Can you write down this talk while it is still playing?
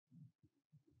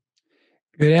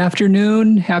Good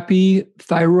afternoon. Happy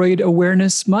Thyroid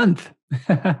Awareness Month.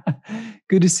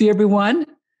 Good to see everyone.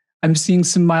 I'm seeing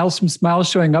some smiles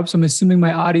showing up, so I'm assuming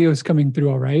my audio is coming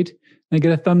through all right. Can I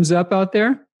get a thumbs up out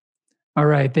there? All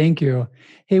right, thank you.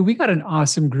 Hey, we got an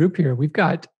awesome group here. We've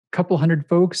got a couple hundred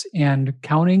folks and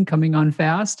counting coming on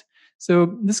fast.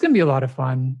 So this is going to be a lot of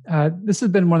fun. This has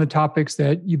been one of the topics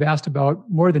that you've asked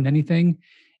about more than anything.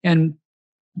 And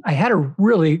I had a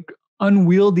really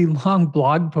unwieldy long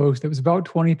blog post that was about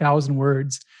 20,000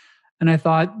 words. And I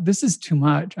thought, this is too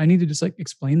much. I need to just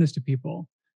explain this to people.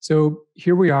 So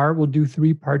here we are. We'll do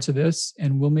 3 parts of this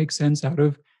and we'll make sense out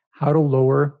of how to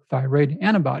lower thyroid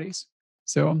antibodies.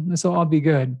 So this will all be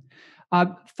good.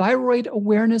 Thyroid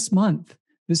Awareness Month.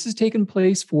 This has taken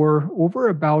place for over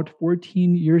about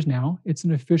 14 years now. It's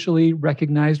an officially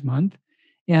recognized month.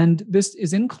 And this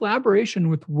is in collaboration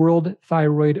with World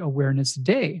Thyroid Awareness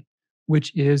Day,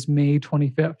 which is May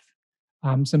 25th.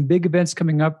 Some big events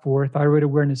coming up for Thyroid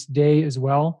Awareness Day as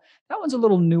well. That one's a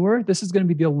little newer. This is going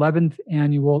to be the 11th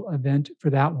annual event for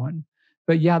that one.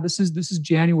 But yeah, this is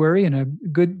January and a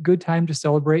good time to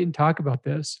celebrate and talk about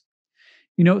this.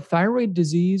 Thyroid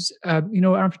disease, I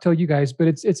don't have to tell you guys, but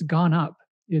it's gone up.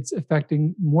 It's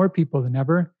affecting more people than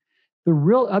ever. The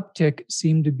real uptick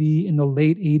seemed to be in the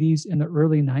late 80s and the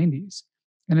early 90s,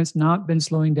 and it's not been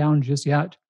slowing down just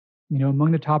yet.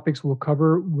 Among the topics we'll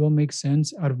cover, we'll make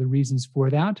sense out of the reasons for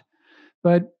that.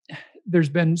 But there's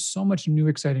been so much new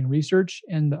exciting research,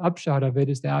 and the upshot of it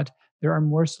is that there are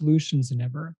more solutions than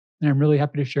ever. And I'm really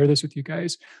happy to share this with you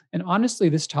guys. And honestly,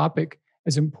 this topic,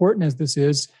 as important as this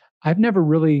is, I've never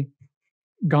really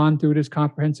gone through it as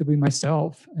comprehensively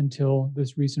myself until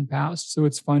this recent past. So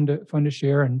it's fun to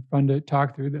share and fun to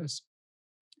talk through this.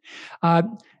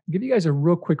 Give you guys a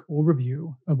real quick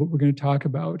overview of what we're going to talk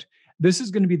about. This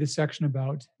is going to be the section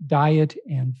about diet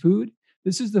and food.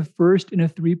 This is the first in a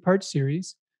 3-part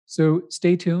series. So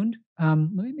stay tuned. Let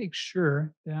me make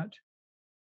sure that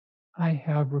I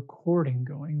have recording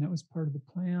going. That was part of the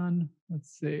plan. Let's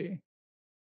see.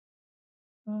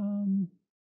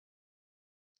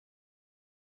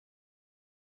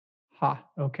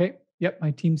 Okay. Yep, my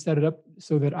team set it up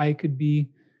so that I could be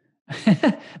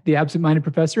the absent-minded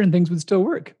professor and things would still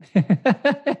work.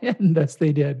 And thus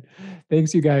they did.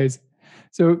 Thanks, you guys.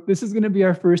 So this is going to be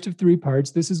our first of 3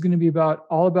 parts. This is going to be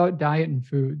all about diet and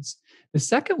foods. The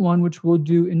second one, which we'll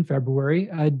do in February,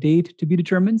 a date to be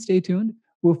determined, stay tuned,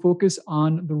 will focus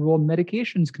on the role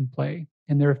medications can play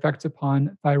and their effects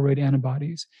upon thyroid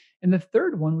antibodies. And the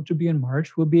third one, which will be in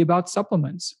March, will be about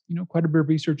supplements. Quite a bit of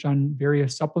research on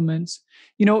various supplements.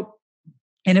 And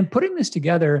in putting this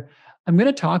together, I'm going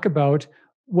to talk about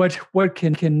what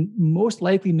can most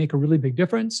likely make a really big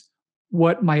difference,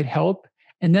 what might help,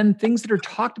 and then things that are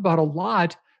talked about a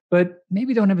lot, but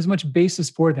maybe don't have as much basis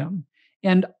for them.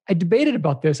 And I debated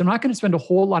about this. I'm not going to spend a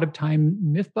whole lot of time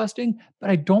myth busting, but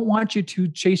I don't want you to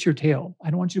chase your tail. I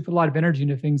don't want you to put a lot of energy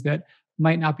into things that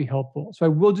might not be helpful. So I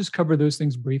will just cover those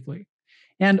things briefly.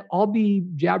 And I'll be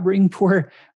jabbering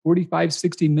for 45,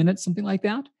 60 minutes, something like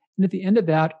that. And at the end of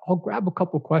that, I'll grab a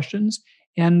couple questions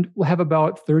and we'll have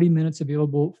about 30 minutes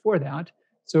available for that.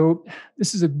 So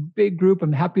this is a big group.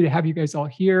 I'm happy to have you guys all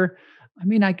here. I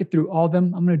may not get through all of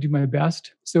them. I'm going to do my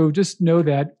best. So just know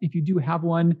that if you do have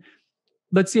one,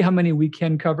 let's see how many we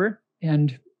can cover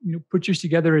and put yours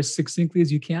together as succinctly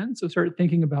as you can. So start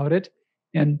thinking about it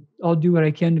and I'll do what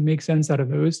I can to make sense out of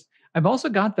those. I've also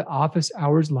got the office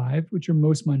hours live, which are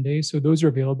most Mondays. So those are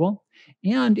available.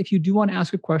 And if you do want to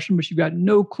ask a question, but you've got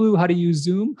no clue how to use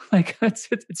Zoom,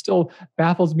 it still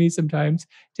baffles me sometimes,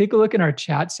 take a look in our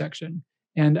chat section.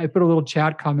 And I put a little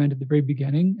chat comment at the very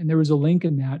beginning, and there was a link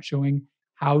in that showing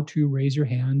how to raise your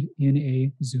hand in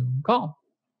a Zoom call.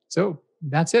 So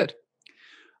that's it.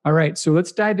 All right, so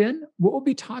let's dive in. What we'll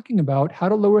be talking about, how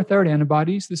to lower thyroid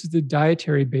antibodies. This is the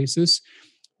dietary basis.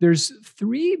 There's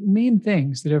 3 main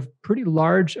things that have pretty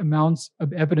large amounts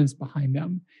of evidence behind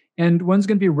them. And one's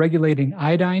going to be regulating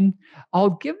iodine.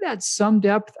 I'll give that some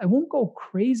depth. I won't go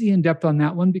crazy in depth on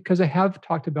that one because I have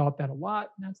talked about that a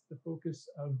lot. And that's the focus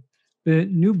of the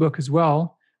new book as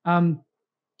well.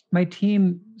 My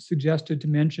team suggested to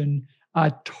mention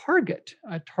Target.com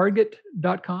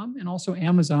and also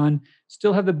Amazon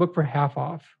still have the book for half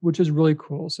off, which is really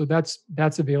cool. So that's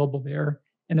available there.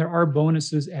 And there are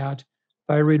bonuses at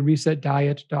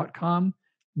thyroidresetdiet.com,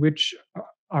 which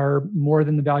are more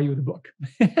than the value of the book.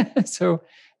 So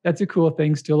that's a cool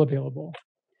thing still available.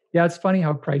 Yeah, it's funny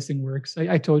how pricing works.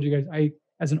 I told you guys,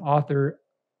 as an author,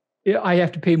 I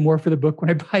have to pay more for the book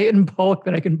when I buy it in bulk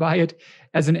than I can buy it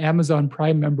as an Amazon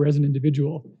Prime member as an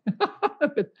individual.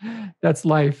 But that's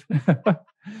life.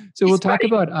 So we'll He's talk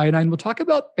right. about iodine. We'll talk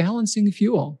about balancing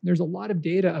fuel. There's a lot of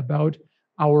data about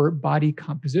our body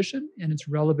composition and its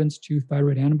relevance to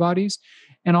thyroid antibodies,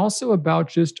 and also about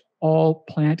just all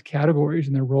plant categories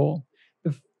and their role.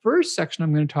 The first section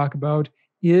I'm going to talk about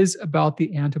is about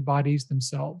the antibodies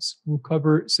themselves. We'll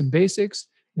cover some basics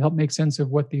to help make sense of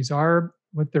what these are,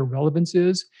 what their relevance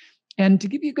is, and to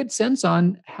give you a good sense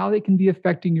on how they can be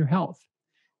affecting your health.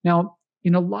 Now,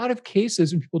 in a lot of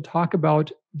cases, when people talk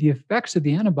about the effects of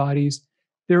the antibodies,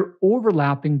 they're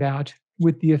overlapping that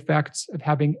with the effects of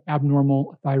having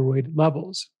abnormal thyroid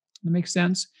levels. That makes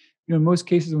sense. In most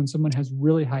cases, when someone has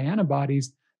really high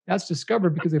antibodies, that's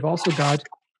discovered because they've also got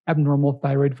abnormal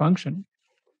thyroid function.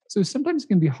 So sometimes it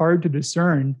can be hard to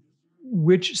discern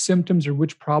which symptoms or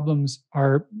which problems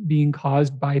are being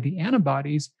caused by the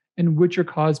antibodies and which are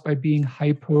caused by being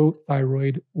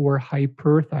hypothyroid or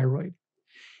hyperthyroid.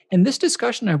 In this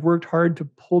discussion, I've worked hard to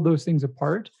pull those things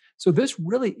apart. So this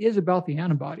really is about the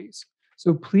antibodies.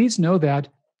 So please know that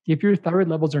if your thyroid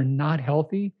levels are not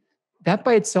healthy, that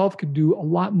by itself could do a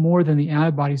lot more than the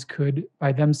antibodies could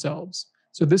by themselves.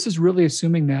 So this is really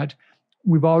assuming that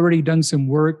we've already done some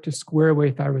work to square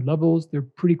away thyroid levels. They're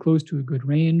pretty close to a good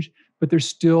range, but there's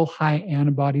still high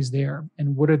antibodies there.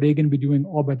 And what are they going to be doing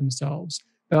all by themselves?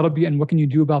 And what can you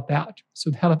do about that? So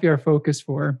that'll be our focus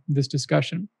for this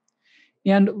discussion.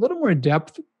 And a little more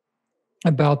depth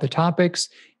about the topics.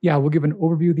 Yeah, we'll give an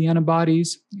overview of the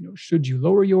antibodies. Should you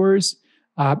lower yours?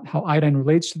 How iodine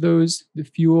relates to those, the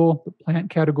fuel, the plant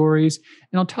categories.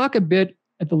 And I'll talk a bit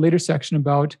at the later section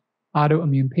about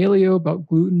autoimmune paleo, about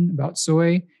gluten, about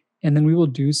soy, and then we will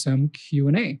do some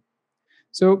Q&A.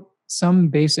 So some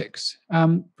basics.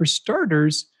 For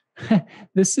starters,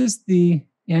 this is the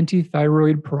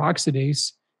antithyroid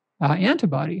peroxidase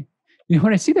antibody.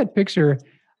 When I see that picture,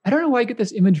 I don't know where I get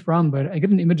this image from, but I get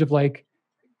an image of like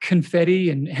confetti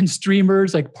and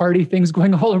streamers, like party things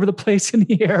going all over the place in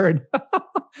the air. And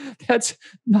that's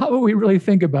not what we really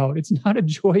think about. It's not a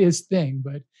joyous thing,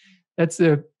 but that's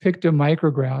a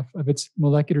pictomicrograph of its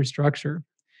molecular structure.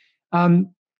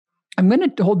 I'm going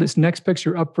to hold this next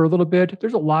picture up for a little bit.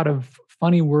 There's a lot of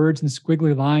funny words and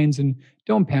squiggly lines, and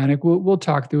don't panic. We'll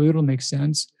talk through it. It'll make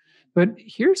sense. But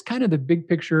here's kind of the big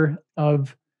picture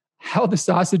of how the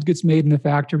sausage gets made in the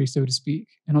factory, so to speak.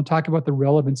 And I'll talk about the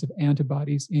relevance of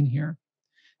antibodies in here.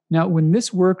 Now, when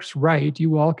this works right,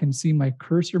 you all can see my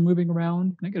cursor moving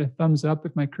around. Can I get a thumbs up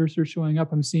if my cursor is showing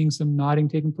up? I'm seeing some nodding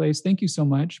taking place. Thank you so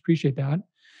much. Appreciate that.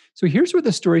 So here's where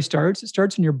the story starts. It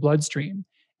starts in your bloodstream.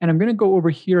 And I'm going to go over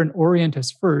here and orient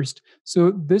us first.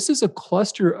 So this is a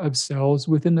cluster of cells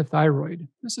within the thyroid.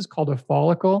 This is called a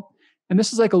follicle. And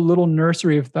this is like a little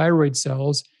nursery of thyroid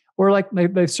cells, or like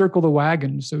they circle the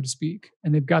wagon, so to speak.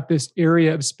 And they've got this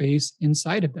area of space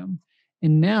inside of them.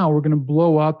 And now we're going to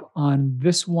blow up on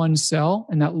this one cell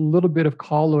and that little bit of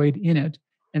colloid in it.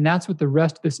 And that's what the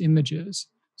rest of this image is.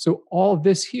 So all of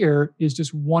this here is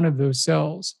just one of those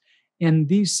cells. And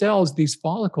these cells, these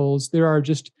follicles, there are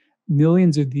just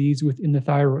millions of these within the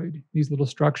thyroid, these little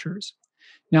structures.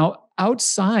 Now,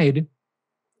 outside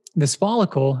this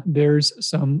follicle, there's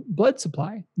some blood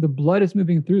supply. The blood is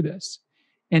moving through this.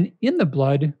 And in the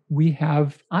blood, we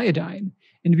have iodine.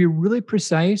 And to be really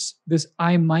precise, this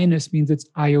I minus means it's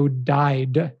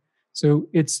iodide. So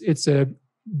it's a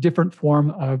different form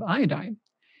of iodine.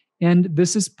 And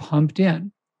this is pumped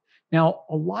in. Now,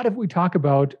 a lot of what we talk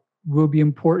about will be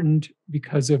important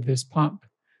because of this pump.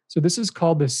 So this is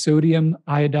called the sodium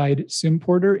iodide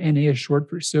symporter. Na is short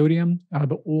for sodium.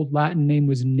 The old Latin name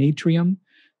was natrium.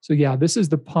 So yeah, this is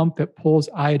the pump that pulls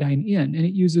iodine in, and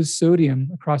it uses sodium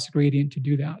across the gradient to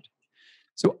do that.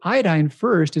 So iodine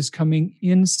first is coming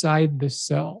inside the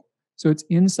cell. So it's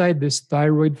inside this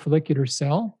thyroid follicular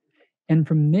cell. And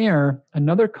from there,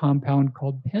 another compound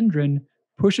called pendrin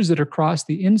pushes it across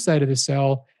the inside of the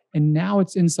cell, and now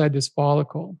it's inside this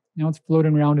follicle. Now it's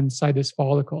floating around inside this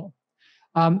follicle.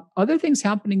 Other things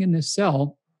happening in this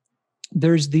cell,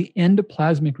 there's the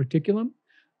endoplasmic reticulum.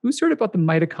 Who's heard about the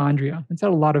mitochondria? It's had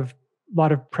a lot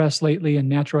of press lately in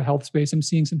natural health space. I'm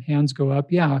seeing some hands go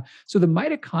up. Yeah. So the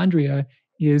mitochondria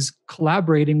is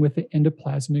collaborating with the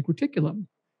endoplasmic reticulum.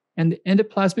 And the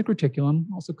endoplasmic reticulum,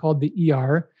 also called the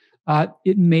ER,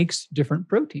 it makes different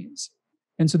proteins.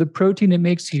 And so the protein it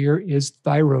makes here is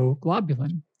thyroglobulin.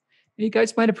 And you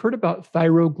guys might have heard about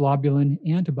thyroglobulin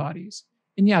antibodies.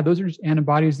 And yeah, those are just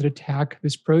antibodies that attack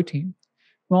this protein.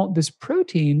 Well, this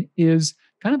protein is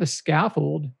kind of a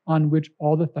scaffold on which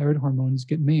all the thyroid hormones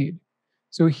get made.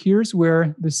 So here's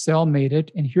where the cell made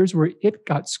it, and here's where it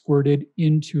got squirted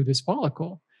into this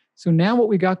follicle. So now what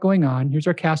we got going on, here's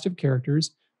our cast of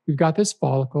characters. We've got this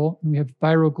follicle, and we have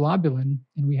thyroglobulin,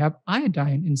 and we have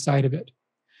iodine inside of it.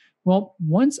 Well,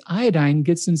 once iodine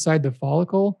gets inside the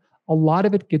follicle, a lot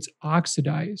of it gets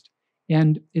oxidized,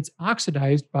 and it's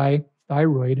oxidized by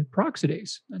thyroid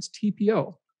peroxidase. That's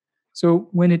TPO. So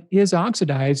when it is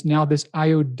oxidized, now this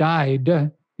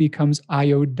iodide becomes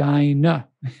iodine. I'm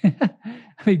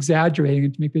exaggerating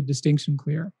it to make the distinction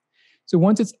clear. So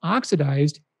once it's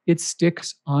oxidized, it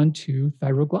sticks onto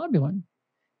thyroglobulin.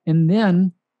 And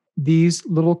then these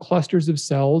little clusters of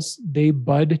cells, they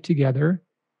bud together.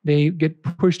 They get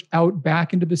pushed out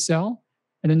back into the cell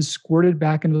and then squirted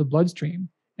back into the bloodstream.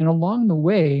 And along the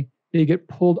way, they get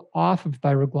pulled off of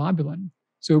thyroglobulin.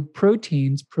 So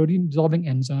proteins, protein dissolving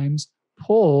enzymes,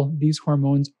 pull these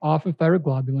hormones off of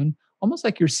thyroglobulin, almost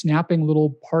like you're snapping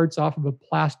little parts off of a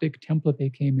plastic template they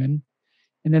came in,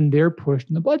 and then they're pushed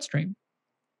in the bloodstream.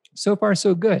 So far,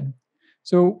 so good.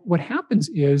 So what happens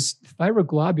is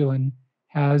thyroglobulin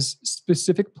has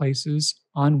specific places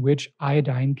on which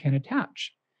iodine can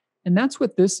attach. And that's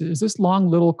what this is. This long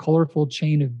little colorful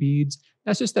chain of beads,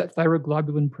 that's just that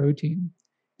thyroglobulin protein.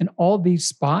 And all these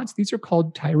spots, these are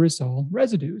called tyrosol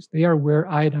residues. They are where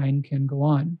iodine can go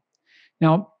on.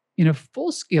 Now, in a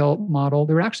full-scale model,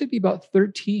 there would actually be about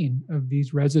 13 of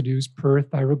these residues per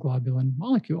thyroglobulin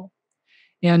molecule.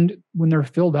 And when they're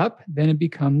filled up, then it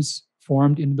becomes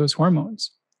formed into those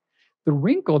hormones. The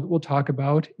wrinkle that we'll talk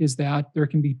about is that there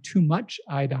can be too much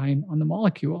iodine on the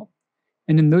molecule.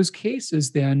 And in those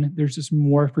cases, then there's just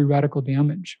more free radical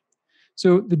damage.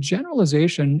 So the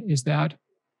generalization is that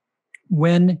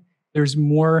when there's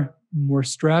more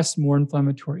stress, more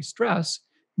inflammatory stress,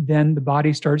 then the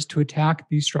body starts to attack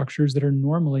these structures that are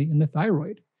normally in the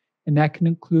thyroid. And that can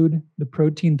include the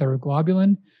protein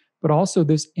thyroglobulin, but also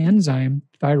this enzyme,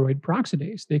 thyroid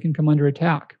peroxidase. They can come under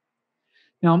attack.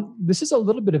 Now, this is a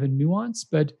little bit of a nuance,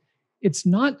 but it's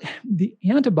not, the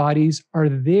antibodies are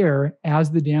there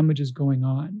as the damage is going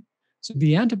on. So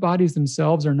the antibodies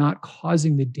themselves are not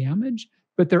causing the damage,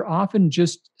 but they're often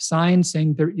just signs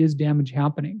saying there is damage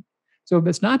happening. So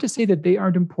that's not to say that they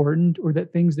aren't important or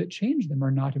that things that change them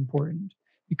are not important,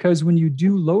 because when you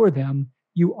do lower them,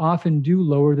 you often do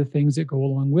lower the things that go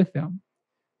along with them.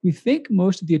 We think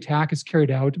most of the attack is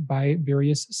carried out by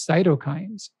various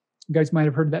cytokines. You guys might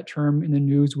have heard that term in the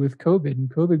news with COVID and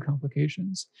COVID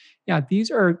complications. Yeah,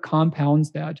 these are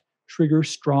compounds that trigger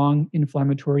strong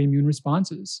inflammatory immune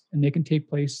responses, and they can take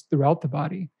place throughout the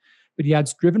body. But yeah,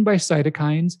 it's driven by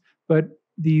cytokines, but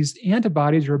these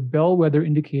antibodies are bellwether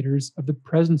indicators of the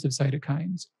presence of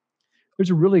cytokines. There's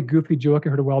a really goofy joke I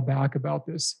heard a while back about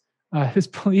this. This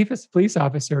police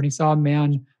officer, and he saw a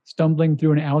man stumbling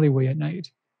through an alleyway at night.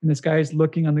 And this guy is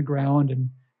looking on the ground, and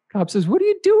cop says, "What are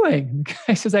you doing?" And the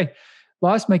guy says, "I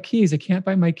lost my keys. I can't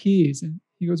find my keys." And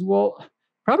he goes, "Well,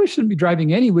 probably shouldn't be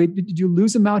driving anyway. Did you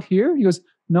lose them out here?" He goes,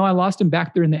 "No, I lost them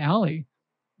back there in the alley."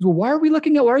 He goes, "Well, why are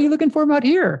you looking for them out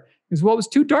here?" He goes, "Well, it was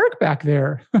too dark back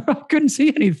there. I couldn't see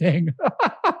anything."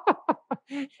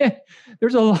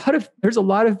 There's a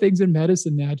lot of things in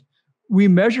medicine that we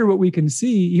measure what we can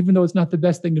see, even though it's not the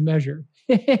best thing to measure.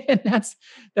 And that's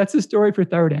the story for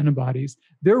thyroid antibodies.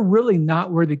 They're really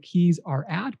not where the keys are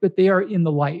at, but they are in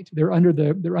the light. They're under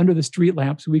the street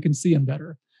lamp, so we can see them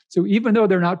better. So even though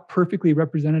they're not perfectly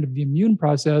representative of the immune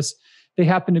process, they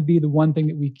happen to be the one thing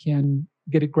that we can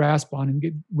get a grasp on and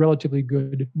get relatively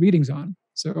good readings on.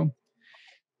 So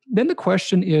then the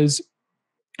question is,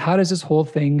 how does this whole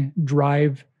thing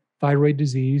drive thyroid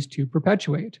disease to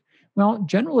perpetuate? Well,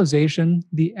 generalization,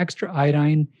 the extra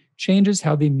iodine changes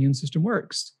how the immune system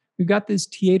works. We've got this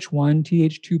Th1,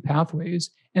 Th2 pathways,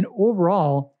 and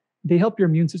overall, they help your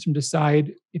immune system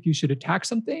decide if you should attack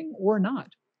something or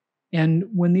not. And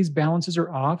when these balances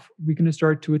are off, we can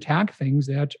start to attack things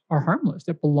that are harmless,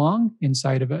 that belong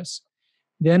inside of us.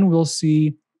 Then we'll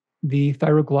see the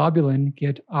thyroglobulin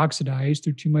get oxidized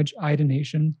through too much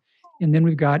iodination. And then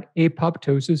we've got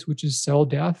apoptosis, which is cell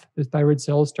death. The thyroid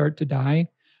cells start to die.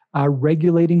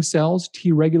 Regulating cells,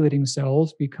 T-regulating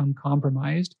cells, become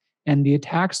compromised, and the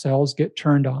attack cells get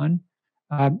turned on.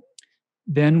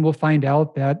 Then we'll find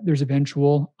out that there's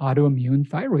eventual autoimmune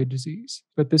thyroid disease.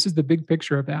 But this is the big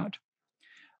picture of that.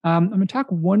 I'm going to talk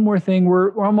one more thing.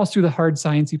 We're almost through the hard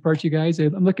sciencey part, you guys.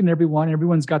 I'm looking at everyone.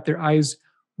 Everyone's got their eyes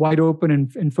wide open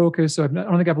and focused. So I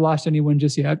don't think I've lost anyone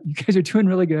just yet. You guys are doing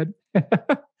really good.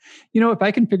 If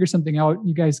I can figure something out,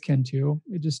 you guys can too.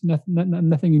 It's just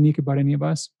nothing unique about any of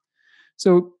us.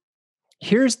 So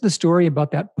here's the story about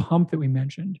that pump that we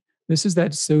mentioned. This is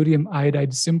that sodium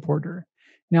iodide symporter.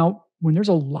 Now, when there's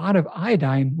a lot of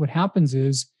iodine, what happens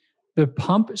is the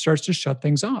pump starts to shut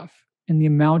things off and the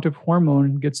amount of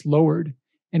hormone gets lowered.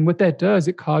 And what that does,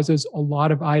 it causes a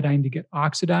lot of iodine to get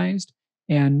oxidized,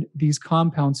 and these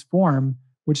compounds form,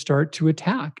 which start to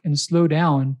attack and slow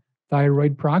down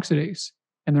thyroid peroxidase,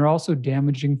 and they're also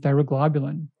damaging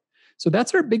thyroglobulin. So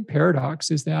that's our big paradox,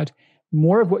 is that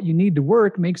more of what you need to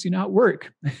work makes you not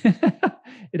work.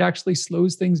 It actually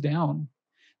slows things down.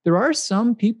 There are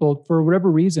some people, for whatever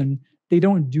reason, they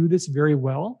don't do this very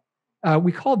well.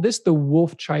 We call this the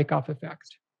Wolff-Chaikoff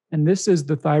effect. And this is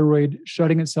the thyroid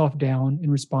shutting itself down in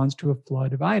response to a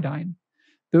flood of iodine.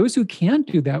 Those who can't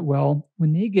do that well,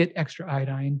 when they get extra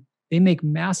iodine, they make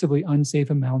massively unsafe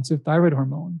amounts of thyroid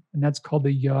hormone. And that's called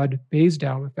the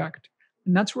Yod-Basedow effect.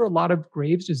 And that's where a lot of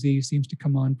Graves' disease seems to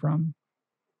come on from.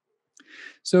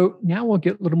 So now we'll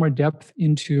get a little more depth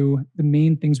into the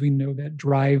main things we know that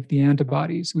drive the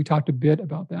antibodies. We talked a bit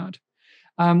about that.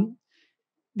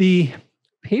 The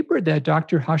paper that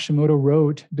Dr. Hashimoto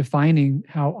wrote defining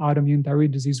how autoimmune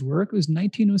thyroid disease work was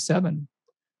 1907.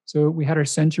 So we had our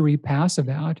century pass of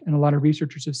that, and a lot of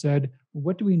researchers have said, well,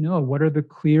 what do we know? What are the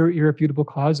clear, irrefutable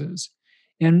causes?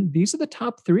 And these are the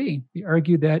top three. They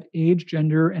argue that age,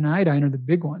 gender, and iodine are the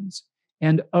big ones.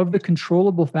 And of the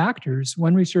controllable factors,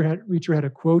 one researcher had a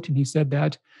quote, and he said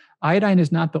that iodine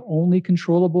is not the only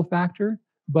controllable factor,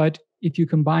 but if you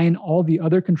combine all the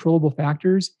other controllable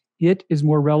factors, it is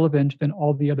more relevant than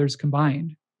all the others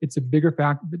combined. It's a bigger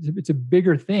fact. It's a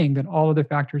bigger thing than all other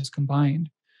factors combined.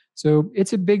 So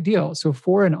it's a big deal. So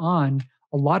 4 and on,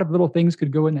 a lot of little things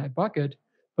could go in that bucket,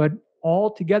 but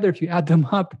all together, if you add them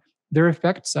up, their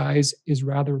effect size is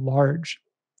rather large.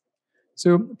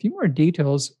 So a few more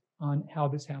details on how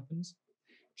this happens.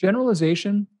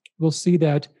 Generalization, we'll see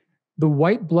that the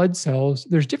white blood cells,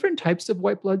 there's different types of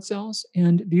white blood cells,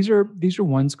 and these are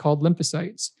ones called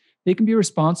lymphocytes. They can be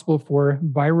responsible for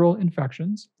viral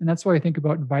infections, and that's why I think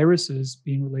about viruses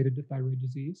being related to thyroid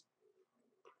disease.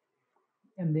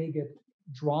 And they get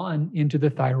drawn into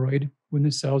the thyroid when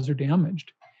the cells are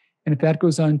damaged. And if that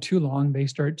goes on too long, they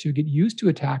start to get used to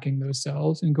attacking those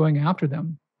cells and going after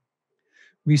them.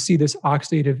 We see this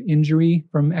oxidative injury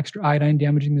from extra iodine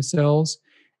damaging the cells.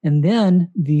 And then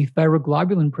the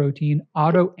thyroglobulin protein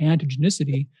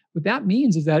autoantigenicity, what that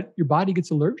means is that your body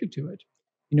gets allergic to it.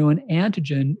 You know, an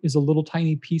antigen is a little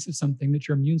tiny piece of something that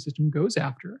your immune system goes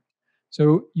after.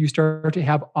 So you start to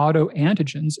have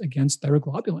autoantigens against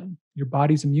thyroglobulin. Your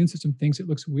body's immune system thinks it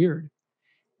looks weird.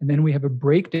 And then we have a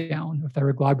breakdown of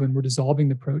thyroglobulin. We're dissolving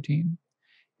the protein.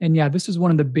 And yeah, this is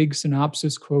one of the big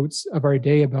synopsis quotes of our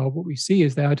day about what we see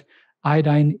is that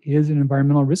iodine is an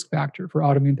environmental risk factor for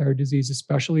autoimmune thyroid disease,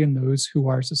 especially in those who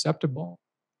are susceptible.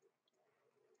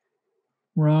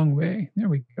 Wrong way. There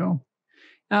we go.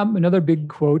 Another big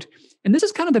quote, and this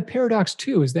is kind of the paradox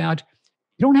too, is that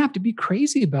you don't have to be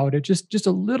crazy about it. Just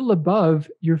a little above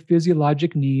your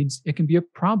physiologic needs, it can be a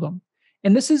problem.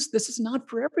 And this is not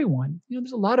for everyone. You know,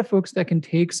 there's a lot of folks that can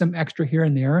take some extra here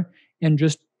and there and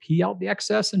just pee out the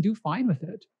excess and do fine with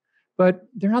it. But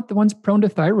they're not the ones prone to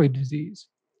thyroid disease.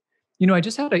 You know, I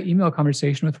just had an email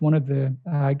conversation with one of the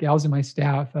gals in my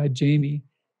staff, Jamie,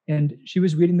 and she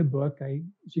was reading the book.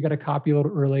 She got a copy a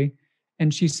little early,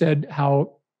 and she said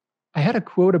how I had a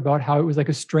quote about how it was like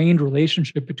a strained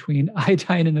relationship between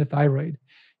iodine and the thyroid.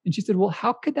 And she said, well,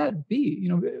 how could that be? You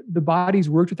know, the body's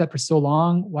worked with that for so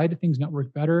long. Why do things not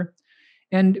work better?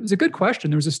 And it was a good question.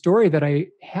 There was a story that I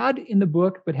had in the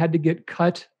book, but had to get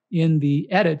cut in the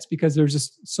edits because there's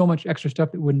just so much extra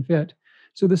stuff that wouldn't fit.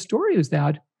 So the story is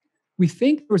that we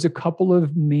think there was a couple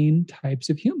of main types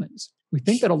of humans. We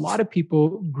think that a lot of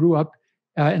people grew up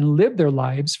and lived their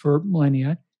lives for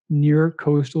millennia near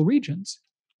coastal regions.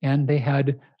 And they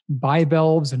had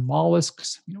bivalves and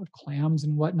mollusks, you know, clams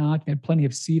and whatnot. They had plenty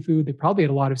of seafood. They probably had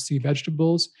a lot of sea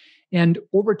vegetables. And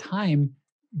over time,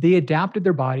 they adapted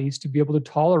their bodies to be able to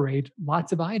tolerate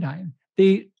lots of iodine.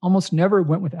 They almost never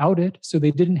went without it, so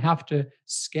they didn't have to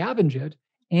scavenge it.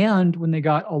 And when they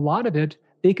got a lot of it,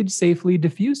 they could safely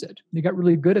diffuse it. They got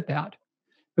really good at that.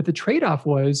 But the trade-off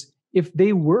was if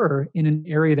they were in an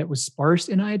area that was sparse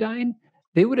in iodine,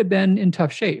 they would have been in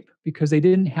tough shape because they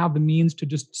didn't have the means to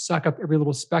just suck up every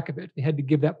little speck of it. They had to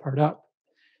give that part up.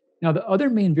 Now, the other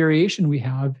main variation we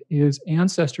have is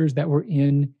ancestors that were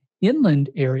in inland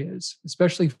areas,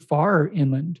 especially far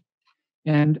inland.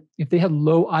 And if they had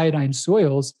low iodine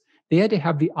soils, they had to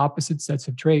have the opposite sets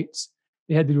of traits.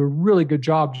 They had to do a really good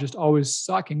job just always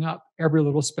sucking up every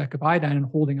little speck of iodine and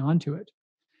holding on to it.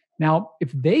 Now,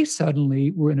 if they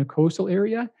suddenly were in a coastal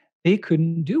area, they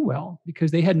couldn't do well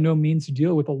because they had no means to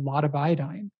deal with a lot of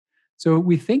iodine. So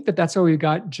we think that that's how we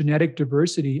got genetic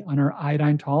diversity on our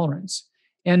iodine tolerance.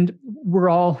 And we're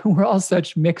all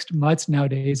such mixed mutts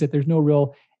nowadays that there's no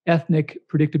real ethnic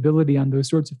predictability on those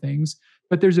sorts of things,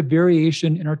 but there's a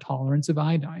variation in our tolerance of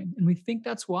iodine. And we think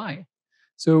that's why.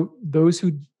 So those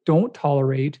who don't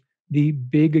tolerate the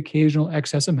big occasional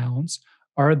excess amounts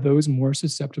are those more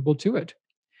susceptible to it.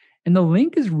 And the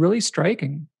link is really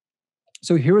striking.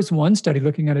 So here was one study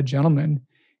looking at a gentleman,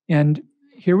 and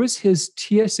here was his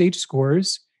TSH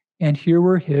scores, and here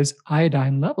were his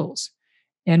iodine levels.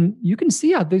 And you can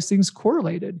see how these things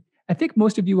correlated. I think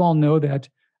most of you all know that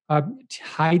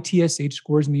high TSH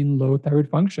scores mean low thyroid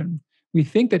function. We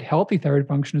think that healthy thyroid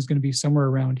function is going to be somewhere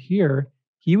around here.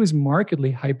 He was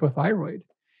markedly hypothyroid.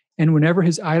 And whenever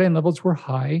his iodine levels were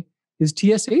high, his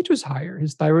TSH was higher,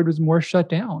 his thyroid was more shut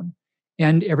down,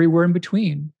 and everywhere in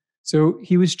between. So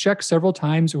he was checked several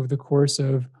times over the course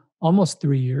of almost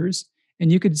 3 years.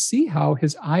 And you could see how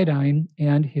his iodine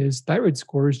and his thyroid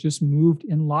scores just moved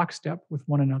in lockstep with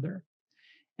one another.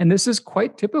 And this is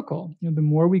quite typical. The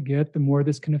more we get, the more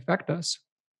this can affect us.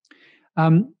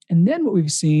 And then what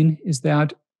we've seen is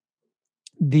that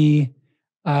the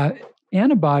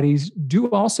antibodies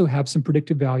do also have some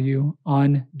predictive value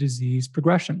on disease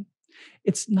progression.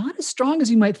 It's not as strong as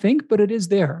you might think, but it is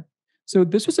there. So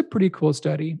this was a pretty cool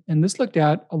study, and this looked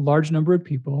at a large number of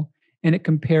people, and it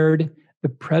compared the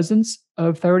presence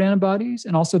of thyroid antibodies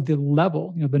and also the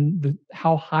level,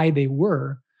 how high they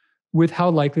were, with how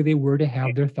likely they were to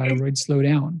have their thyroid slow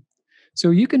down.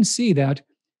 So you can see that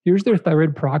here's their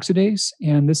thyroid peroxidase,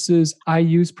 and this is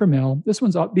IUs per mil.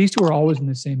 These two are always in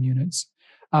the same units.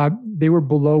 They were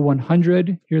below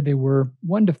 100. Here they were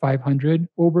 1 to 500,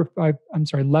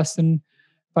 less than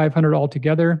 500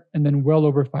 altogether, and then well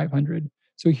over 500.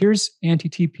 So here's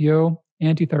anti-TPO,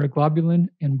 anti-thyroid globulin,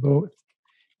 and both.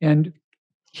 And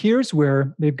here's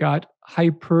where they've got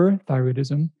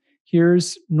hyperthyroidism.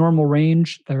 Here's normal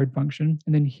range thyroid function,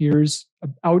 and then here's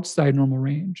outside normal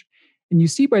range. And you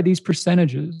see by these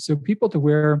percentages, so people to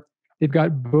where they've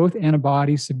got both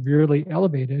antibodies severely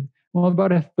elevated, well,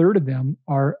 about a third of them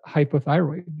are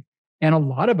hypothyroid, and a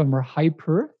lot of them are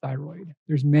hyperthyroid.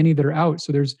 There's many that are out.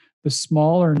 So there's the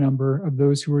smaller number of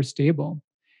those who are stable.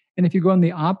 And if you go on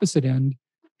the opposite end,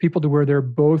 people to where they're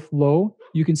both low,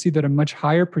 you can see that a much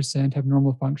higher percent have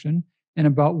normal function, and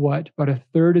about a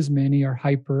third as many are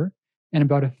hyper, and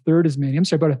about a third as many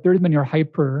are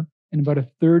hyper, and about a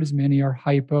third as many are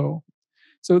hypo.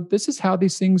 So this is how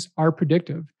these things are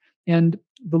predictive. And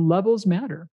the levels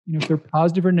matter. If they're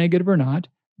positive or negative or not,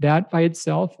 that by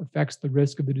itself affects the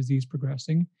risk of the disease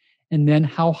progressing. And then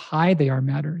how high they are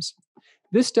matters.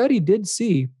 This study did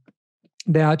see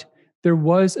that there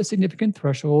was a significant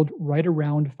threshold right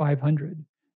around 500.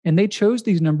 And they chose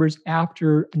these numbers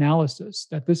after analysis,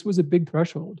 that this was a big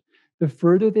threshold. The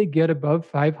further they get above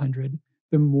 500,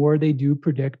 the more they do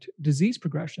predict disease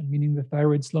progression, meaning the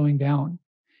thyroid slowing down.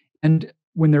 And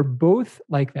when they're both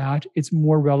like that, it's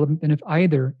more relevant than if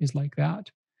either is like that.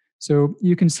 So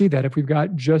you can see that if we've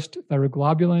got just thyroid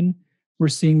globulin, we're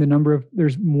seeing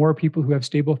there's more people who have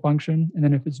stable function. And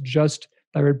then if it's just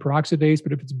thyroid peroxidase,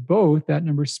 but if it's both, that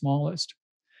number is smallest.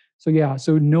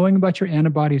 So knowing about your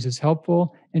antibodies is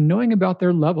helpful, and knowing about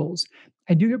their levels.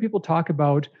 I do hear people talk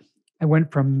about, I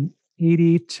went from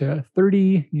 80 to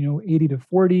 30, 80 to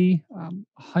 40,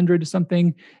 100 to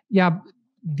something. Yeah,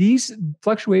 these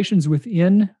fluctuations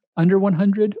within under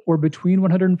 100 or between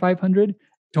 100 and 500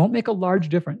 don't make a large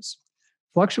difference.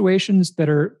 Fluctuations that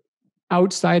are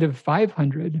outside of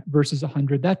 500 versus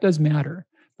 100, that does matter.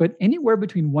 But anywhere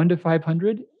between 1 to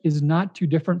 500 is not too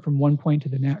different from one point to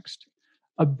the next.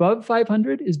 Above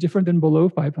 500 is different than below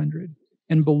 500,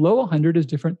 and below 100 is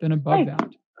different than above that.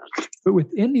 But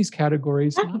within these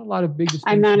categories, not a lot of big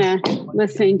distinctions. I'm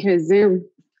listening to Zoom.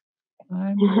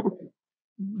 I'm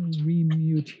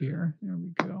remute here. There we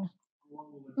go.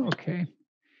 Okay.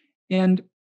 And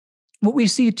what we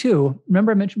see too,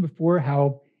 remember I mentioned before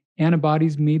how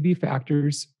antibodies may be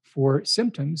factors for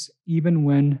symptoms, even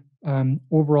when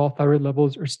overall thyroid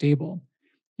levels are stable.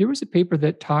 Here was a paper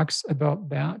that talks about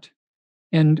that.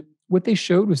 And what they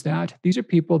showed was that these are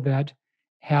people that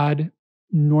had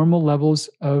normal levels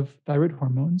of thyroid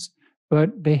hormones,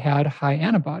 but they had high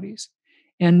antibodies.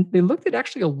 And they looked at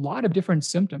actually a lot of different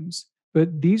symptoms,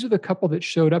 but these are the couple that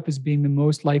showed up as being the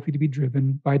most likely to be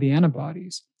driven by the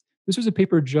antibodies. This was a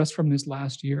paper just from this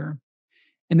last year.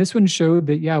 And this one showed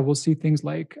that, we'll see things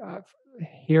like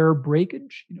hair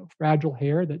breakage, fragile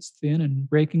hair that's thin and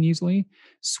breaking easily,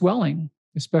 swelling,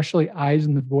 especially eyes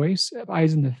in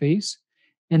the face,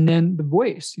 and then the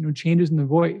voice, changes in the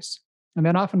voice. And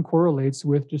that often correlates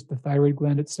with just the thyroid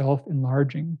gland itself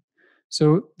enlarging.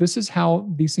 So this is how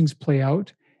these things play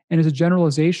out. And as a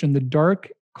generalization, the dark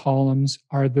columns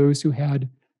are those who had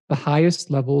the highest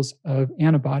levels of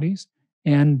antibodies,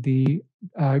 and the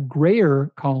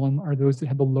grayer column are those that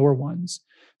had the lower ones.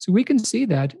 So we can see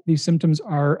that these symptoms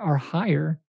are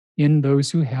higher in those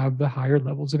who have the higher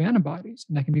levels of antibodies.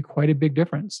 And that can be quite a big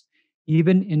difference.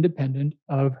 even independent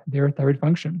of their thyroid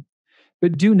function.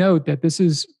 But do note that this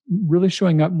is really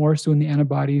showing up more so when the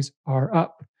antibodies are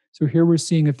up. So here we're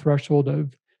seeing a threshold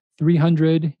of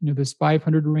 300, this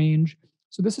 500 range.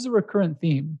 So this is a recurrent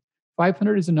theme.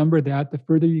 500 is a number that the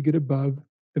further you get above,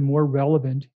 the more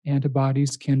relevant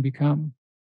antibodies can become.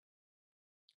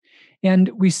 And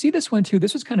we see this one too.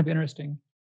 This was kind of interesting.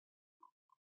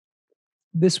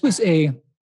 This was a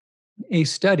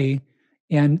study,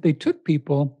 and they took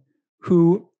people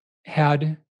who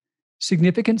had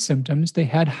significant symptoms. They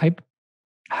had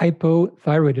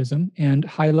hypothyroidism and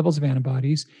high levels of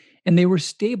antibodies, and they were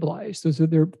stabilized. So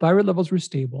their thyroid levels were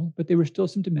stable, but they were still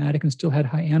symptomatic and still had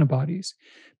high antibodies.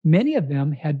 Many of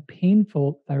them had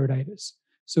painful thyroiditis.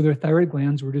 So their thyroid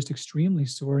glands were just extremely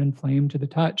sore and inflamed to the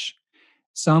touch.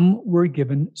 Some were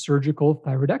given surgical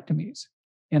thyroidectomies,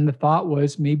 and the thought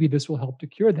was maybe this will help to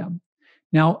cure them.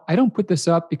 Now, I don't put this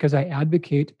up because I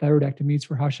advocate thyroidectomies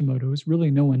for Hashimoto's.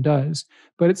 Really, no one does.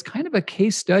 But it's kind of a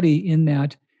case study in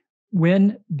that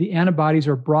when the antibodies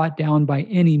are brought down by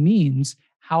any means,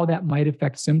 how that might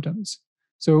affect symptoms.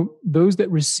 So those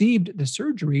that received the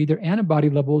surgery, their antibody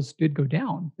levels did go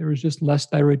down. There was just less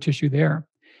thyroid tissue there.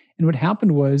 And what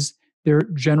happened was their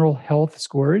general health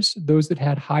scores, those that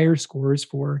had higher scores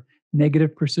for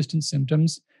negative persistent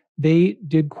symptoms, they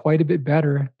did quite a bit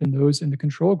better than those in the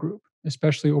control group,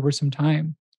 especially over some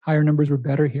time. Higher numbers were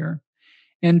better here.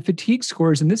 And fatigue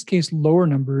scores, in this case, lower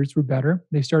numbers were better.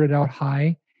 They started out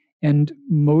high, and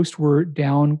most were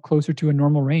down closer to a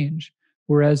normal range.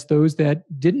 Whereas those that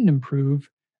didn't improve,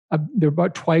 there were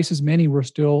about twice as many were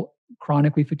still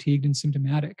chronically fatigued and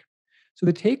symptomatic. So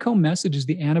the take-home message is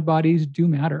the antibodies do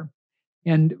matter.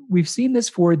 And we've seen this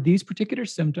for these particular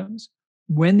symptoms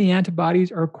when the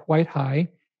antibodies are quite high.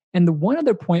 And the one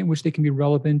other point in which they can be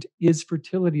relevant is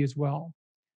fertility as well.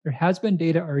 There has been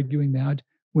data arguing that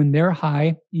when they're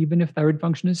high, even if thyroid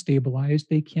function is stabilized,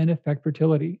 they can affect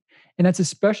fertility. And that's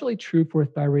especially true for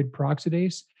thyroid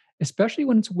peroxidase, especially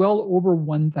when it's well over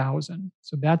 1,000.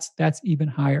 So that's even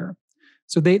higher.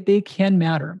 So they can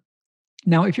matter.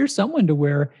 Now, if you're someone to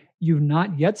where you've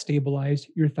not yet stabilized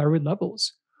your thyroid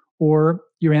levels, or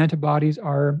your antibodies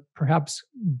are perhaps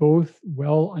both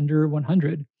well under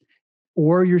 100,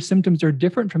 or your symptoms are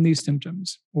different from these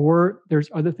symptoms, or there's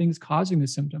other things causing the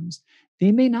symptoms,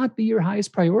 they may not be your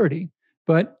highest priority.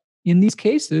 But in these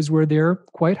cases where they're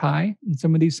quite high and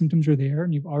some of these symptoms are there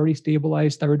and you've already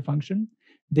stabilized thyroid function,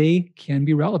 they can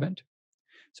be relevant.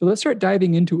 So let's start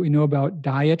diving into what we know about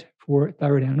diet for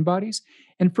thyroid antibodies.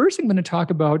 And first, I'm going to talk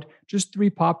about just 3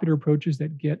 popular approaches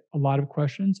that get a lot of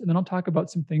questions. And then I'll talk about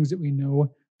some things that we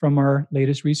know from our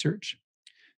latest research.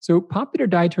 So popular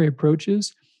dietary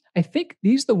approaches, I think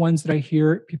these are the ones that I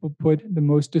hear people put the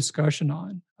most discussion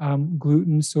on: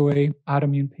 gluten, soy,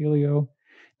 autoimmune, paleo.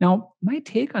 Now, my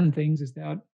take on things is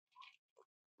that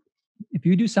if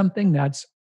you do something that's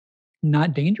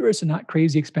not dangerous and not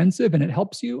crazy expensive and it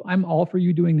helps you, I'm all for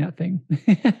you doing that thing.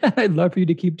 I'd love for you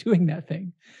to keep doing that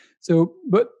thing. So,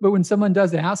 but when someone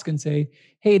does ask and say,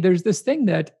 hey, there's this thing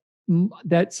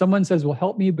that someone says will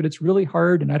help me, but it's really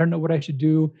hard and I don't know what I should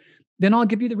do, then I'll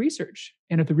give you the research.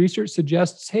 And if the research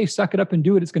suggests, hey, suck it up and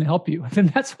do it, it's going to help you, then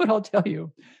that's what I'll tell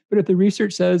you. But if the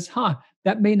research says,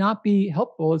 that may not be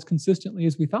helpful as consistently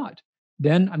as we thought,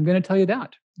 then I'm going to tell you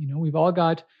that. We've all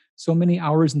got so many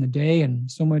hours in the day and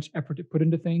so much effort to put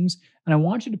into things. And I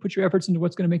want you to put your efforts into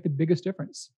what's going to make the biggest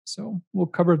difference. So we'll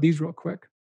cover these real quick.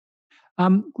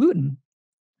 Gluten.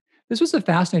 This was a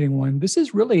fascinating one. This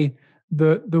is really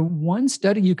the one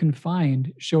study you can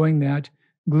find showing that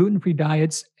gluten-free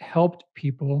diets helped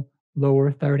people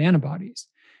lower thyroid antibodies.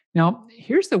 Now,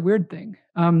 here's the weird thing.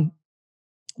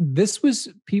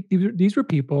 These were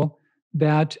people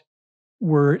that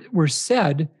were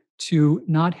said to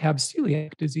not have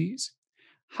celiac disease.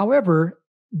 However,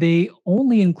 they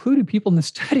only included people in the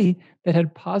study that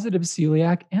had positive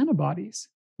celiac antibodies,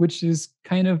 which is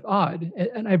kind of odd.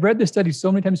 And I've read this study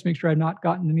so many times to make sure I've not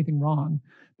gotten anything wrong.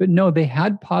 But no, they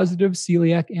had positive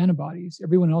celiac antibodies.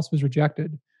 Everyone else was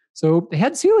rejected. So they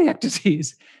had celiac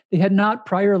disease. They had not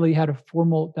priorly had a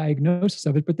formal diagnosis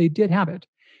of it, but they did have it.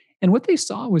 And what they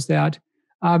saw was that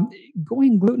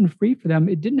going gluten-free for them,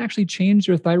 it didn't actually change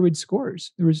their thyroid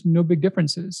scores. There was no big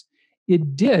differences.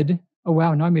 It did. Oh,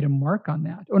 wow. Now I made a mark on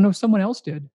that. Oh, no, someone else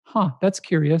did. That's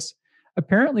curious.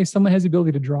 Apparently, someone has the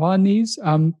ability to draw on these.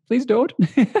 Please don't.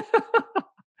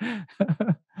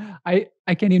 I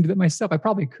can't even do that myself. I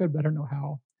probably could, but I don't know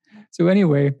how. So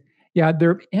anyway, yeah,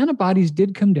 their antibodies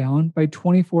did come down by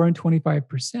 24 and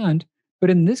 25%, but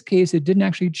in this case, it didn't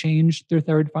actually change their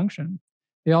thyroid function.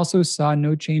 They also saw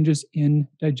no changes in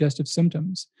digestive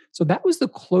symptoms. So that was the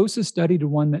closest study to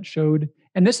one that showed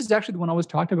And this is actually the one I always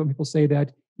talked about. People say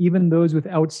that even those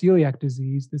without celiac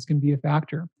disease, this can be a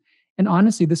factor. And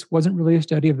honestly, this wasn't really a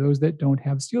study of those that don't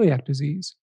have celiac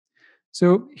disease.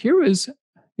 So here is,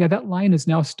 yeah, that line is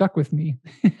now stuck with me.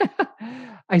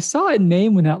 I saw a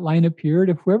name when that line appeared.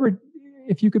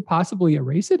 If you could possibly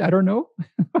erase it, I don't know,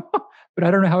 but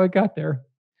I don't know how it got there.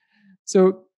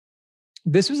 So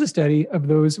this was a study of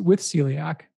those with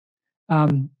celiac.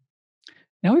 Um,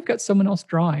 Now we've got someone else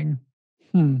drawing.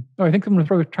 Oh, I think someone was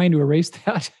probably trying to erase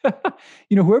that.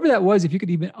 Whoever that was, if you could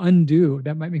even undo,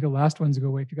 that might make the last ones go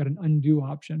away if you got an undo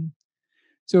option.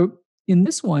 So in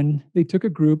this one, they took a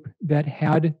group that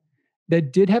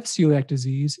did have celiac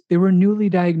disease. They were newly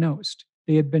diagnosed.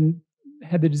 They had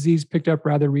the disease picked up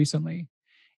rather recently,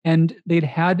 and they'd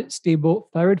had stable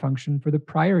thyroid function for the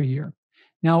prior year.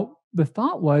 Now, the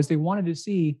thought was they wanted to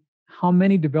see how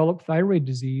many developed thyroid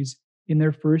disease in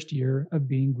their first year of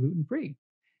being gluten-free.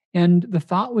 And the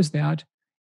thought was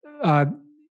uh,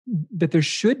 that there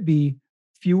should be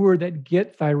fewer that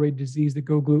get thyroid disease that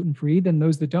go gluten-free than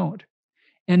those that don't.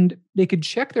 And they could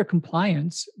check their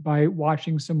compliance by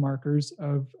watching some markers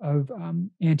of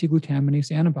anti-glutaminase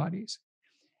antibodies.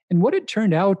 And what it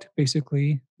turned out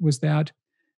basically was that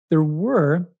there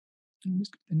were, let me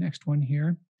just get the next one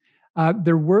here.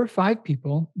 There were 5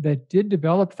 people that did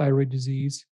develop thyroid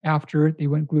disease after they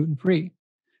went gluten-free.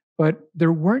 But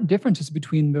there weren't differences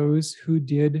between those who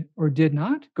did or did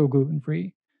not go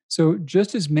gluten-free. So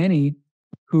just as many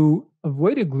who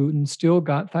avoided gluten still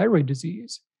got thyroid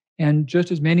disease, and just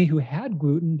as many who had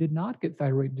gluten did not get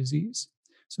thyroid disease.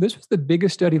 So this was the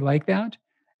biggest study like that.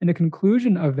 And the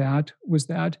conclusion of that was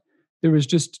that there was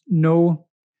just no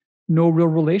real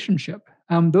relationship.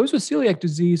 Those with celiac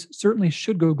disease certainly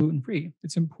should go gluten-free.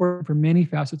 It's important for many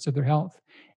facets of their health.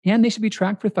 And they should be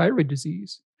tracked for thyroid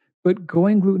disease. But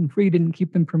going gluten-free didn't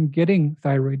keep them from getting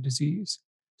thyroid disease.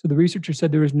 So the researcher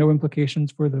said there was no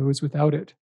implications for those without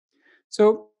it.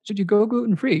 So should you go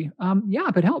gluten-free? Yeah,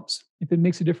 if it helps, if it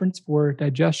makes a difference for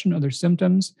digestion, other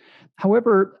symptoms.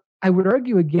 However, I would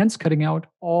argue against cutting out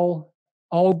all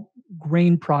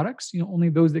grain products. Only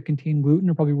those that contain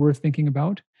gluten are probably worth thinking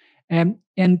about. And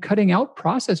cutting out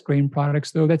processed grain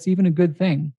products, though, that's even a good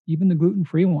thing, even the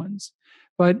gluten-free ones.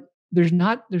 But there's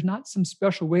not some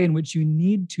special way in which you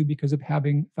need to because of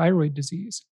having thyroid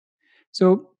disease.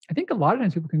 So I think a lot of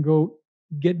times people can go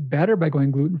get better by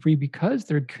going gluten-free because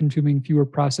they're consuming fewer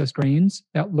processed grains.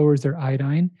 That lowers their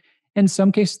iodine. In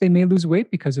some cases, they may lose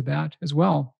weight because of that as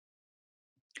well.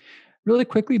 Really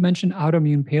quickly mention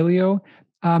autoimmune paleo.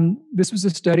 This was a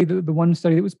study, the one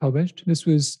study that was published. This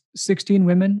was 16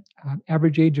 women,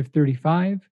 average age of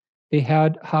 35. They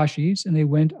had Hashis and they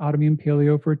went autoimmune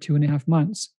paleo for 2.5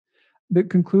 months. The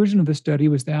conclusion of the study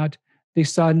was that they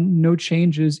saw no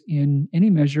changes in any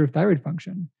measure of thyroid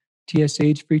function,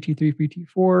 TSH, free T3, free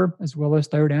T4, as well as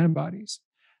thyroid antibodies.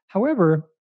 However,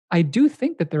 I do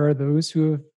think that there are those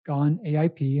who have gone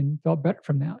AIP and felt better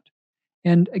from that.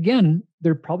 And again,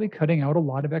 they're probably cutting out a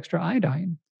lot of extra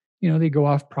iodine. They go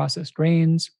off processed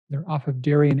grains, they're off of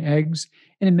dairy and eggs.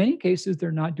 And in many cases,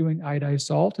 they're not doing iodized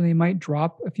salt and they might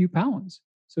drop a few pounds.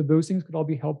 So those things could all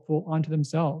be helpful onto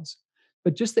themselves.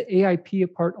 But just the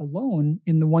AIP part alone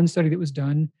in the one study that was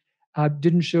done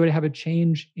didn't show to have a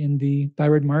change in the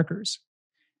thyroid markers.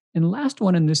 And the last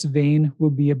one in this vein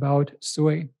will be about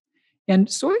soy. And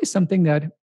soy is something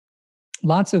that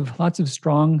lots of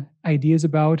strong ideas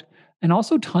about, and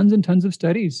also tons and tons of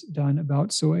studies done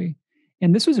about soy.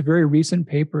 And this was a very recent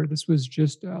paper. This was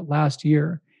just last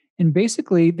year. And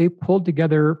basically, they pulled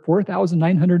together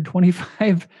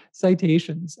 4,925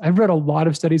 citations. I've read a lot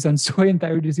of studies on soy and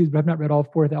thyroid disease, but I've not read all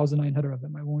 4,900 of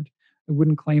them. I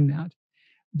wouldn't claim that.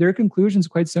 Their conclusions,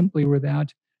 quite simply, were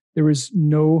that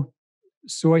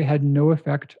soy had no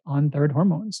effect on thyroid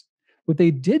hormones. What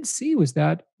they did see was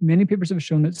that many papers have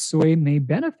shown that soy may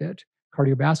benefit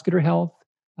cardiovascular health,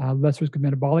 less risk of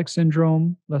metabolic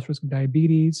syndrome, less risk of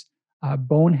diabetes,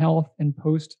 bone health, and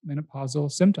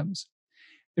postmenopausal symptoms.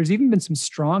 There's even been some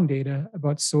strong data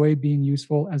about soy being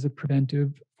useful as a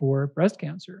preventive for breast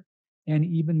cancer, and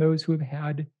even those who have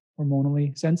had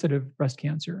hormonally sensitive breast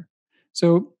cancer.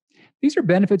 So these are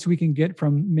benefits we can get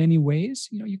from many ways.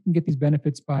 You can get these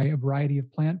benefits by a variety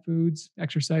of plant foods,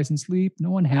 exercise, and sleep.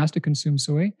 No one has to consume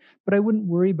soy, but I wouldn't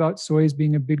worry about soy as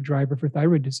being a big driver for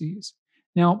thyroid disease.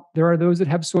 Now, there are those that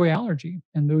have soy allergy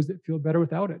and those that feel better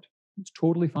without it. It's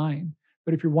totally fine.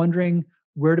 But if you're wondering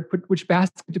which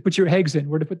basket to put your eggs in,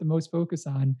 where to put the most focus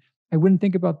on, I wouldn't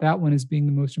think about that one as being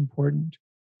the most important.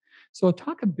 So I'll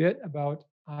talk a bit about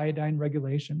iodine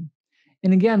regulation.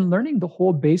 And again, learning the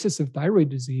whole basis of thyroid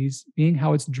disease being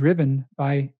how it's driven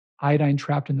by iodine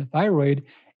trapped in the thyroid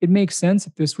it makes sense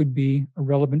that this would be a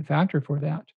relevant factor for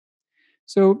that.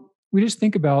 So we just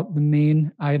think about the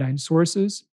main iodine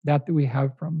sources that we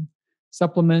have from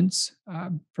supplements,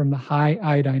 from the high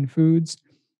iodine foods,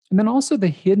 and then also the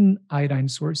hidden iodine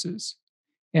sources.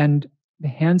 And the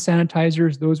hand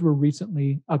sanitizers, those were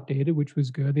recently updated, which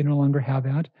was good. They no longer have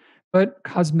that, but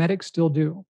cosmetics still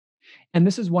do. And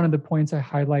this is one of the points I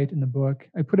highlight in the book.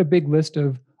 I put a big list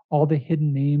of all the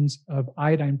hidden names of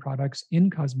iodine products in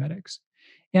cosmetics.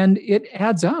 And it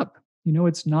adds up.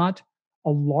 It's not a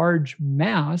large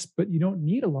mass, but you don't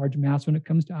need a large mass when it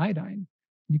comes to iodine.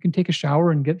 You can take a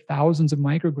shower and get thousands of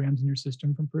micrograms in your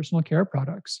system from personal care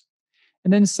products.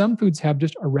 And then some foods have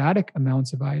just erratic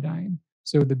amounts of iodine.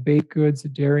 So the baked goods, the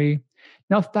dairy.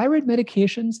 Now, thyroid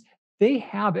medications, they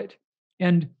have it.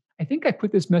 And I think I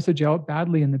put this message out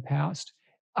badly in the past.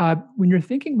 When you're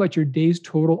thinking about your day's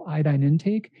total iodine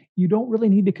intake, you don't really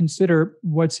need to consider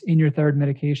what's in your thyroid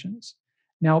medications.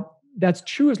 Now, that's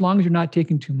true as long as you're not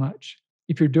taking too much.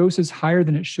 If your dose is higher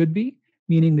than it should be,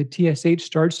 meaning the TSH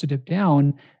starts to dip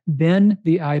down, then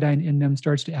the iodine in them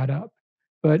starts to add up.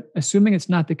 But assuming it's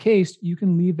not the case, you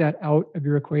can leave that out of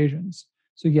your equations.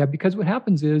 So yeah, because what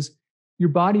happens is your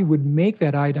body would make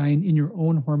that iodine in your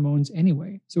own hormones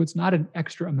anyway. So it's not an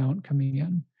extra amount coming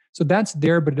in. So that's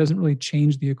there, but it doesn't really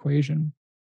change the equation.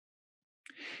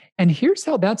 And here's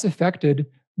how that's affected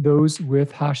those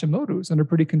with Hashimoto's under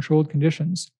pretty controlled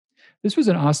conditions. This was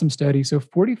an awesome study. So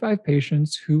 45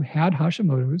 patients who had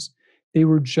Hashimoto's, they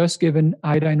were just given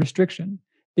iodine restriction.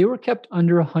 They were kept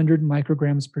under 100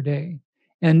 micrograms per day.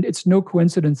 And it's no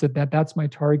coincidence that that's my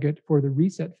target for the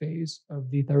reset phase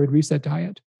of the thyroid reset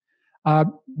diet.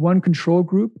 One control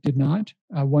group did not.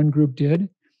 One group did.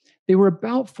 They were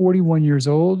about 41 years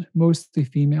old, mostly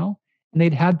female, and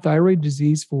they'd had thyroid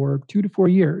disease for 2 to 4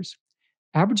 years.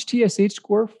 Average TSH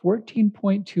score,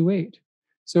 14.28.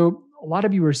 So a lot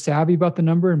of you are savvy about the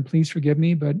number, and please forgive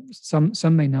me, but some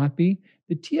may not be.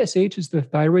 The TSH is the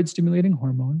thyroid stimulating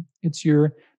hormone. It's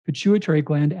your pituitary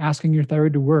gland asking your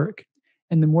thyroid to work.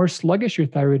 And the more sluggish your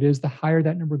thyroid is, the higher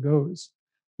that number goes.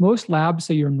 Most labs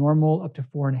say you're normal up to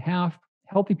 4.5.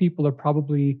 Healthy people are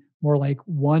probably more like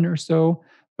 1 or so,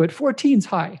 but 14's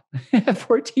high.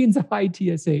 14's a high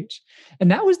TSH. And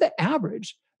that was the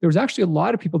average. There was actually a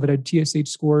lot of people that had TSH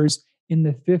scores in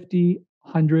the 50,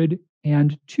 100,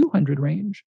 and 200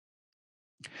 range.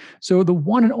 So the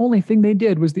one and only thing they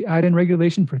did was the iodine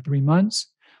regulation for 3 months.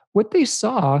 What they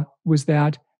saw was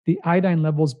that the iodine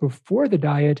levels before the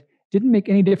diet didn't make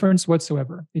any difference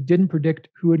whatsoever. It didn't predict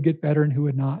who would get better and who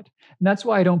would not. And that's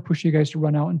why I don't push you guys to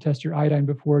run out and test your iodine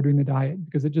before doing the diet,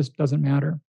 because it just doesn't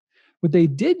matter. What they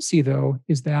did see, though,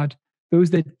 is that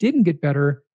those that didn't get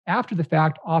better after the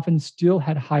fact often still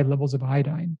had high levels of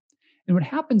iodine. And what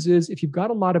happens is if you've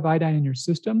got a lot of iodine in your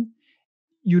system,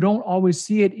 you don't always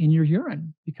see it in your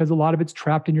urine because a lot of it's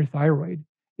trapped in your thyroid.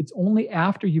 It's only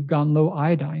after you've gone low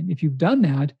iodine. If you've done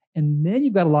that and then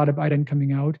you've got a lot of iodine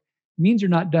coming out, it means you're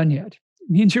not done yet. It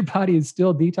means your body is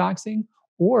still detoxing,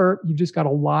 or you've just got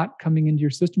a lot coming into your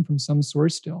system from some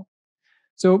source still.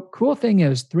 So cool thing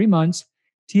is 3 months,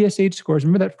 TSH scores,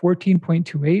 remember that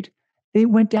 14.28? They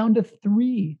went down to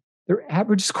 3. Their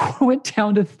average score went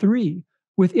down to 3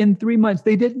 within 3 months.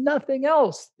 They did nothing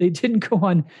else. They didn't go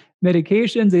on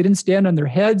medications. They didn't stand on their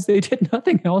heads. They did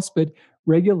nothing else but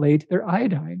regulate their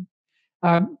iodine.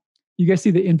 You guys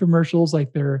see the infomercials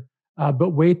like they're, but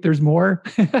wait, there's more.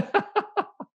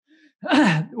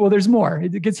 Well, there's more.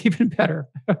 It gets even better.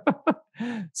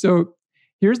 So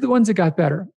here's the ones that got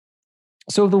better.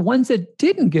 So the ones that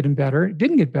didn't get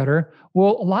better,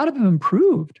 well, a lot of them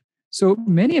improved. So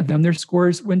many of them, their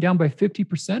scores went down by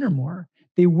 50% or more.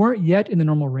 They weren't yet in the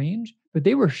normal range, but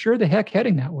they were sure the heck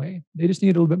heading that way. They just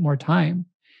needed a little bit more time.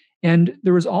 And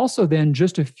there was also then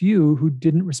just a few who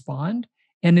didn't respond.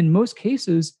 And in most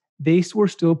cases, they were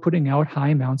still putting out high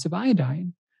amounts of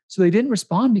iodine. So they didn't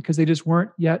respond because they just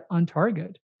weren't yet on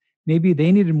target. Maybe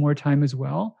they needed more time as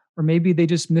well, or maybe they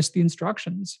just missed the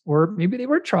instructions, or maybe they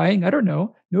were trying, I don't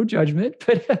know, no judgment,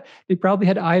 but they probably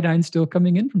had iodine still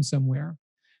coming in from somewhere.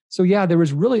 So yeah, there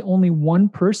was really only one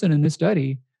person in this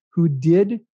study who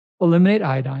did eliminate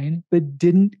iodine, but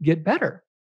didn't get better.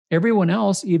 Everyone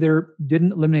else either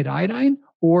didn't eliminate iodine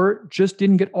or just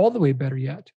didn't get all the way better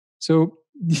yet. So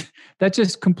that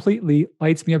just completely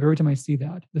lights me up every time I see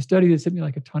that. The study has hit me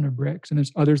like a ton of bricks, and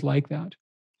there's others like that.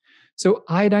 So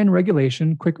iodine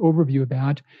regulation, quick overview of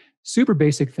that. Super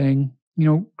basic thing.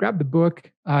 Grab the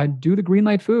book, do the green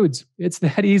light foods. It's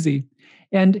that easy.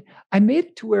 And I made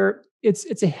it to where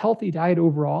it's a healthy diet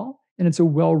overall, and it's a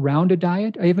well-rounded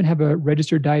diet. I even have a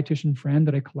registered dietitian friend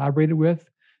that I collaborated with.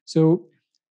 So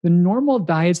The normal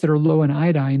diets that are low in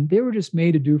iodine, they were just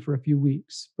made to do for a few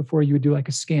weeks before you would do like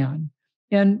a scan.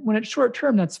 And when it's short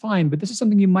term, that's fine, but this is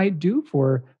something you might do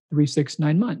for 3, 6,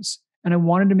 9 months. And I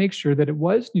wanted to make sure that it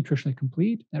was nutritionally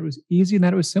complete, that it was easy, and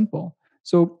that it was simple.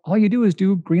 So all you do is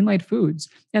do green light foods.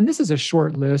 And this is a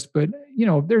short list, but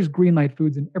there's green light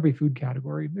foods in every food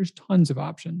category. There's tons of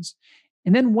options.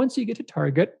 And then once you get to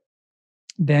target,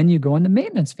 then you go in the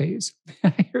maintenance phase.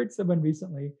 I heard someone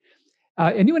recently,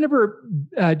 anyone ever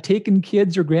taken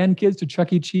kids or grandkids to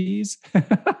Chuck E. Cheese?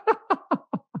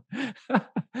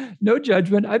 No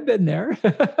judgment. I've been there.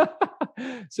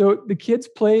 So the kids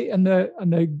play on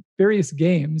the various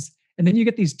games, and then you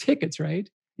get these tickets, right?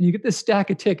 And you get this stack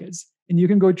of tickets, and you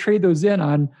can go trade those in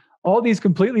on all these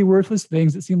completely worthless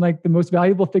things that seem like the most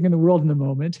valuable thing in the world in the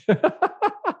moment.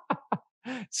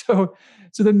 So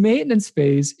the maintenance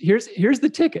phase, here's the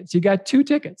tickets. You got 2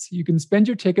 tickets. You can spend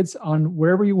your tickets on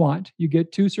wherever you want. You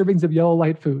get 2 servings of yellow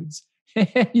light foods.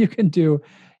 You can do,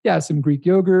 some Greek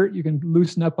yogurt. You can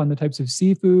loosen up on the types of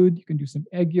seafood. You can do some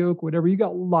egg yolk, whatever. You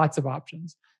got lots of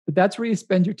options. But that's where you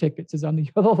spend your tickets, is on the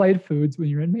yellow light foods when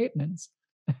you're in maintenance.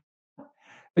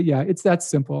 But yeah, it's that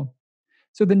simple.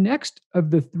 So the next of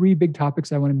the 3 big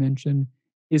topics I want to mention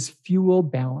is fuel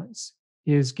balance,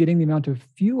 is getting the amount of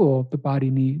fuel the body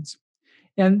needs.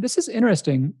 And this is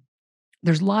interesting.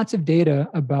 There's lots of data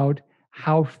about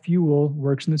how fuel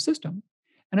works in the system.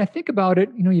 And I think about it,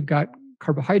 you've got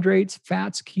carbohydrates,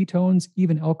 fats, ketones,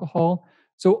 even alcohol.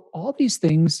 So all these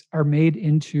things are made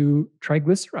into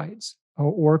triglycerides,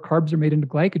 or carbs are made into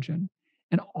glycogen.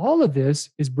 And all of this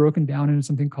is broken down into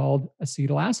something called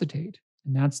acetylacetate.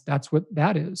 And that's what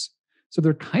that is. So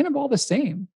they're kind of all the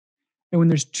same. And when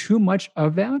there's too much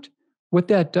of that, what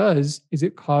that does is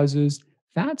it causes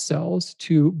fat cells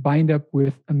to bind up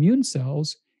with immune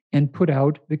cells and put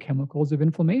out the chemicals of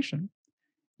inflammation.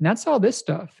 And that's all this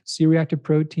stuff: C-reactive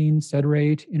protein,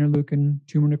 ceterate, interleukin,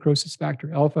 tumor necrosis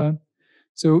factor alpha.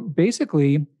 So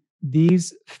basically,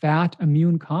 these fat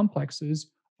immune complexes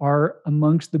are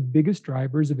amongst the biggest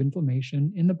drivers of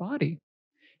inflammation in the body.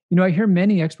 I hear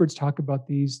many experts talk about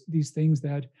these things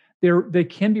that they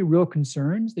can be real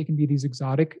concerns. They can be these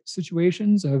exotic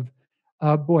situations of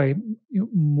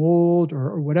mold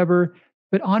or whatever.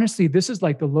 But honestly, this is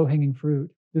like the low-hanging fruit.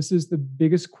 This is the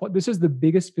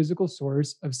biggest physical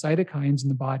source of cytokines in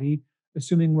the body,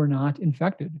 assuming we're not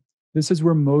infected. This is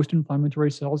where most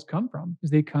inflammatory cells come from,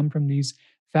 because they come from these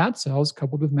fat cells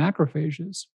coupled with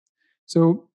macrophages.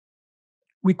 So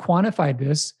we quantified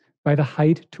this by the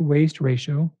height to waist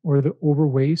ratio, or the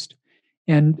overwaist.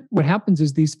 And what happens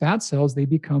is these fat cells, they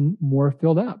become more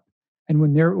filled up. And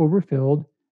when they're overfilled,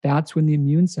 that's when the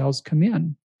immune cells come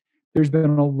in. There's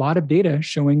been a lot of data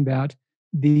showing that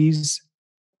these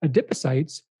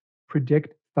adipocytes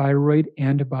predict thyroid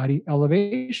antibody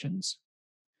elevations.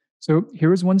 So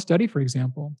here's one study, for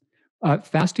example,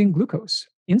 fasting glucose,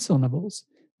 insulin levels.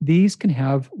 These can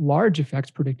have large effects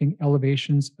predicting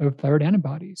elevations of thyroid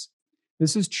antibodies.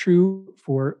 This is true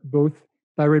for both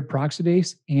thyroid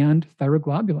peroxidase and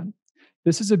thyroglobulin.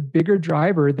 This is a bigger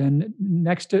driver than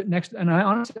next, and I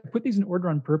honestly put these in order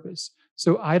on purpose.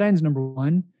 So iodine's number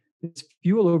 1. This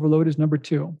fuel overload is number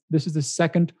 2. This is the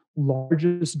second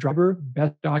largest driver,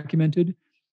 best documented,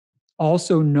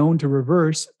 also known to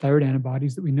reverse thyroid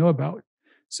antibodies that we know about.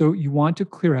 So you want to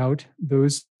clear out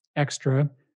those extra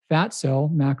fat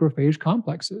cell macrophage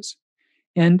complexes.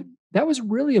 And that was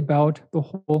really about the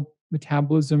whole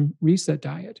metabolism reset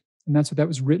diet. And that's what that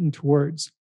was written towards.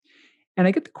 And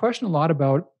I get the question a lot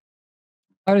about,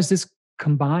 how does this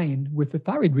combine with the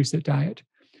thyroid reset diet?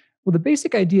 Well, the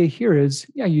basic idea here is,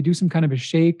 you do some kind of a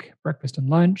shake, breakfast and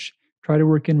lunch, try to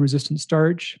work in resistant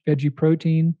starch, veggie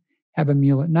protein, have a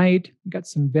meal at night, you got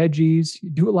some veggies, you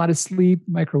do a lot of sleep,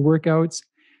 micro workouts,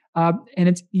 and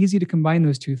it's easy to combine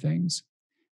those 2 things.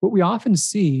 What we often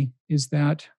see is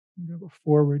that, I'm going to go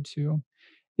forward to,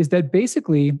 is that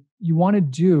basically you want to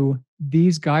do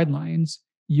these guidelines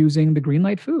using the green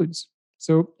light foods.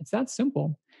 So it's that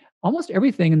simple. Almost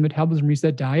everything in the metabolism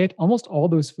reset diet, almost all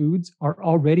those foods are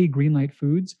already green light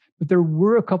foods, but there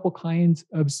were a couple kinds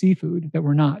of seafood that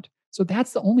were not. So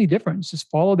that's the only difference.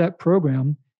 Just follow that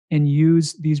program and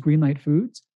use these green light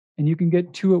foods, and you can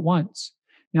get 2 at once.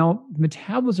 Now, the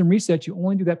metabolism reset, you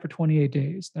only do that for 28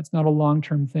 days. That's not a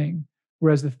long-term thing.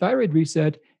 Whereas the thyroid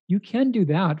reset, you can do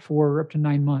that for up to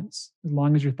 9 months, as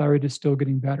long as your thyroid is still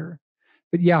getting better.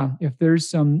 But if there's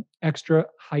some extra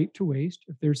height to waist,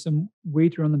 if there's some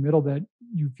weight around the middle that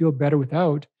you feel better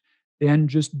without, then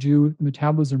just do the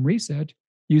metabolism reset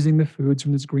using the foods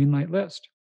from this green light list.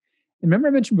 And remember,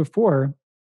 I mentioned before,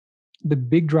 the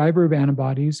big driver of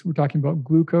antibodies, we're talking about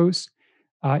glucose,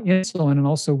 insulin, and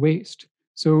also waste.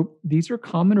 So these are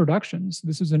common reductions.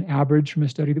 This is an average from a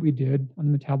study that we did on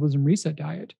the metabolism reset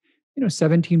diet.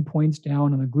 17 points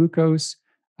down on the glucose,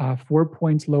 4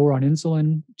 points lower on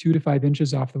insulin, 2 to 5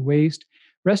 inches off the waist,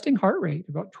 resting heart rate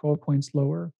about 12 points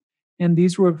lower. And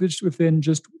these were just within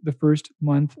just the first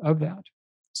month of that.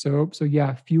 So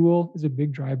yeah, fuel is a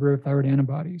big driver of thyroid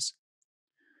antibodies.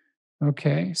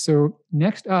 Okay, so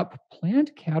next up,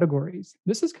 plant categories.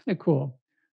 This is kind of cool.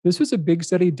 This was a big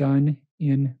study done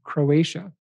in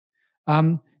Croatia.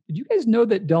 Did you guys know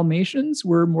that Dalmatians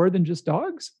were more than just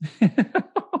dogs?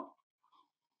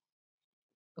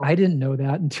 I didn't know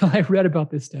that until I read about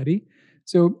this study.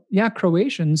 So, yeah,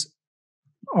 Croatians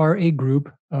are a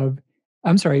group of,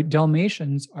 I'm sorry,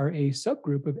 Dalmatians are a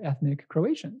subgroup of ethnic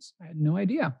Croatians. I had no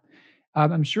idea.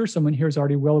 I'm sure someone here is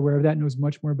already well aware of that, knows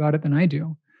much more about it than I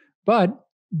do. But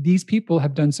these people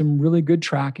have done some really good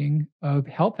tracking of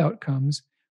health outcomes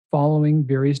following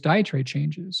various dietary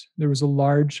changes. There was a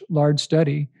large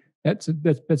study that's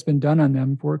been done on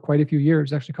them for quite a few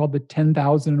years, actually called the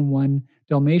 10,001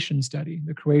 Dalmatian study,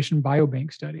 the Croatian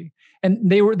Biobank study. And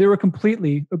they were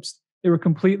completely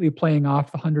playing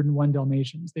off the 101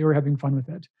 Dalmatians. They were having fun with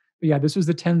it. But yeah, this was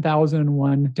the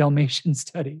 10,001 Dalmatian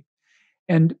study.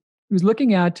 And it was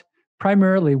looking at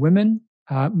primarily women,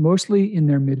 mostly in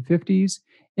their mid 50s,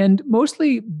 and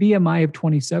mostly BMI of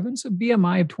 27. So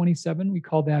BMI of 27, we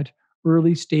call that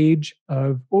early stage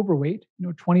of overweight.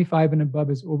 25 and above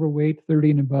is overweight,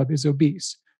 30 and above is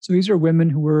obese. So these are women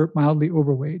who were mildly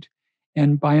overweight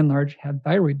and by and large had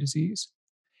thyroid disease.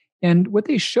 And what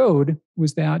they showed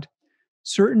was that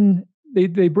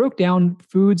they broke down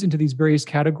foods into these various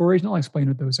categories, and I'll explain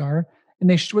what those are.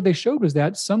 And what they showed was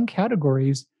that some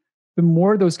categories, the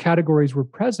more those categories were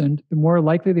present, the more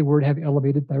likely they were to have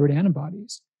elevated thyroid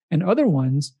antibodies. And other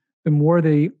ones, the more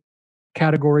the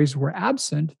categories were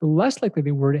absent, the less likely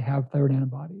they were to have thyroid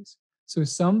antibodies. So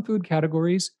some food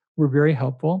categories were very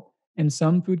helpful, and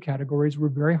some food categories were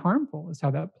very harmful, is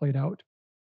how that played out.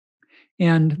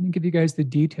 And let me give you guys the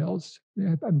details.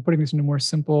 I'm putting this into more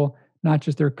simple, not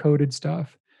just their coded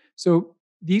stuff. So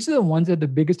these are the ones that had the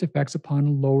biggest effects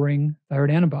upon lowering thyroid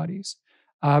antibodies.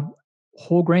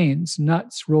 Whole grains,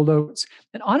 nuts, rolled oats.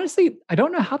 And honestly, I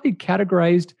don't know how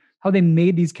they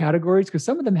made these categories, because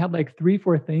some of them had like 3,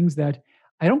 4 things that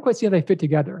I don't quite see how they fit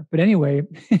together. But anyway,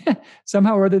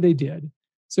 somehow or other they did.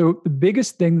 So the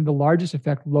biggest thing, the largest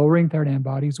effect lowering thyroid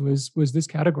antibodies was this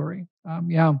category.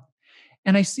 Yeah.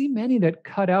 And I see many that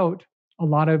cut out a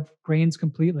lot of grains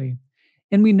completely.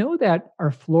 And we know that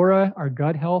our flora, our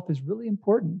gut health is really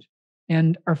important.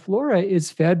 And our flora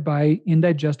is fed by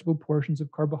indigestible portions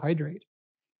of carbohydrate.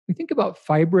 We think about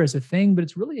fiber as a thing, but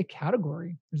it's really a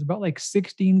category. There's about like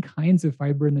 16 kinds of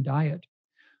fiber in the diet.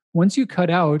 Once you cut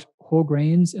out whole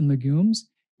grains and legumes,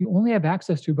 you only have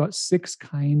access to about 6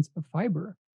 kinds of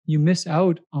fiber. You miss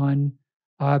out on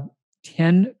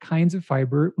 10 kinds of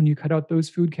fiber when you cut out those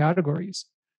food categories.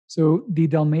 So the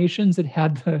Dalmatians that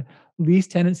had the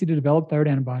least tendency to develop thyroid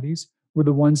antibodies were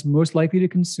the ones most likely to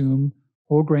consume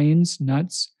whole grains,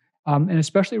 nuts, and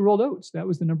especially rolled oats. That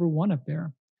was the number one up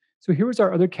there. So here was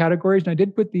our other categories, and I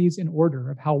did put these in order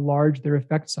of how large their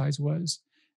effect size was.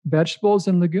 Vegetables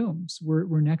and legumes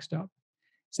were next up.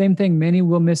 Same thing, many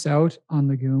will miss out on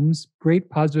legumes, great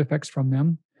positive effects from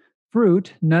them.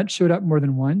 Fruit, nuts showed up more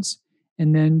than once,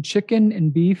 and then chicken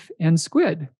and beef and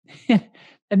squid.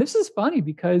 And this is funny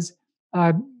because,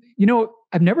 I've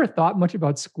never thought much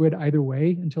about squid either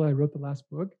way until I wrote the last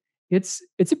book. It's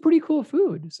a pretty cool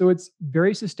food. So it's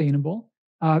very sustainable.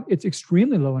 It's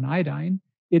extremely low in iodine.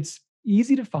 It's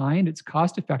easy to find. It's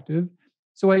cost effective.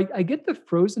 So I get the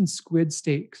frozen squid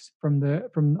steaks from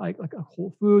like a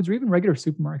Whole Foods or even regular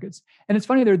supermarkets. And it's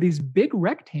funny, there are these big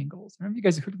rectangles. I don't know if you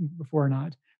guys have heard of them before or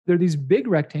not. There are these big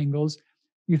rectangles.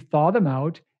 You thaw them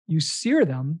out. You sear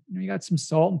them. You got some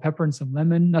salt and pepper and some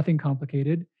lemon. Nothing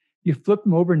complicated. You flip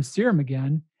them over and sear them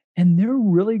again, and they're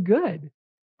really good.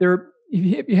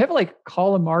 If you have like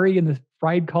calamari and the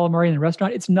fried calamari in the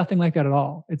restaurant, it's nothing like that at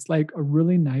all. It's like a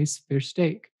really nice fish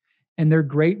steak. And they're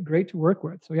great to work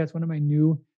with. So yeah, it's one of my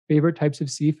new favorite types of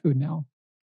seafood now.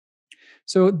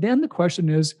 So then the question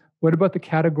is, what about the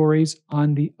categories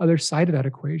on the other side of that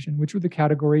equation? Which were the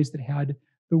categories that had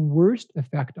the worst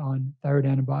effect on thyroid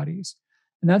antibodies?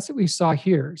 And that's what we saw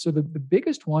here. So the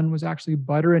biggest one was actually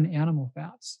butter and animal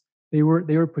fats. They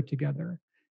were put together.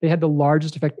 They had the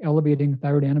largest effect elevating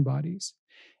thyroid antibodies.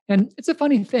 And it's a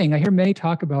funny thing. I hear many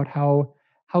talk about how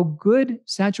good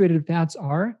saturated fats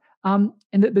are. And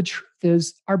the truth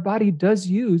is, our body does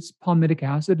use palmitic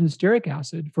acid and stearic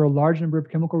acid for a large number of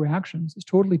chemical reactions. It's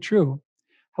totally true.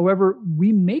 However,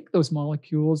 we make those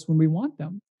molecules when we want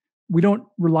them. we don't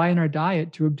rely on our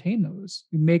diet to obtain those.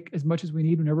 We make as much as we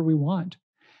need whenever we want.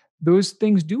 Those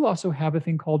things do also have a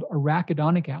thing called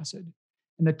arachidonic acid.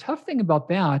 And the tough thing about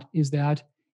that is that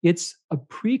it's a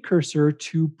precursor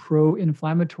to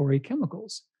pro-inflammatory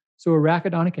chemicals. So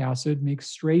arachidonic acid makes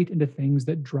straight into things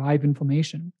that drive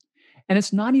inflammation. And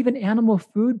it's not even animal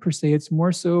food per se, it's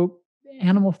more so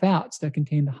animal fats that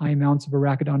contain the high amounts of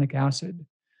arachidonic acid.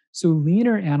 So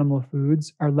leaner animal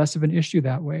foods are less of an issue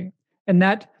that way. And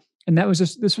that was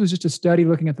just this was just a study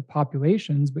looking at the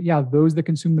populations, but yeah, those that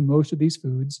consume the most of these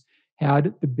foods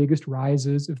had the biggest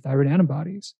rises of thyroid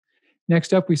antibodies.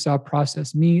 Next up, we saw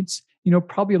processed meats.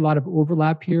 Probably a lot of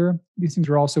overlap here. These things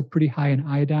are also pretty high in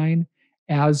iodine,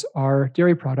 as are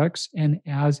dairy products and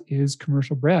as is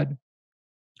commercial bread.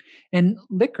 And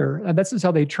liquor, that's just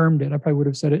how they termed it. I probably would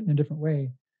have said it in a different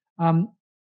way.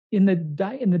 In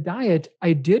the diet,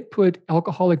 I did put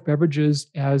alcoholic beverages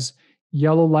as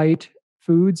yellow light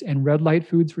foods and red light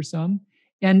foods for some.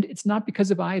 And it's not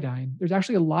because of iodine. There's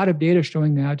actually a lot of data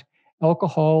showing that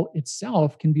alcohol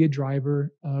itself can be a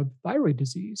driver of thyroid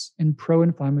disease and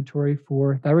pro-inflammatory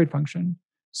for thyroid function.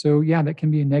 So yeah, that can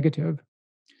be a negative.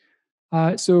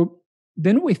 So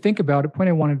then when we think about it, point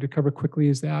I wanted to cover quickly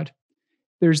is that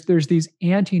there's these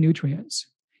anti-nutrients.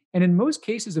 And in most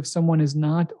cases, if someone is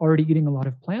not already eating a lot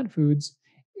of plant foods,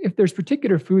 if there's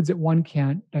particular foods that one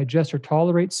can't digest or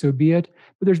tolerate, so be it.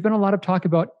 But there's been a lot of talk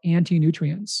about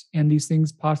anti-nutrients and these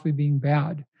things possibly being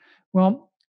bad.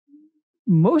 Well,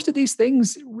 most of these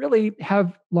things really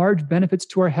have large benefits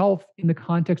to our health in the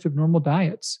context of normal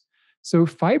diets. So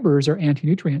fibers are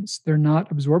anti-nutrients. They're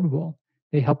not absorbable.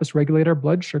 They help us regulate our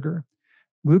blood sugar.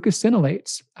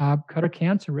 Glucosinolates cut our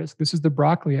cancer risk. This is the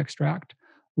broccoli extract.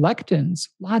 Lectins,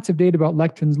 lots of data about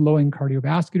lectins lowering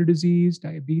cardiovascular disease,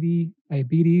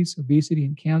 diabetes, obesity,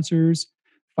 and cancers.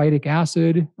 Phytic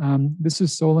acid, this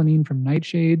is solanine from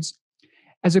nightshades.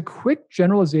 As a quick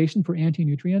generalization for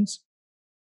anti-nutrients,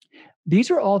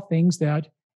 these are all things that,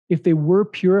 if they were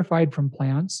purified from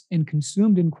plants and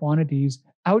consumed in quantities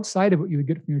outside of what you would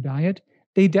get from your diet,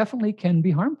 they definitely can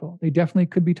be harmful. They definitely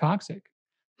could be toxic.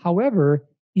 However,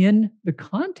 in the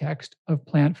context of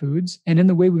plant foods and in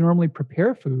the way we normally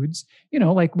prepare foods,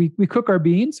 like we cook our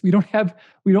beans. We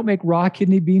don't make raw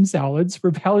kidney bean salads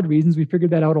for valid reasons. We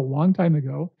figured that out a long time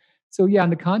ago. So yeah, in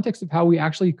the context of how we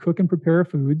actually cook and prepare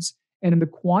foods and in the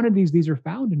quantities these are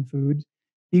found in food,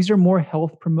 these are more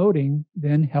health promoting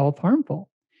than health harmful.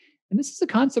 And this is a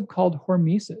concept called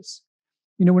hormesis.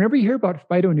 Whenever you hear about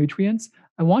phytonutrients,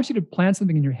 I want you to plant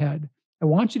something in your head. I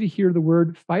want you to hear the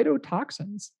word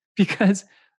phytotoxins, because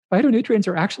phytonutrients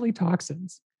are actually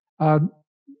toxins.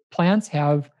 Plants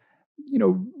have,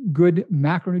 good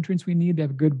macronutrients we need. They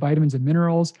have good vitamins and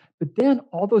minerals. But then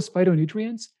all those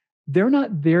phytonutrients, they're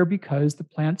not there because the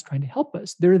plant's trying to help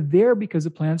us. They're there because the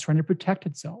plant's trying to protect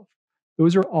itself.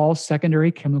 Those are all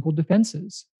secondary chemical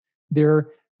defenses. They're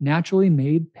naturally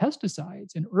made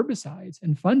pesticides and herbicides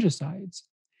and fungicides.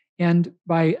 And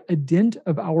by a dint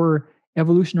of our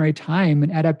evolutionary time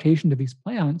and adaptation to these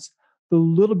plants, the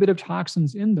little bit of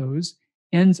toxins in those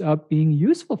ends up being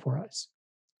useful for us.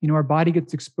 Our body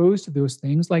gets exposed to those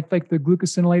things like the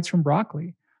glucosinolates from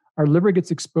broccoli. Our liver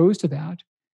gets exposed to that,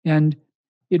 and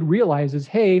it realizes,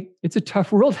 hey, it's a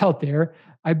tough world out there.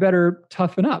 I better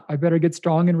toughen up. I better get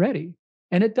strong and ready.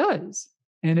 And it does.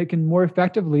 And it can more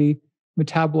effectively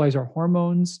metabolize our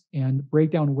hormones and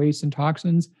break down waste and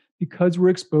toxins because we're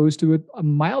exposed to a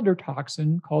milder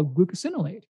toxin called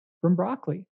glucosinolate from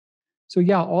broccoli. So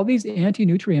yeah, all these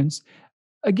anti-nutrients,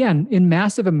 again, in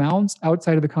massive amounts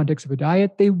outside of the context of a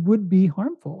diet, they would be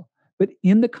harmful. But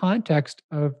in the context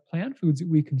of plant foods that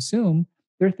we consume,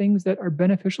 they're things that are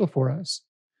beneficial for us.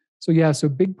 So yeah, so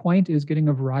big point is getting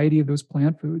a variety of those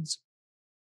plant foods.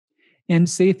 And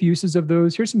safe uses of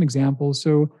those, here's some examples.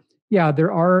 So yeah,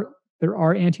 there are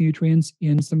anti-nutrients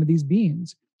in some of these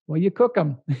beans. Well, you cook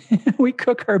them. We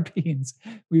cook our beans.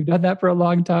 We've done that for a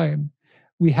long time.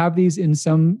 We have these in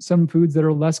some foods that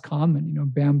are less common,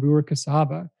 bamboo or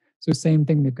cassava. So same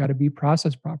thing, they've got to be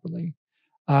processed properly.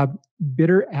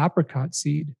 Bitter apricot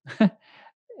seed.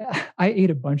 I ate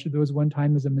a bunch of those one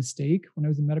time as a mistake when I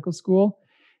was in medical school.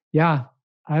 Yeah,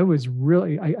 I was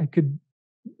really,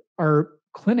 our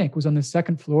clinic was on the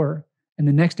second floor. And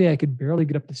the next day I could barely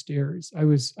get up the stairs. I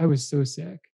was so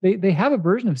sick. They have a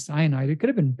version of cyanide. It could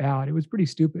have been bad. It was pretty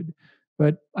stupid,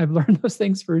 but I've learned those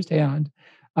things firsthand.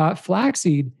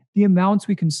 Flaxseed, the amounts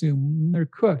we consume, they're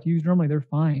cooked. Used normally, they're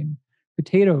fine.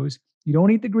 Potatoes, you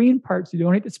don't eat the green parts. You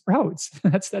don't eat the sprouts.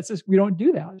 That's just, we don't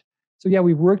do that. So yeah,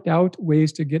 we've worked out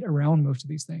ways to get around most of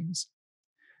these things.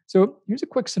 So here's a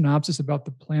quick synopsis about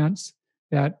the plants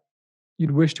that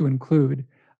you'd wish to include.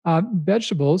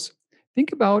 Vegetables,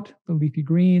 think about the leafy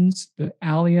greens, the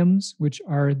alliums, which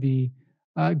are the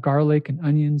garlic and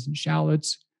onions and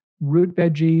shallots, root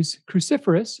veggies,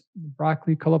 cruciferous,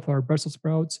 broccoli, cauliflower, Brussels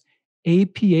sprouts,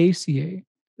 Apiaceae.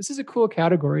 This is a cool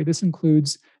category. This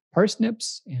includes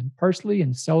parsnips and parsley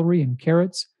and celery and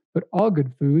carrots, but all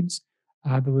good foods.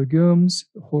 The legumes,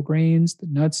 the whole grains, the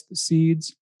nuts, the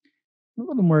seeds. A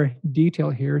little more detail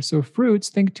here. So, fruits,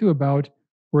 think too about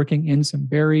working in some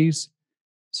berries,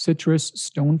 citrus,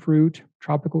 stone fruit,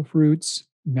 tropical fruits,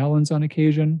 melons on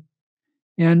occasion,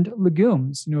 and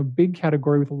legumes, a big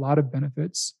category with a lot of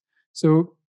benefits.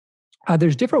 So,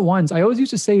 there's different ones. I always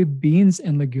used to say beans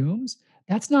and legumes.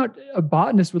 That's not, a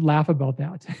botanist would laugh about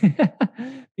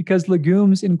that because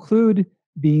legumes include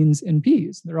beans and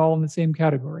peas. They're all in the same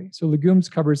category. So legumes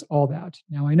covers all that.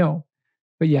 Now I know.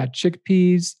 But yeah,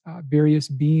 chickpeas, various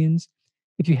beans.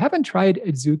 If you haven't tried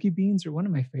adzuki beans, they're one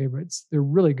of my favorites. They're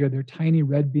really good. They're tiny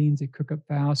red beans. They cook up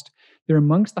fast. They're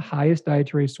amongst the highest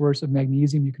dietary source of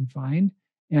magnesium you can find,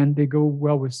 and they go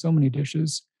well with so many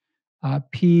dishes.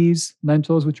 Peas,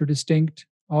 lentils, which are distinct,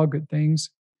 all good things.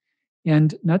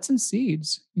 And nuts and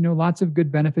seeds, lots of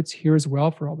good benefits here as well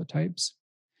for all the types.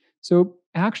 So,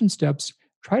 action steps,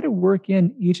 try to work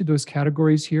in each of those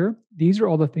categories here. These are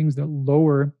all the things that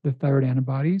lower the thyroid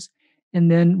antibodies.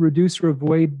 And then reduce or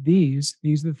avoid these.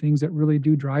 These are the things that really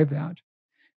do drive that.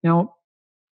 Now,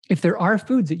 if there are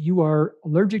foods that you are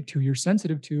allergic to, you're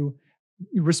sensitive to,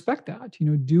 you respect that.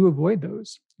 Do avoid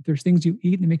those. If there's things you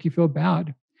eat that make you feel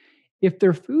bad, if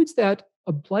there are foods that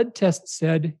a blood test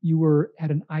said you had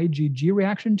an IgG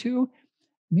reaction to,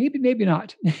 maybe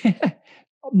not.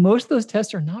 Most of those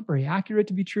tests are not very accurate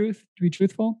to be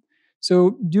truthful.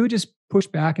 So do just push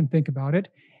back and think about it.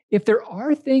 If there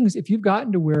are things, if you've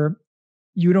gotten to where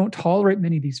you don't tolerate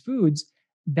many of these foods,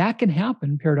 that can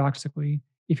happen paradoxically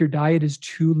if your diet is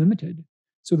too limited.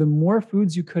 So the more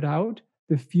foods you cut out,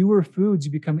 the fewer foods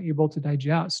you become able to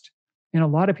digest. And a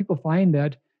lot of people find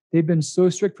that they've been so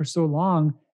strict for so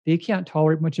long, they can't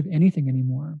tolerate much of anything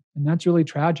anymore. And that's really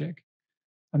tragic.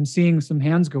 I'm seeing some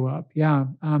hands go up. Yeah,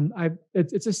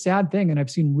 it's a sad thing, and I've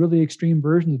seen really extreme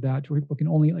versions of that where people can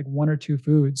only eat like one or two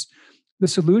foods. The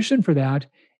solution for that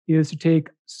is to take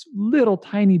little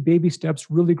tiny baby steps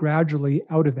really gradually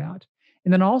out of that,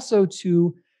 and then also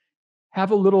to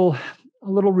have a little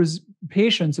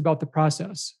patience about the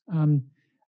process.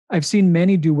 I've seen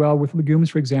many do well with legumes,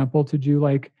 for example, to do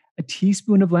like a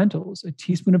teaspoon of lentils, a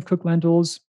teaspoon of cooked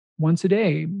lentils once a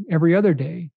day, every other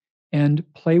day, and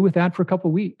play with that for a couple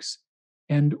of weeks.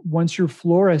 And once your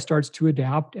flora starts to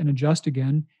adapt and adjust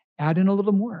again, add in a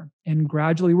little more and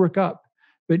gradually work up.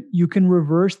 But you can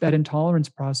reverse that intolerance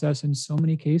process in so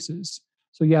many cases.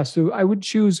 So yeah, so I would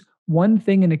choose one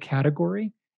thing in a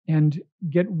category and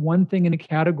get one thing in a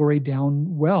category down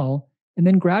well, and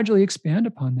then gradually expand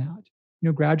upon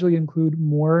that. Gradually include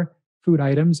more food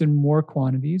items and more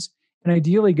quantities, and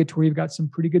ideally get to where you've got some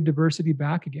pretty good diversity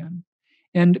back again.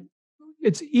 And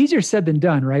it's easier said than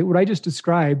done, right? What I just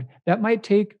described, that might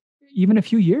take even a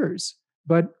few years,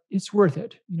 but it's worth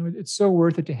it. It's so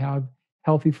worth it to have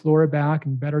healthy flora back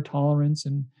and better tolerance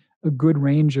and a good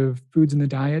range of foods in the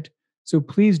diet. So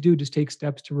please do just take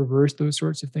steps to reverse those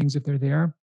sorts of things if they're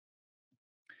there.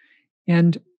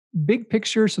 And big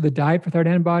picture, so the diet for thyroid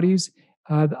antibodies,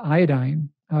 the iodine,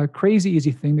 crazy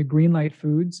easy thing, the green light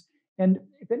foods. And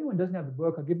if anyone doesn't have the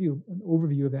book, I'll give you an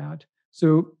overview of that.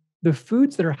 So the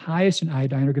foods that are highest in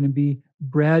iodine are going to be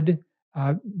bread,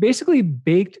 basically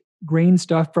baked grain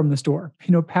stuff from the store,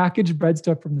 packaged bread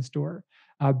stuff from the store,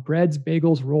 breads,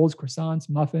 bagels, rolls, croissants,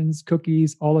 muffins,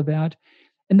 cookies, all of that.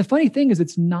 And the funny thing is,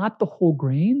 it's not the whole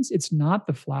grains, it's not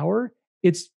the flour,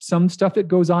 it's some stuff that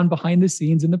goes on behind the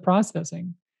scenes in the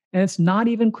processing. And it's not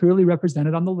even clearly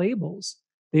represented on the labels.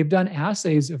 They've done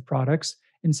assays of products,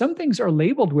 and some things are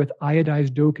labeled with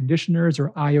iodized dough conditioners or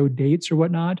iodates or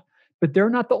whatnot, but they're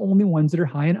not the only ones that are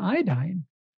high in iodine.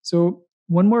 So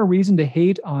one more reason to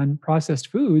hate on processed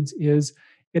foods is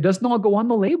it doesn't all go on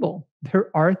the label.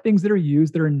 There are things that are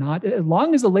used that are not, as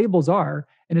long as the labels are,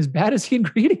 and as bad as the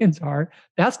ingredients are,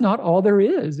 that's not all there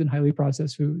is in highly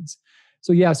processed foods.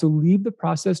 So yeah, so leave the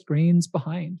processed grains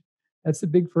behind. That's the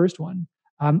big first one.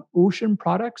 Ocean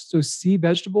products, so sea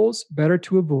vegetables, better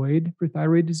to avoid for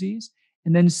thyroid disease.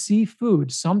 And then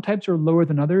seafood. Some types are lower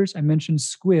than others. I mentioned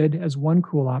squid as one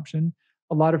cool option.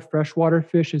 A lot of freshwater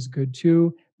fish is good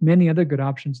too. Many other good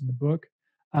options in the book.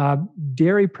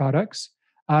 Dairy products.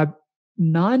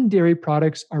 Non-dairy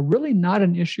products are really not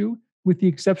an issue, with the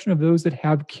exception of those that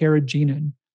have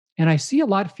carrageenan. And I see a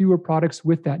lot fewer products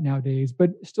with that nowadays, but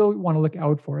still want to look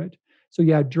out for it. So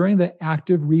yeah, during the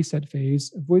active reset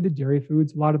phase, avoid the dairy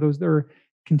foods. A lot of those, they're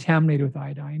contaminated with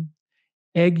iodine.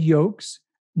 egg yolks,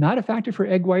 not a factor for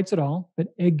egg whites at all,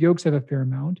 but egg yolks have a fair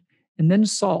amount. And then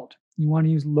salt. You want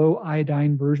to use low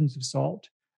iodine versions of salt,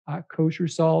 kosher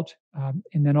salt,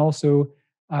 and then also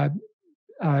uh,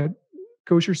 uh,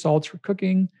 kosher salts for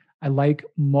cooking. I like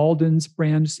Malden's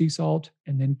brand sea salt,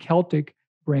 and then Celtic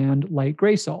brand light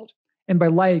gray salt. And by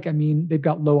like, I mean they've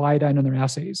got low iodine on their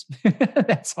assays.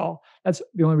 That's all. That's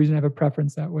the only reason I have a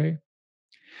preference that way.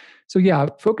 So yeah,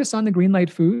 focus on the green light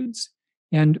foods.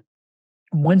 And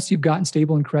once you've gotten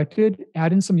stable and corrected,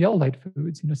 add in some yellow light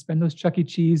foods. Spend those Chuck E.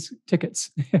 Cheese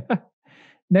tickets.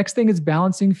 Next thing is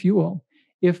balancing fuel.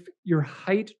 If your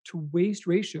height to waist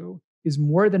ratio is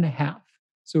more than half,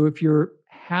 so if you're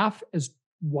half as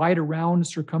wide around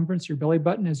circumference, your belly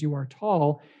button, as you are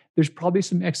tall, there's probably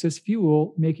some excess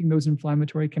fuel making those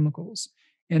inflammatory chemicals.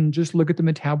 And just look at the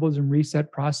metabolism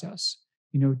reset process.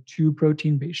 2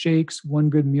 protein-based shakes, 1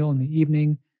 good meal in the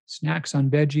evening, snacks on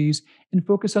veggies, and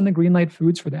focus on the green light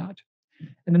foods for that.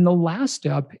 And then the last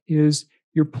step is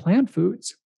your plant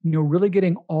foods, really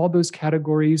getting all those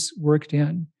categories worked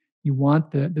in. You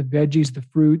want the veggies, the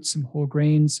fruits, some whole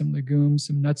grains, some legumes,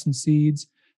 some nuts and seeds.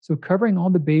 So covering all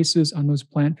the bases on those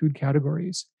plant food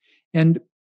categories. And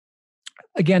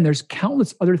again, there's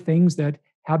countless other things that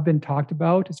have been talked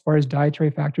about as far as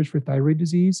dietary factors for thyroid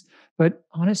disease. But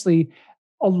honestly,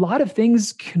 a lot of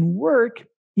things can work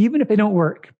even if they don't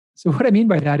work. So what I mean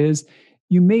by that is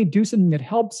you may do something that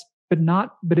helps, but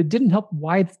it didn't help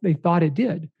why they thought it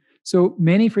did. So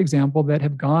many, for example, that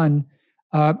have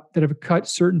cut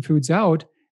certain foods out,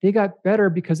 they got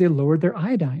better because they lowered their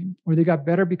iodine, or they got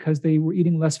better because they were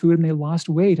eating less food and they lost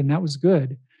weight, and that was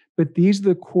good. But these are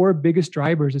the core biggest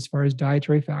drivers as far as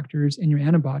dietary factors in your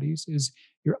antibodies is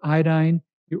your iodine,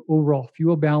 your overall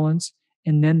fuel balance,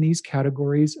 and then these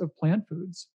categories of plant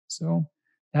foods. So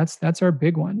that's our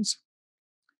big ones.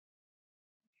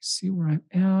 See where I'm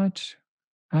at.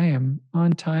 I am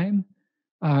on time.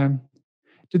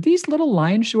 Did these little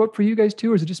lines show up for you guys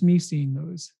too, or is it just me seeing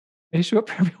those? They show up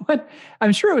for everyone.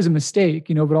 I'm sure it was a mistake,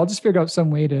 but I'll just figure out some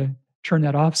way to turn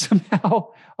that off somehow.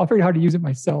 I'll figure out how to use it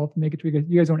myself, make it to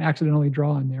you guys don't accidentally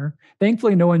draw on there.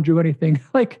 Thankfully, no one drew anything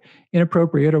like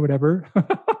inappropriate or whatever.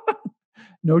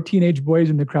 No teenage boys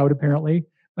in the crowd, apparently.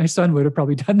 My son would have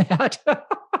probably done that.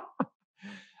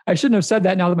 I shouldn't have said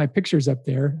that now that my picture's up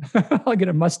there. I'll get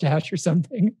a mustache or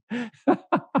something.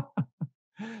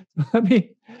 Let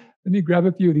me grab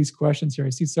a few of these questions here.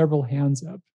 I see several hands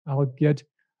up. I'll get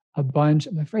a bunch.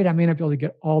 I'm afraid I may not be able to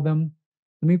get all of them.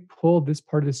 Let me pull this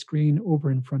part of the screen over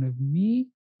in front of me.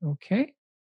 Okay,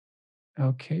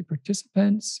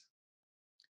 participants.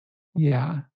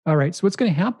 Yeah. All right. So what's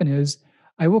going to happen is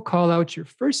I will call out your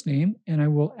first name and I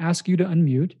will ask you to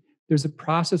unmute. There's a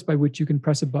process by which you can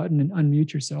press a button and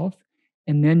unmute yourself,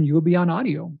 and then you'll be on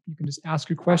audio. You can just ask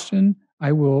your question.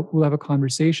 We'll have a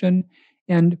conversation.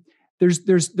 And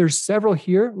there's several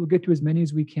here. We'll get to as many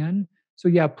as we can. So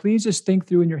yeah, please just think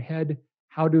through in your head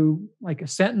how to, like, a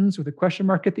sentence with a question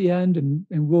mark at the end, and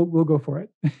we'll go for it.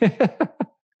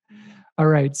 All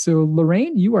right. So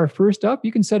Lorraine, you are first up.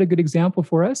 You can set a good example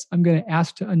for us. I'm going to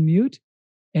ask to unmute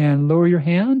and lower your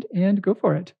hand and go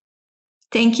for it.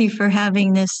 Thank you for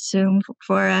having this Zoom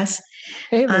for us.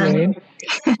 Hey, Lorraine.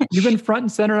 You've been front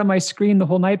and center on my screen the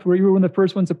whole night, where you were one of the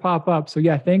first ones to pop up. So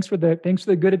yeah, thanks for the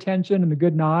good attention and the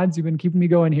good nods. You've been keeping me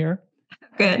going here.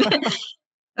 Good.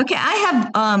 Okay, I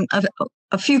have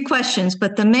a few questions,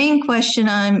 but the main question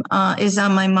is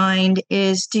on my mind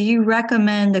is: do you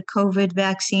recommend the COVID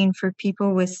vaccine for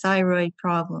people with thyroid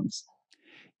problems?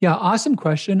 Yeah, awesome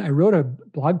question. I wrote a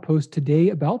blog post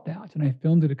today about that, and I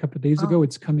filmed it a couple of days ago.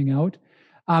 It's coming out.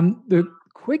 The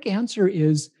quick answer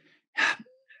is,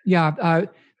 people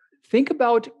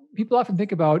often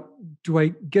think about, do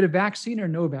I get a vaccine or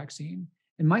no vaccine?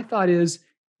 And my thought is, do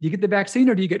you get the vaccine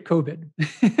or do you get COVID?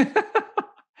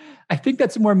 I think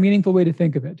that's a more meaningful way to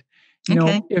think of it. You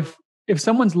know, if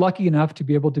someone's lucky enough to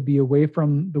be able to be away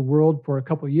from the world for a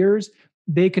couple of years,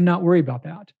 they cannot worry about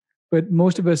that. But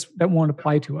most of us, that won't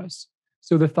apply to us.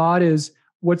 So the thought is,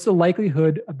 what's the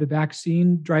likelihood of the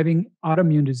vaccine driving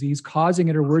autoimmune disease, causing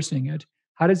it or worsening it?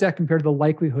 How does that compare to the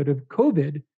likelihood of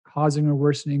COVID causing or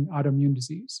worsening autoimmune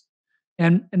disease?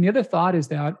 And the other thought is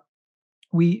that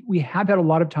we have had a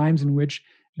lot of times in which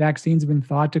vaccines have been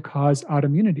thought to cause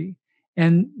autoimmunity.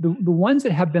 And the ones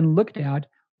that have been looked at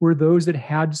were those that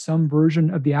had some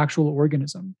version of the actual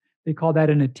organism. They call that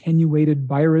an attenuated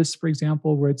virus, for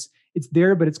example, where it's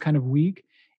there, but it's kind of weak.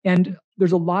 And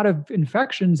there's a lot of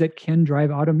infections that can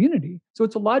drive autoimmunity. So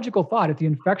it's a logical thought. If the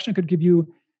infection could give you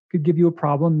a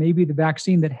problem, maybe the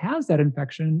vaccine that has that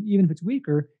infection, even if it's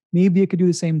weaker, maybe it could do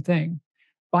the same thing.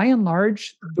 By and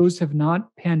large, those have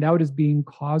not panned out as being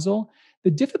causal.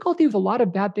 The difficulty with a lot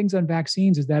of bad things on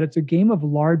vaccines is that it's a game of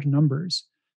large numbers.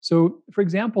 So, for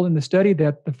example, in the study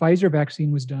that the Pfizer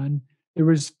vaccine was done, there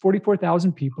was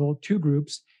 44,000 people, two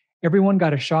groups. Everyone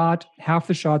got a shot. Half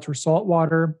the shots were salt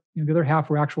water. The other half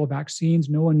were actual vaccines.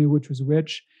 No one knew which was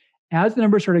which. As the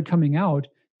numbers started coming out,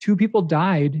 two people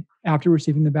died after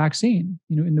receiving the vaccine,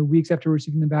 in the weeks after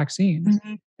receiving the vaccine.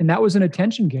 Mm-hmm. And that was an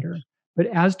attention getter. But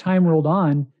as time rolled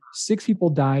on, 6 people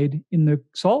died in the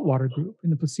saltwater group, in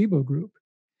the placebo group.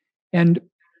 And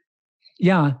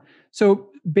yeah, so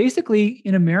basically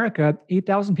in America,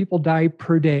 8,000 people die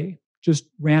per day, just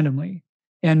randomly.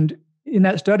 And in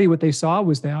that study, what they saw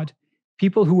was that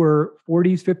people who were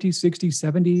 40s, 50s, 60s,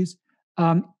 70s,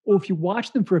 well, if you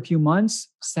watch them for a few months,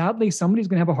 sadly, somebody's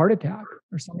going to have a heart attack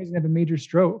or somebody's going to have a major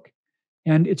stroke.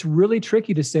 And it's really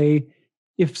tricky to say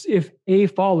if A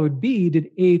followed B, did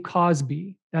A cause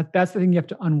B? That's the thing you have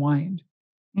to unwind.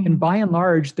 Mm-hmm. And by and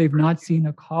large, they've not seen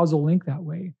a causal link that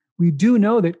way. We do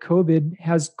know that COVID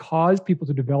has caused people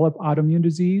to develop autoimmune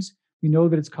disease. We know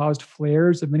that it's caused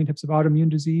flares of many types of autoimmune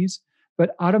disease,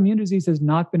 but autoimmune disease has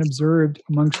not been observed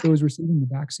amongst those receiving the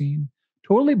vaccine.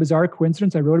 Totally bizarre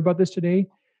coincidence. I wrote about this today.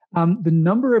 The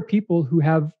number of people who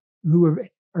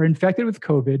are infected with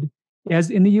COVID, as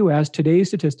in the US, today's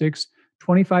statistics,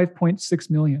 25.6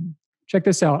 million. Check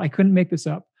this out. I couldn't make this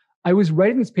up. I was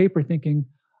writing this paper thinking,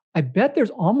 I bet there's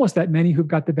almost that many who've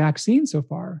got the vaccine so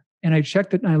far. And I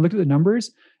checked it and I looked at the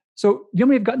numbers. So you know how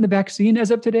many have gotten the vaccine as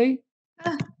of today?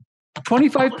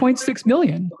 25.6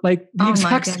 million, like the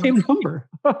exact same number.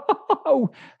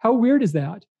 How weird is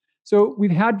that? So we've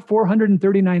had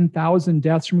 439,000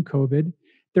 deaths from COVID.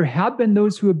 There have been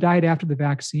those who have died after the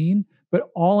vaccine, but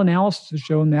all analysis has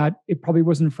shown that it probably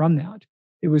wasn't from that.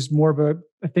 It was more of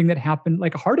a thing that happened,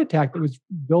 like a heart attack that was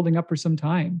building up for some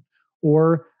time,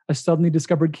 or a suddenly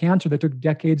discovered cancer that took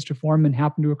decades to form and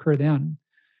happened to occur then.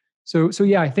 So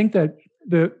yeah, I think that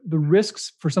the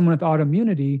risks for someone with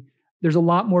autoimmunity, there's a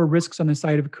lot more risks on the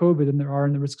side of COVID than there are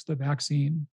in the risks of the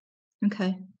vaccine.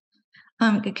 Okay.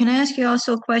 Can I ask you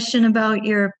also a question about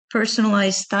your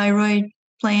personalized thyroid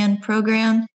plan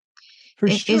program? For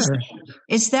sure.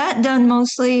 Is that done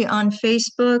mostly on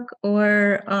Facebook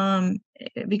or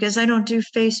because I don't do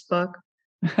Facebook?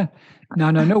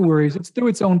 No worries. It's through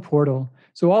its own portal.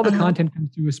 So all the content comes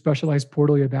through a specialized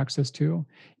portal you have access to.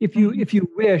 If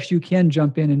you wish, you can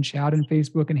jump in and chat on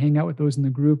Facebook and hang out with those in the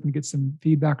group and get some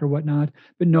feedback or whatnot.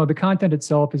 But no, the content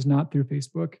itself is not through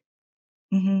Facebook.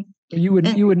 Mm-hmm. So you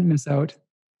wouldn't miss out.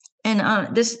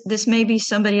 And this may be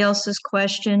somebody else's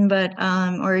question, but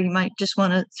or you might just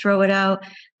want to throw it out.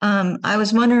 I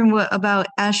was wondering about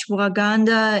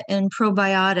ashwagandha and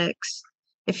probiotics.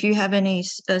 If you have any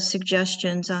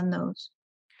suggestions on those.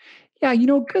 Yeah,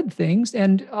 good things.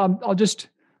 And I'll just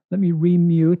let me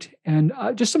remute and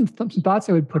just some thoughts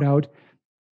I would put out.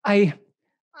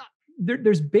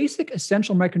 There's basic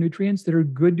essential micronutrients that are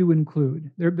good to include.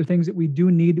 They're the things that we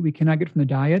do need that we cannot get from the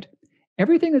diet.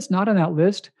 Everything that's not on that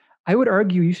list, I would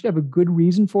argue you should have a good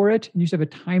reason for it and you should have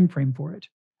a time frame for it.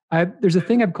 There's a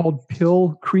thing I've called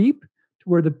pill creep, to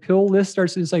where the pill list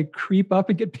starts to just like creep up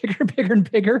and get bigger and bigger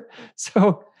and bigger.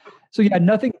 So yeah,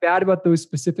 nothing bad about those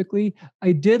specifically.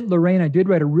 Lorraine, I did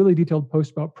write a really detailed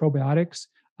post about probiotics.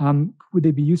 Would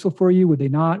they be useful for you? Would they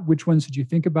not? Which ones should you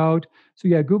think about? So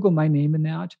yeah, Google my name in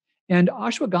that. And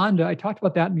ashwagandha, I talked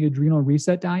about that in the adrenal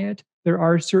reset diet. There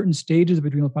are certain stages of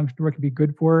adrenal function where it can be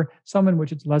good for, some in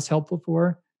which it's less helpful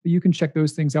for, but you can check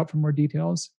those things out for more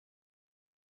details.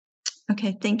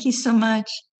 Okay, thank you so much.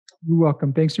 You're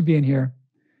welcome. Thanks for being here.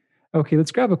 Okay,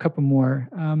 let's grab a couple more.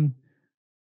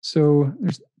 So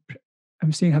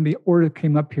I'm seeing how the order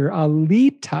came up here.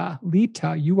 Lita,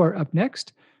 you are up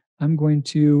next. I'm going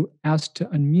to ask to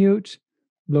unmute,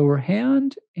 lower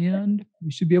hand, and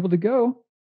you should be able to go.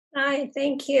 Hi,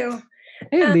 thank you.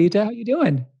 Hey, Lita, how you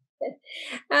doing?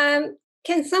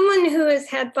 Can someone who has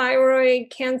had thyroid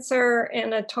cancer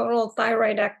and a total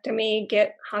thyroidectomy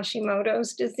get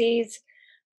Hashimoto's disease?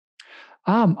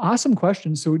 Awesome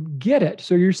question. So get it.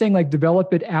 So you're saying like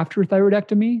develop it after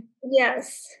thyroidectomy?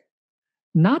 Yes.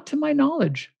 Not to my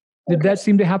knowledge. Did that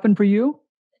seem to happen for you?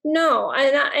 No,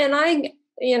 and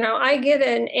I get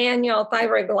an annual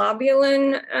thyroid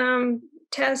globulin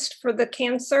test for the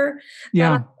cancer.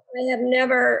 Yeah. I have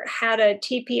never had a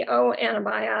TPO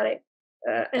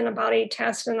antibody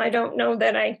test, and I don't know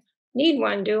that I need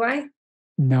one, do I?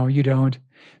 No, you don't.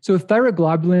 So thyroid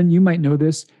globulin, you might know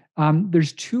this.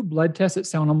 There's two blood tests that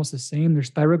sound almost the same. There's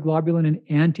thyroid globulin and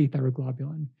antithyroid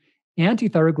globulin.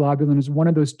 Antithyroid globulin is one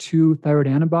of those two thyroid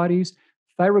antibodies.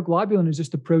 Thyroid globulin is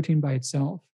just a protein by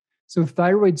itself. So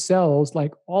thyroid cells,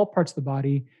 like all parts of the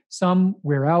body, some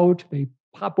wear out, they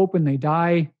pop open, they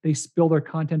die, they spill their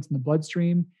contents in the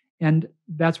bloodstream. And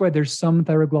that's why there's some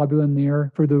thyroglobulin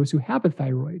there for those who have a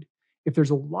thyroid. If there's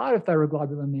a lot of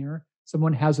thyroglobulin there,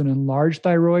 someone has an enlarged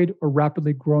thyroid or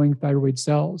rapidly growing thyroid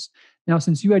cells. Now,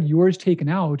 since you had yours taken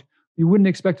out, you wouldn't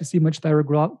expect to see much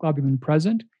thyroglobulin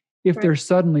present. If there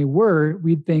suddenly were,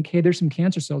 we'd think, hey, there's some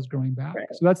cancer cells growing back.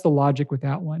 So that's the logic with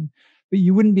that one. But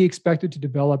you wouldn't be expected to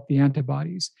develop the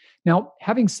antibodies. Now,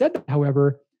 having said that,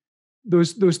 however,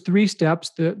 those three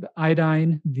steps, the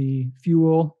iodine, the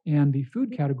fuel, and the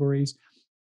food categories,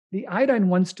 the iodine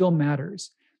one still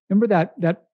matters. Remember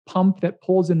that pump that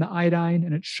pulls in the iodine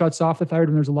and it shuts off the thyroid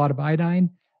when there's a lot of iodine?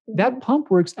 That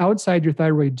pump works outside your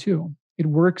thyroid too. It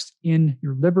works in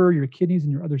your liver, your kidneys,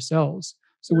 and your other cells.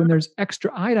 So when there's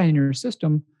extra iodine in your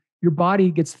system, your body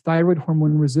gets thyroid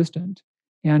hormone resistant.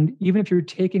 And even if you're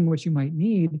taking what you might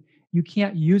need, you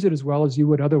can't use it as well as you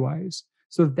would otherwise.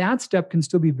 So that step can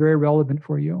still be very relevant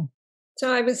for you.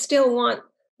 So I would still want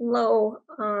low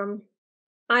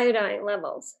iodine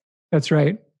levels. That's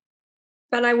right.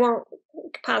 But I won't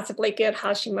possibly get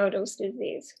Hashimoto's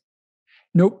disease.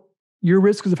 Nope. Your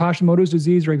risks of Hashimoto's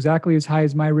disease are exactly as high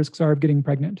as my risks are of getting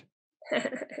pregnant.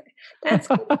 That's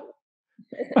good.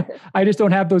 I just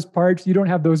don't have those parts. You don't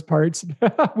have those parts.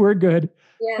 We're good.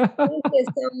 Yeah. Thank you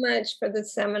so much for the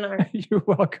seminar. You're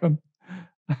welcome.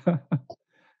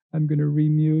 I'm going to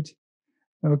remute.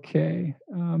 Okay.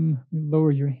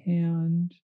 Lower your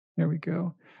hand. There we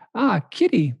go.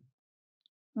 Kitty.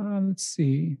 Let's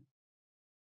see.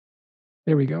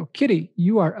 There we go. Kitty,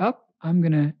 you are up. I'm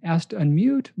going to ask to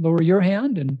unmute, lower your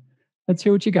hand, and let's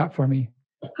hear what you got for me.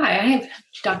 Hi,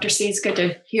 Dr. C. It's good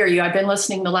to hear you. I've been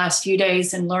listening the last few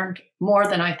days and learned more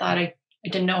than I thought I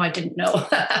didn't know.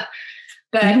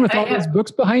 But even with all those books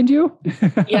behind you?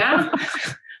 Yeah.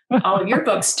 All of your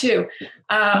books too.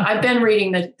 I've been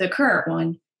reading the current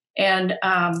one. And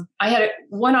I had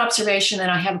one observation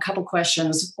and I have a couple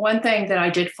questions. One thing that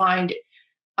I did find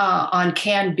on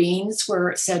canned beans where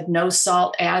it said no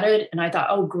salt added. And I thought,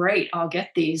 oh, great, I'll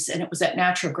get these. And it was at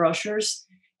Natural Grocers.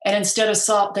 And instead of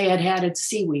salt, they had added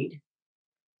seaweed.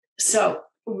 So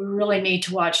we really need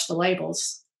to watch the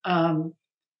labels. And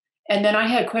then I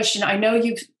had a question. I know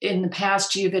in the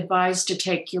past, you've advised to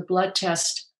take your blood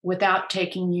test without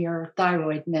taking your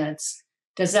thyroid meds.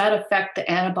 Does that affect the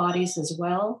antibodies as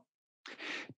well?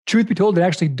 Truth be told, it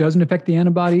actually doesn't affect the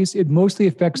antibodies. It mostly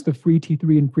affects the free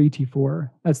T3 and free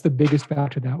T4. That's the biggest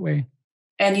factor that way.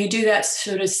 And you do that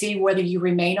so to see whether you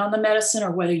remain on the medicine or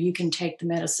whether you can take the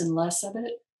medicine less of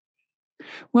it?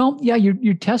 Well, yeah,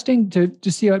 you're testing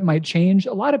to see how it might change.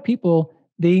 A lot of people,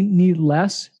 they need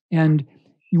less, and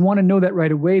you want to know that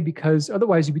right away because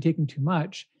otherwise you'd be taking too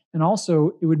much. And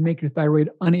also, it would make your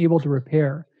thyroid unable to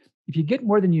repair. If you get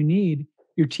more than you need,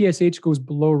 your TSH goes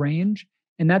below range,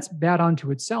 and that's bad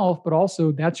onto itself, but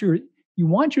also you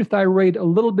want your thyroid a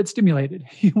little bit stimulated.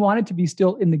 You want it to be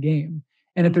still in the game.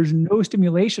 And if there's no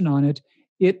stimulation on it,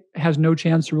 it has no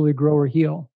chance to really grow or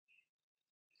heal.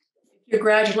 If you're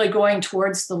gradually going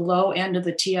towards the low end of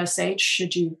the TSH,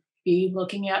 should you be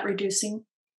looking at reducing?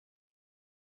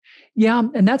 Yeah,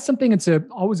 and that's something, it's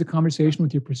always a conversation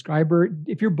with your prescriber.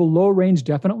 If you're below range,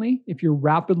 definitely. If you're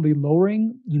rapidly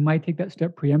lowering, you might take that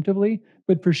step preemptively.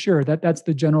 But for sure, that's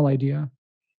the general idea.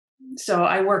 So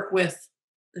I work with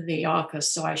the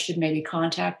office, so I should maybe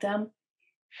contact them?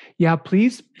 Yeah,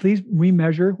 please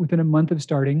remeasure within a month of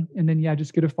starting. And then,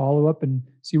 just get a follow-up and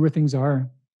see where things are.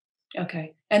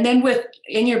 Okay. And then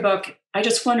in your book, I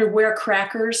just wondered where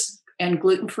crackers and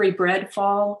gluten-free bread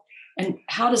fall. And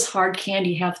how does hard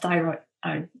candy have thyroid,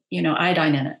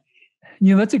 iodine in it?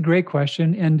 That's a great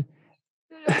question. And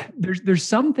there's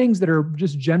some things that are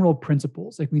just general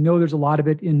principles. Like we know there's a lot of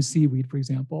it in seaweed, for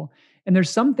example. And there's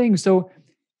some things, so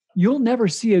you'll never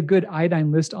see a good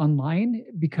iodine list online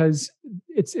because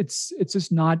it's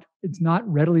just not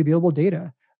readily available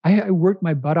data. I worked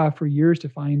my butt off for years to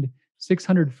find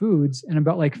 600 foods and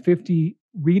about like 50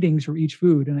 readings for each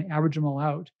food, and I averaged them all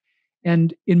out.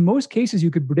 And in most cases, you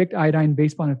could predict iodine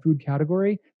based on a food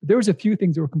category, but there was a few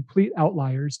things that were complete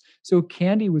outliers. So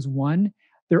candy was one.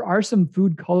 There are some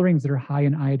food colorings that are high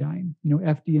in iodine.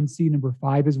 FD&C number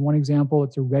 5 is one example.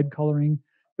 It's a red coloring.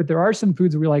 But there are some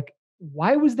foods that we're like,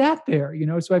 why was that there?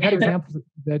 So I've had examples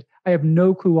that I have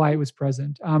no clue why it was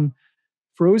present.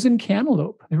 Frozen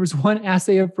cantaloupe. There was one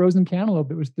assay of frozen cantaloupe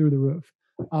that was through the roof.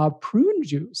 Prune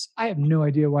juice. I have no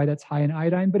idea why that's high in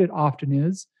iodine, but it often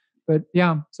is. But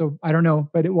so I don't know,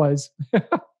 but it was.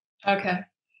 Okay.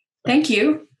 Thank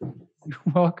you. You're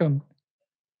welcome.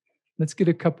 Let's get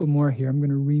a couple more here. I'm going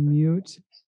to remute.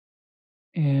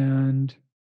 And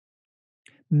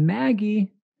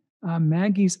Maggie's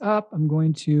up. I'm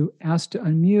going to ask to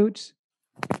unmute.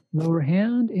 Lower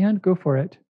hand and go for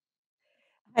it.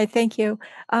 Hi, thank you.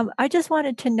 I just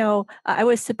wanted to know, I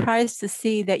was surprised to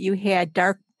see that you had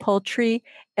dark poultry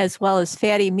as well as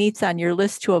fatty meats on your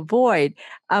list to avoid.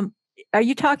 Um, are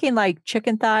you talking like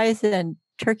chicken thighs and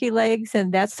turkey legs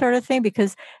and that sort of thing?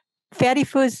 Because fatty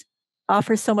foods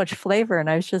offer so much flavor, and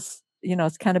I was just,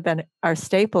 it's kind of been our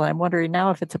staple. I'm wondering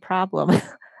now if it's a problem.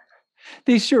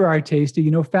 They sure are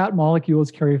tasty. Fat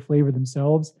molecules carry flavor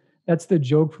themselves. That's the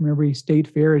joke from every state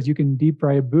fair is you can deep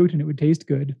fry a boot and it would taste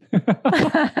good.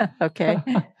 Okay.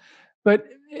 but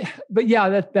but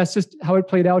yeah, that's just how it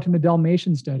played out in the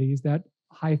Dalmatian studies, that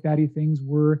high fatty things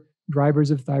were drivers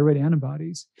of thyroid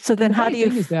antibodies. So then how do you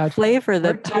flavor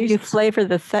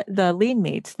the the lean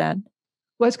meats then?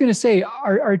 Well, I was going to say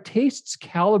our tastes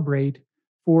calibrate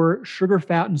for sugar,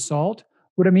 fat, and salt.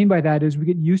 What I mean by that is we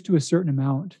get used to a certain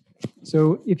amount.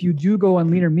 So if you do go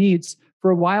on leaner meats, for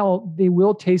a while, they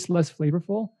will taste less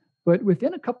flavorful, but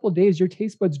within a couple of days, your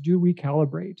taste buds do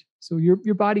recalibrate. So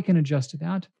your body can adjust to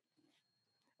that.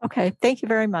 Okay. Thank you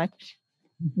very much.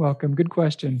 Welcome. Good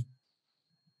question.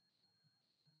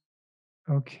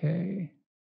 Okay.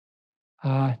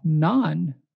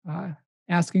 Nan,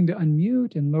 asking to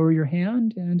unmute and lower your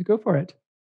hand and go for it.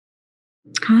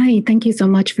 Hi, thank you so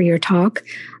much for your talk.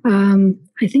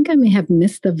 I think I may have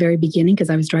missed the very beginning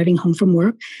because I was driving home from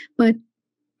work, but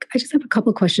I just have a couple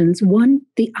of questions. One,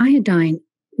 the iodine,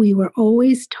 we were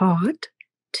always taught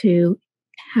to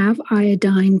have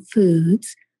iodine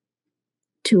foods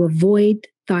to avoid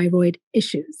thyroid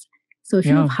issues. So if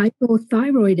you have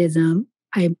hypothyroidism,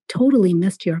 I totally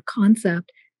missed your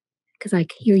concept because I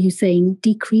hear you saying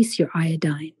decrease your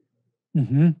iodine.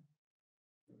 Mm-hmm.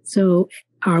 So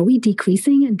are we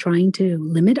decreasing and trying to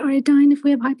limit iodine if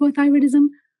we have hypothyroidism?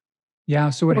 Yeah.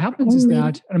 So what happens is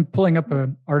that, I'm pulling up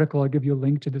an article, I'll give you a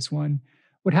link to this one.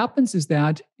 What happens is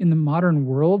that in the modern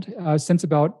world, since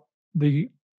about the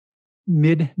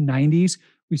mid 90s,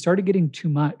 we started getting too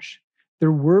much.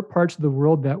 There were parts of the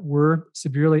world that were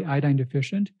severely iodine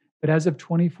deficient, but as of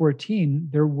 2014,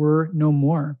 there were no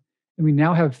more. And we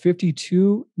now have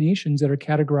 52 nations that are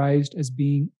categorized as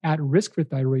being at risk for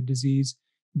thyroid disease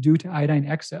due to iodine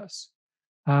excess.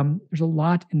 There's a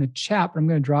lot in the chat, but I'm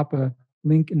going to drop a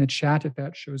link in the chat if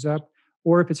that shows up.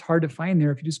 Or if it's hard to find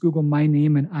there, if you just Google my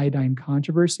name and iodine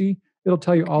controversy, it'll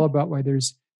tell you all about why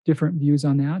there's different views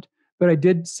on that. But I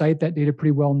did cite that data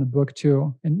pretty well in the book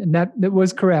too. And that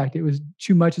was correct. It was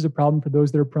too much as a problem for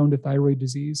those that are prone to thyroid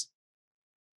disease.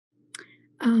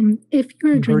 If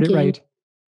you're drinking right.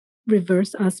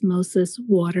 reverse osmosis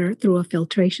water through a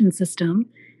filtration system,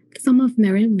 some of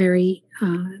many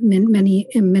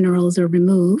minerals are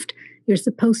removed. You're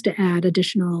supposed to add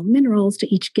additional minerals to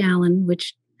each gallon,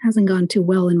 which hasn't gone too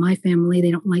well in my family.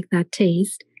 They don't like that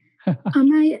taste.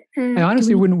 I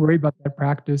honestly wouldn't worry about that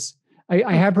practice.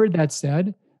 I have heard that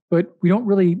said, but we don't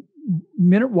really,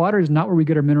 water is not where we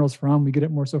get our minerals from. We get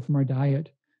it more so from our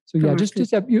diet. So yeah,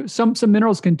 just have, some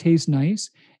minerals can taste nice,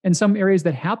 and some areas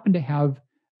that happen to have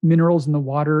minerals in the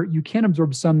water, you can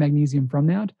absorb some magnesium from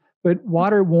that, but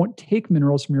water won't take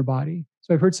minerals from your body.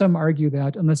 So I've heard some argue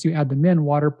that unless you add them in,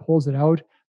 water pulls it out.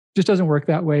 Just doesn't work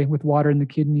that way with water in the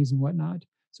kidneys and whatnot.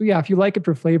 So yeah, if you like it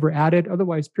for flavor, add it.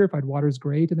 Otherwise, purified water is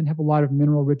great, and then have a lot of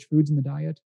mineral-rich foods in the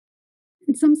diet.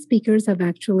 And some speakers have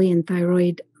actually in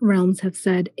thyroid realms have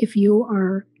said, if you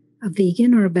are a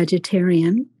vegan or a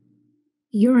vegetarian,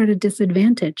 you're at a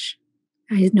disadvantage.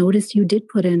 I noticed you did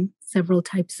put in several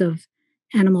types of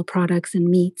animal products and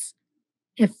meats.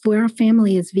 If our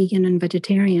family is vegan and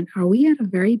vegetarian, are we at a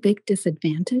very big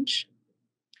disadvantage?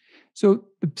 So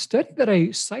the study that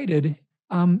I cited,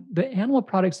 the animal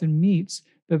products and meats,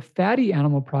 the fatty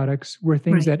animal products were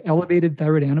things that elevated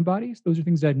thyroid antibodies. Those are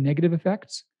things that had negative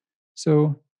effects.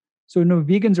 So no,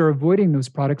 vegans are avoiding those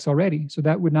products already. So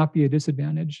that would not be a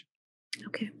disadvantage.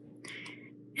 Okay.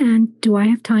 And do I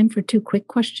have time for 2 quick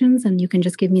questions? And you can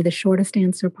just give me the shortest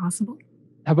answer possible.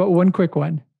 How about one quick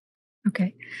one?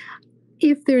 Okay.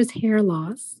 If there's hair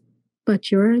loss, but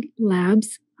your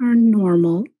labs are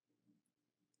normal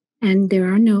and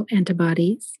there are no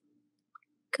antibodies,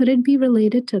 could it be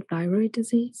related to thyroid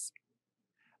disease?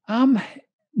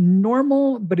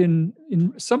 Normal, but in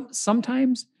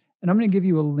sometimes, and I'm going to give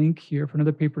you a link here for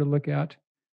another paper to look at.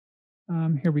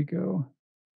 Here we go.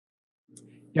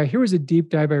 Yeah, here was a deep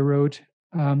dive I wrote.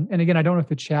 And again, I don't know if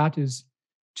the chat is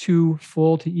too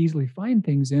full to easily find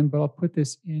things in, but I'll put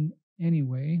this in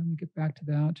anyway. Let me get back to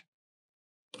that.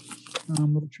 A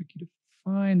little tricky to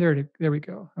find. There we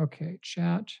go. Okay,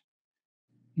 chat.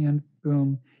 And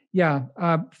boom. Yeah,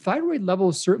 thyroid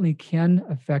levels certainly can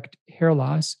affect hair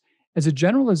loss. As a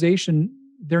generalization,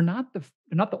 they're not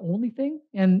they're not the only thing,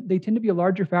 and they tend to be a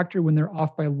larger factor when they're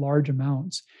off by large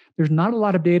amounts. There's not a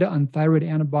lot of data on thyroid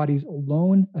antibodies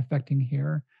alone affecting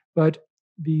hair, but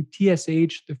the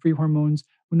TSH, the free hormones,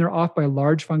 when they're off by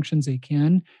large functions, they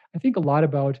can. I think a lot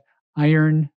about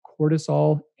iron,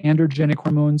 cortisol, androgenic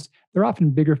hormones. They're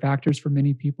often bigger factors for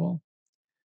many people.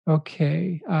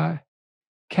 Okay.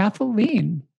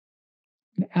 Kathleen,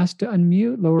 I'm asked to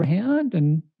unmute, lower hand,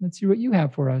 and let's see what you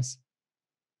have for us.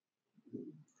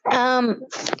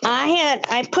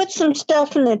 I put some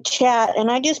stuff in the chat, and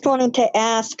I just wanted to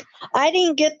ask. I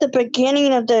didn't get the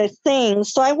beginning of the thing,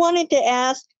 so I wanted to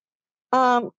ask.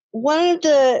 One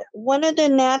of the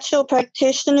natural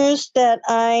practitioners that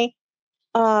I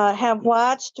have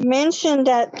watched mentioned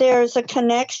that there's a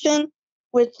connection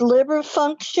with liver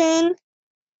function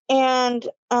and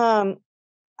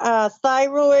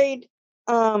thyroid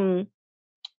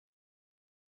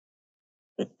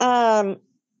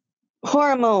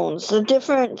hormones, the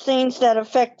different things that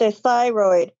affect the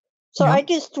thyroid. So I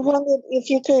just wondered if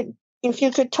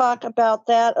you could talk about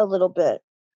that a little bit.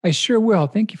 I sure will.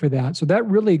 Thank you for that. So that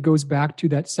really goes back to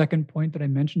that second point that I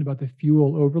mentioned about the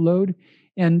fuel overload.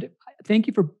 And thank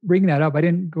you for bringing that up. I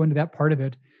didn't go into that part of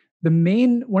it.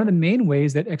 One of the main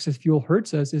ways that excess fuel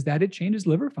hurts us is that it changes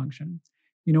liver function.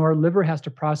 Our liver has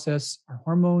to process our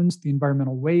hormones, the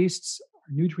environmental wastes,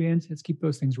 our nutrients, has to keep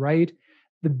those things right.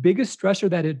 The biggest stressor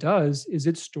that it does is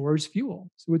it stores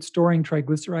fuel. So it's storing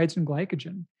triglycerides and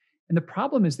glycogen. And the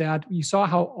problem is that you saw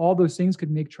how all those things could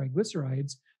make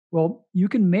triglycerides. Well, you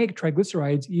can make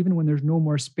triglycerides even when there's no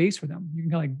more space for them. You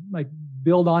can kind of like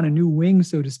build on a new wing,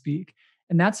 so to speak.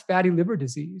 And that's fatty liver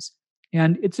disease.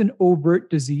 And it's an overt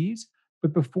disease.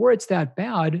 But before it's that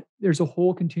bad, there's a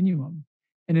whole continuum.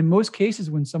 And in most cases,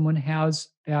 when someone has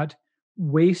that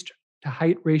waist to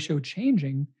height ratio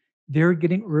changing, they're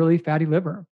getting early fatty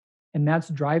liver. And that's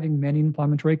driving many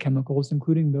inflammatory chemicals,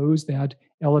 including those that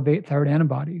elevate thyroid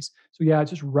antibodies. So yeah,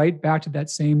 it's just right back to that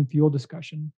same fuel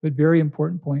discussion, but very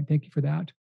important point. Thank you for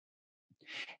that.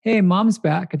 Hey, Mom's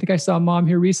back. I think I saw Mom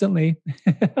here recently.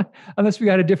 Unless we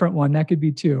got a different one, that could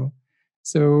be too.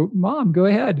 So Mom, go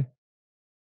ahead.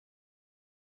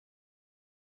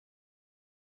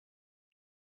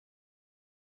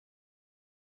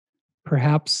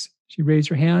 Perhaps she raised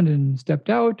her hand and stepped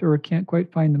out or can't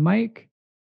quite find the mic.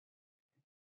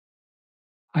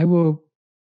 I will.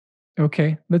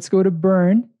 Okay, let's go to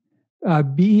Bern.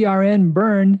 B-E-R-N,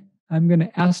 Bern. I'm going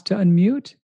to ask to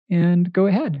unmute and go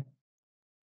ahead.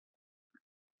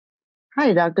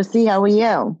 Hi, Dr. C. How are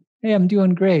you? Hey, I'm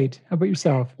doing great. How about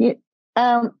yourself? Yeah,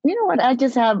 you know what? I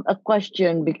just have a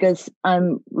question because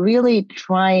I'm really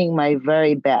trying my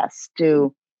very best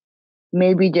to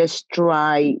maybe just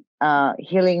try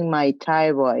healing my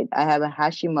thyroid. I have a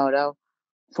Hashimoto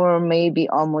for maybe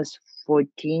almost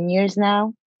 14 years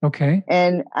now. Okay.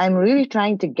 And I'm really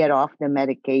trying to get off the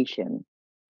medication.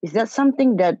 Is that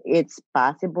something that it's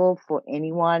possible for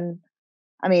anyone?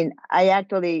 I mean,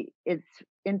 it's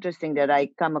interesting that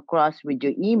I come across with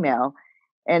your email,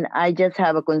 and I just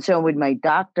have a concern with my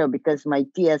doctor because my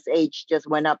TSH just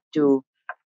went up to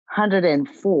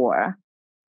 104,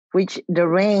 which the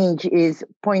range is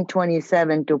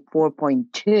 0.27 to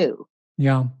 4.2.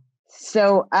 Yeah.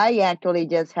 So I actually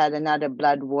just had another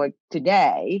blood work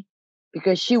today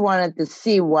because she wanted to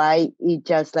see why it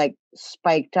just like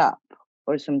spiked up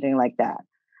or something like that.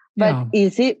 But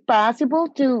is it possible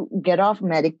to get off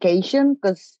medication?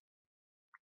 Because,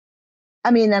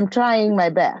 I mean, I'm trying my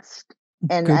best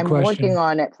and I'm working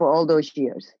on it for all those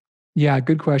years. Yeah,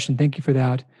 good question. Thank you for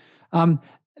that.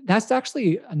 That's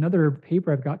actually another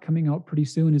paper I've got coming out pretty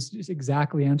soon is just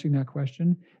exactly answering that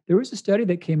question. There was a study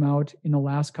that came out in the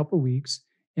last couple of weeks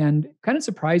and kind of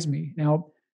surprised me. Now,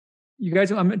 you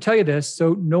guys, I'm going to tell you this.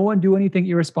 So no one do anything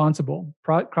irresponsible.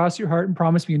 Cross your heart and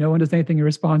promise me no one does anything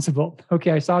irresponsible.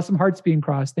 Okay, I saw some hearts being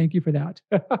crossed. Thank you for that.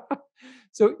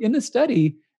 So in the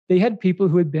study, they had people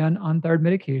who had been on thyroid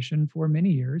medication for many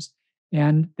years,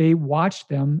 and they watched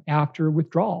them after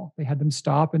withdrawal. They had them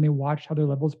stop and they watched how their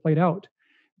levels played out.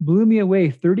 Blew me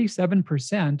away.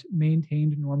 37%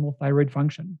 maintained normal thyroid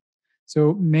function.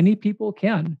 So many people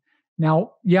can.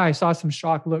 Now, yeah, I saw some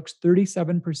shocked looks,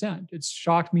 37%. It's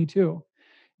shocked me too.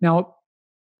 Now,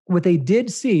 what they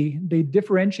did see, they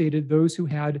differentiated those who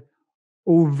had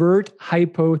overt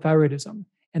hypothyroidism.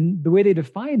 And the way they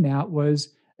defined that was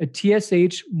a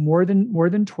TSH more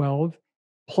than 12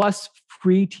 plus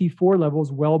free T4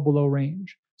 levels well below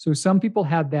range. So some people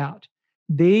had that.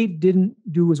 They didn't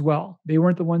do as well. They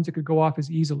weren't the ones that could go off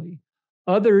as easily.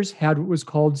 Others had what was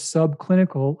called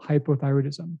subclinical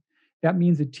hypothyroidism. That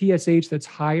means a TSH that's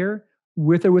higher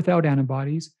with or without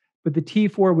antibodies, but the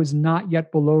T4 was not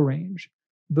yet below range.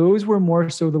 those were more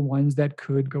so the ones that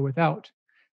could go without.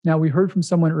 Now, we heard from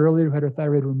someone earlier who had her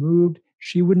thyroid removed.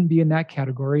 She wouldn't be in that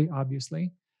category,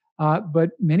 obviously,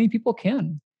 but many people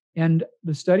can. And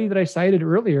the study that I cited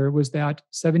earlier was that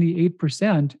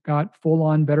 78% got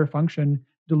full-on better function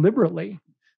deliberately.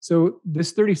 So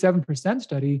this 37%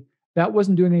 study, that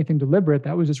wasn't doing anything deliberate.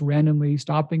 That was just randomly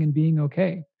stopping and being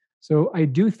okay. So I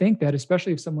do think that,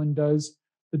 especially if someone does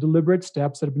the deliberate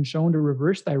steps that have been shown to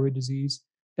reverse thyroid disease,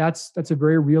 that's a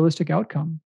very realistic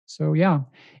outcome. So yeah.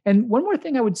 And one more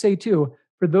thing I would say too,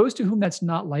 for those to whom that's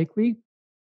not likely,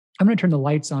 I'm going to turn the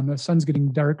lights on. The sun's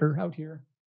getting darker out here.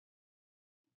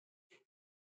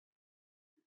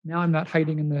 Now I'm not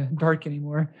hiding in the dark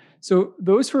anymore. So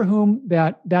those for whom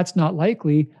that's not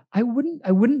likely, I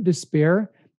wouldn't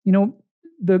despair. You know,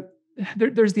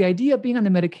 there's the idea of being on the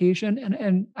medication,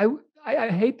 and I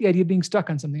hate the idea of being stuck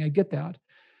on something. I get that.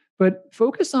 But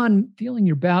focus on feeling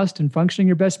your best and functioning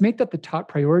your best. Make that the top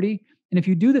priority. And if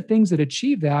you do the things that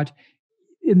achieve that,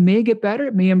 it may get better,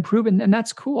 it may improve, and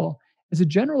that's cool. As a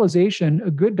generalization,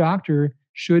 a good doctor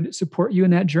should support you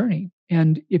in that journey.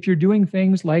 And if you're doing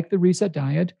things like the reset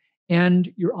diet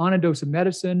and you're on a dose of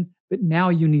medicine, but now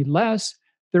you need less,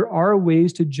 there are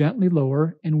ways to gently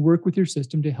lower and work with your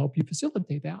system to help you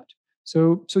facilitate that.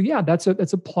 So yeah, that's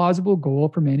a plausible goal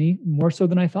for many, more so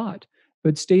than I thought.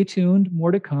 But stay tuned,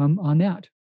 more to come on that.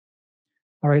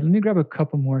 All right, let me grab a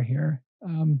couple more here.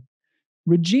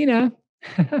 Regina,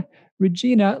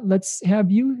 Regina, let's have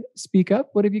you speak up.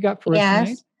 What have you got for us tonight?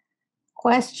 Yes.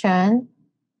 Question.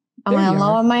 I'm There gonna you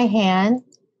are. lower my hand.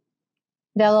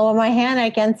 Did I lower my hand?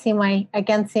 I can see my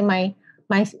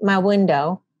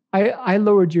window. I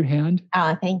lowered your hand.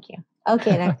 Oh, thank you.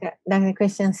 Okay, Dr.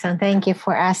 Christianson, thank you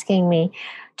for asking me.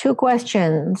 2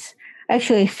 questions,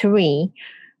 actually 3.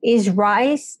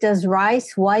 Does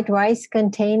white rice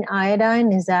contain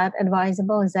iodine? Is that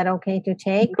advisable? Is that okay to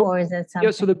take, or is it something?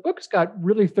 Yeah, so the book's got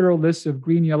really thorough lists of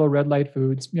green, yellow, red light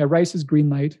foods. Yeah, rice is green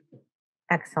light.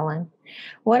 Excellent.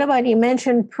 What about, you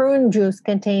mentioned prune juice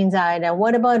contains iodine.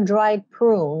 What about dried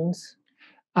prunes?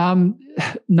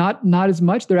 Not as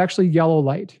much. They're actually yellow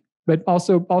light, but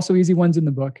also easy ones in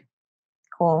the book.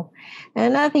 Cool.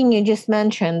 And another thing you just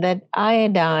mentioned, that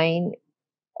iodine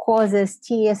causes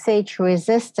TSH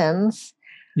resistance,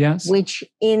 Yes. which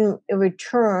in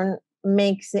return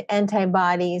makes the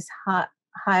antibodies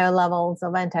higher levels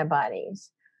of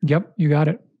antibodies. Yep, you got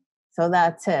it. So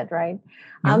that's it, right?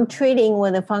 Yep. I'm treating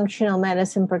with a functional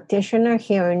medicine practitioner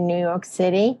here in New York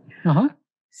City. Uh-huh.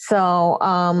 So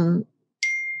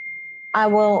I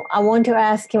want to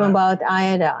ask him about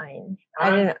iodine.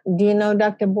 Do you know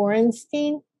Dr.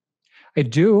 Borenstein? I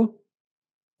do.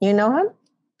 You know him?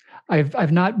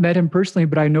 I've not met him personally,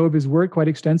 but I know of his work quite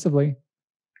extensively.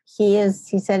 He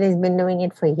said he's been doing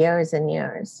it for years and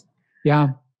years.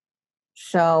 Yeah.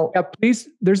 So yeah, please,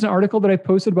 there's an article that I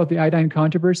posted about the iodine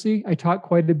controversy. I talk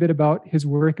quite a bit about his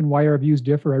work and why our views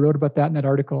differ. I wrote about that in that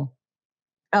article.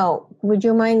 Oh, would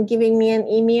you mind giving me an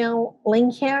email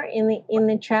link here in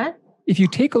the chat? If you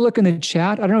take a look in the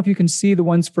chat, I don't know if you can see the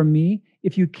ones from me.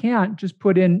 If you can't, just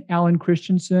put in Alan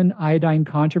Christianson iodine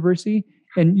controversy,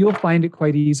 and you'll find it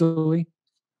quite easily.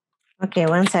 Okay,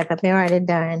 1 second. Let me write it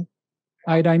down.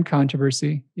 Iodine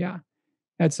controversy. Yeah.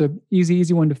 That's a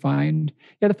easy one to find.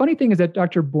 Yeah, the funny thing is that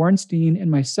Dr. Borenstein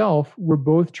and myself were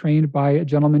both trained by a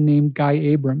gentleman named Guy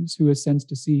Abrams, who is since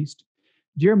deceased.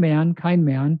 Dear man, kind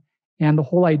man, and the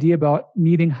whole idea about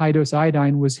needing high-dose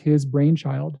iodine was his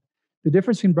brainchild. The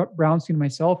difference between Brownstein and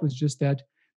myself was just that,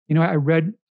 I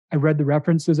read the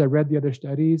references, I read the other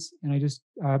studies, and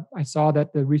I saw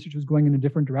that the research was going in a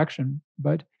different direction.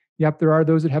 But yep, there are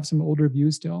those that have some older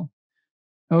views still.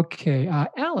 Okay,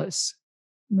 Alice,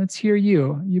 let's hear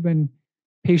you. You've been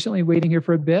patiently waiting here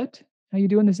for a bit. How you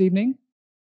doing this evening?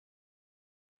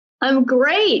 I'm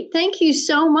great. Thank you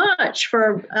so much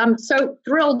I'm so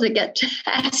thrilled to get to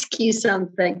ask you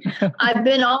something. I've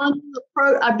been on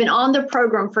the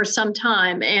program for some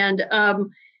time and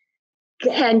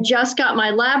just got my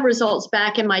lab results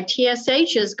back, and my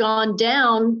TSH has gone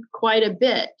down quite a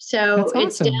bit. So That's awesome.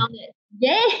 It's down.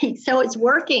 Yay. So it's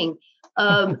working.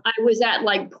 I was at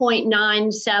like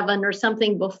 0.97 or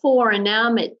something before, and now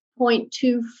I'm at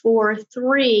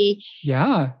 0.243.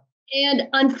 Yeah. And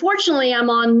unfortunately, I'm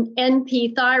on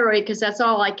NP thyroid because that's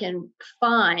all I can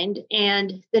find.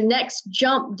 And the next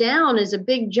jump down is a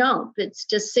big jump. It's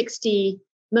just 60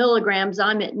 milligrams.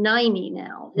 I'm at 90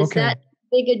 now. Is that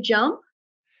big a jump?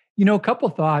 A couple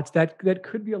thoughts. That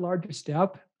could be a larger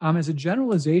step. As a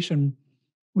generalization,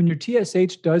 when your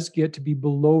TSH does get to be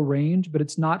below range, but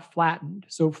it's not flattened.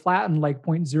 So flattened like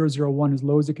 0.001 as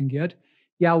low as it can get.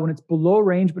 Yeah, when it's below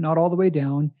range, but not all the way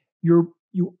down, you're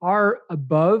you are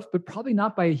above, but probably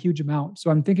not by a huge amount. So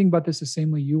I'm thinking about this the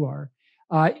same way you are.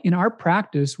 In our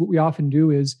practice, what we often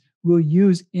do is we'll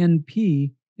use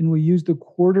NP and we'll use the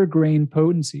quarter grain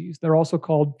potencies. They're also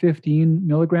called 15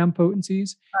 milligram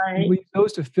potencies. And we use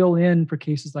those to fill in for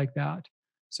cases like that.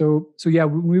 So yeah,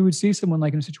 when we would see someone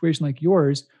like in a situation like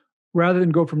yours, rather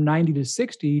than go from 90 to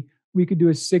 60, we could do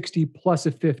a 60 plus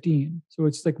a 15. So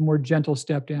it's like a more gentle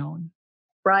step down.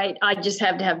 Right. I just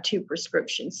have to have 2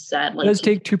 prescriptions, sadly. It does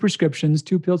take 2 prescriptions,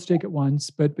 2 pills to take at once.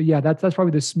 But yeah, that's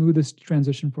probably the smoothest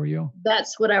transition for you.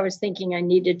 That's what I was thinking I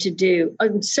needed to do.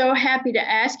 I'm so happy to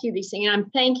ask you these things.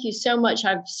 And thank you so much.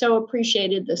 I've so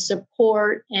appreciated the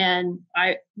support. And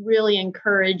I really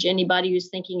encourage anybody who's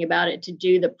thinking about it to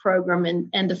do the program.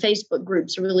 And the Facebook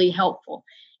group's really helpful.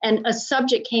 And a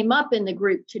subject came up in the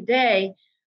group today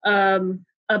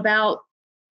about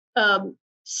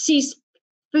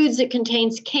foods that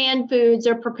contains canned foods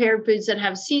or prepared foods that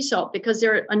have sea salt, because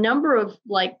there are a number of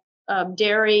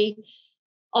dairy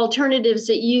alternatives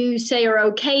that you say are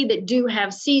okay that do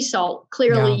have sea salt.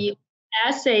 Clearly, you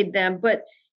assayed them, but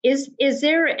is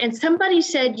there? And somebody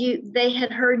said they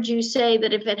had heard you say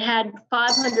that if it had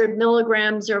 500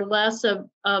 milligrams or less of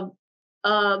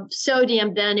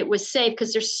sodium, then it was safe,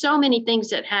 because there's so many things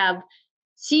that have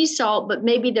sea salt, but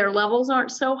maybe their levels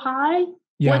aren't so high.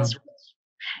 Yeah.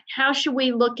 How should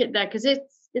we look at that? Because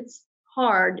it's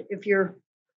hard if you're.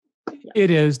 Yeah. It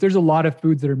is. There's a lot of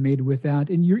foods that are made with that.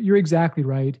 And you're exactly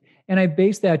right. And I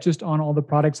base that just on all the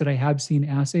products that I have seen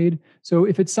assayed. So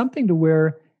if it's something to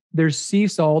where there's sea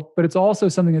salt, but it's also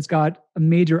something that's got a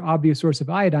major obvious source of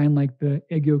iodine, like the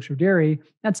egg yolks or dairy,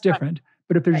 that's different. Right.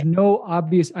 But if there's no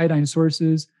obvious iodine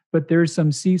sources, but there's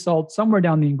some sea salt somewhere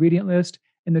down the ingredient list,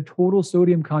 and the total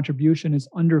sodium contribution is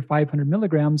under 500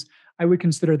 milligrams, I would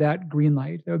consider that green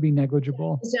light. That would be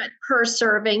negligible. Is that per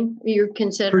serving you're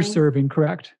considering? Per serving,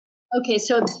 correct. Okay,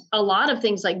 so a lot of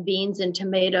things like beans and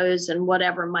tomatoes and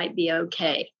whatever might be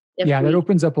okay. That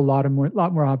opens up a lot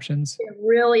more options. It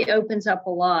really opens up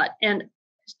a lot. And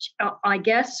I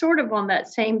guess sort of on that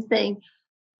same thing,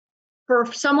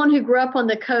 for someone who grew up on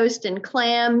the coast and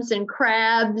clams and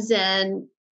crabs and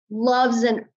loves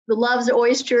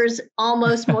oysters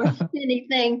almost more than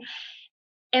anything,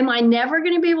 am I never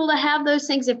going to be able to have those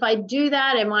things? If I do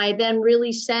that, am I then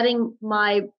really setting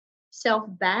myself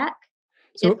back?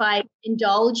 So, if I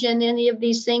indulge in any of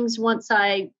these things once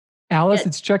Alice,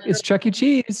 it's Chuck E.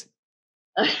 Cheese.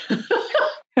 You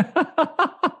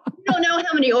don't know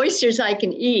how many oysters I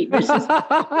can eat.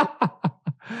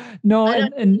 No,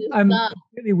 and I'm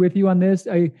really with you on this.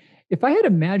 If I had a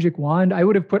magic wand, I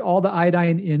would have put all the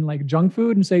iodine in like junk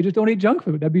food and say, just don't eat junk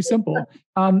food. That'd be simple.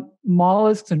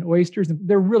 Mollusks and oysters,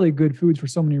 they're really good foods for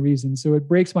so many reasons. So it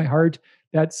breaks my heart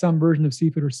that some version of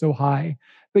seafood are so high.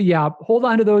 But yeah, hold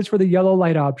on to those for the yellow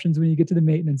light options when you get to the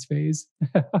maintenance phase.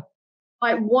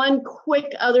 One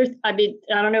quick I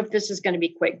don't know if this is going to be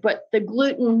quick, but the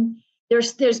gluten,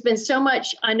 there's been so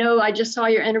much. I know I just saw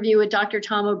your interview with Dr.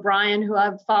 Tom O'Brien, who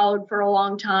I've followed for a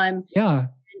long time. Yeah.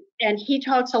 And he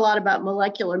talks a lot about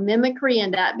molecular mimicry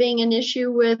and that being an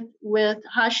issue with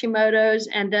Hashimoto's.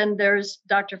 And then there's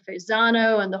Dr.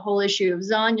 Faisano and the whole issue of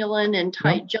zonulin and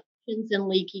tight junctions and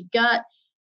leaky gut.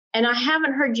 And I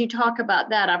haven't heard you talk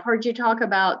about that. I've heard you talk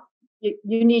about you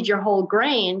need your whole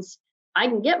grains. I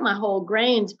can get my whole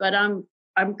grains, but I'm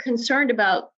concerned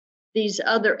about these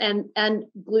other and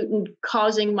gluten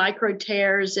causing micro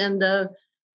tears in the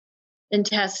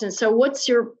intestines. So what's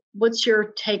your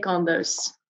take on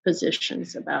those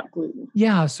positions about gluten?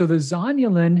 Yeah, so the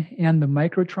zonulin and the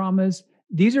microtraumas,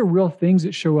 these are real things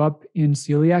that show up in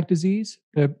celiac disease.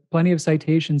 There are plenty of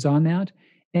citations on that.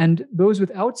 And those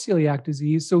without celiac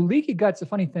disease, so leaky gut's a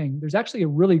funny thing. There's actually a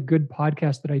really good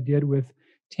podcast that I did with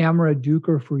Tamara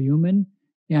Duker-Fruman.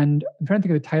 And I'm trying to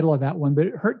think of the title of that one, but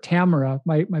it hurt Tamara,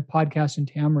 my podcast and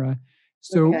Tamara.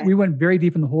 So we went very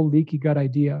deep in the whole leaky gut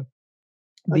idea.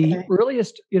 The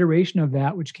earliest iteration of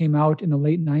that, which came out in the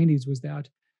late 90s, was that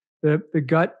the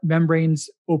gut membranes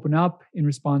open up in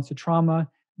response to trauma,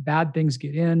 bad things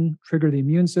get in, trigger the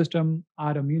immune system,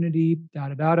 autoimmunity,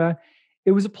 da-da-da-da.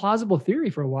 It was a plausible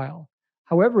theory for a while.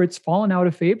 However, it's fallen out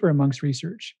of favor amongst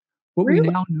research. What we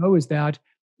now know is that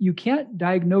you can't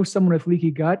diagnose someone with leaky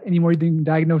gut any more than you can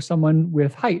diagnose someone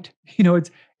with height.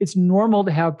 It's normal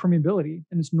to have permeability,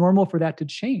 and it's normal for that to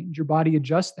change. Your body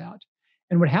adjusts that.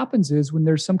 And what happens is when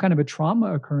there's some kind of a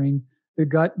trauma occurring, the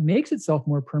gut makes itself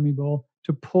more permeable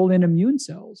to pull in immune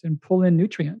cells and pull in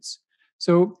nutrients.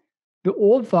 So the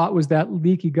old thought was that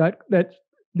leaky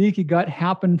gut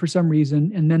happened for some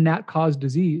reason, and then that caused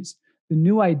disease. The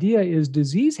new idea is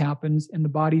disease happens and the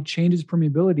body changes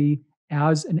permeability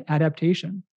as an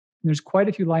adaptation. And there's quite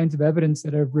a few lines of evidence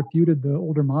that have refuted the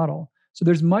older model. So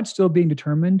there's much still being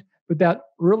determined, but that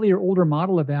earlier, older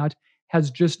model of that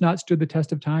has just not stood the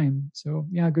test of time. So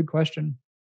yeah, good question.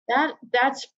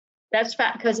 That's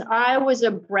fact, because I was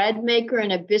a bread maker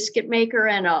and a biscuit maker,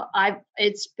 and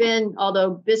it's been,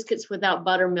 although biscuits without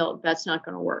buttermilk, that's not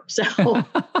going to work. So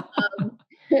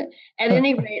at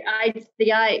any rate,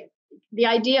 the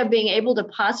idea of being able to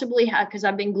possibly have, because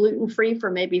I've been gluten-free for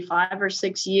maybe 5 or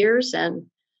 6 years, and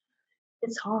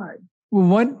it's hard.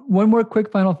 Well, one more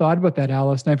quick final thought about that,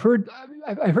 Alice. And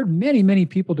I've heard many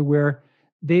people to where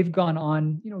they've gone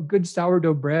on, good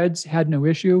sourdough breads, had no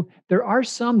issue. There are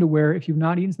some to where if you've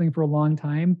not eaten something for a long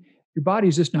time, your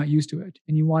body's just not used to it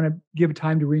and you want to give it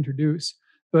time to reintroduce.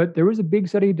 But there was a big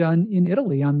study done in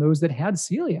Italy on those that had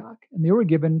celiac, and they were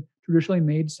given traditionally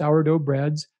made sourdough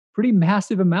breads, pretty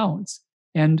massive amounts,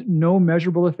 and no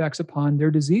measurable effects upon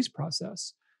their disease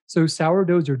process. So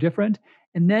sourdoughs are different.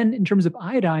 And then in terms of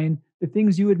iodine, the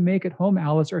things you would make at home,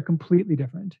 Alice, are completely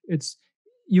different.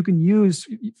 You can use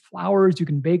flours, you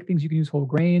can bake things, you can use whole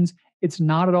grains. It's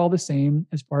not at all the same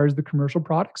as far as the commercial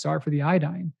products are for the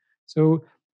iodine. So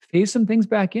phase some things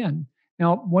back in.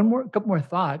 Now, couple more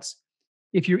thoughts.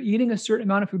 If you're eating a certain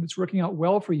amount of food that's working out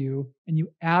well for you and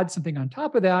you add something on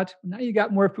top of that, now you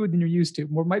got more food than you're used to.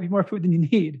 Might be more food than you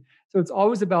need. So it's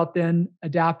always about then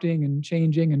adapting and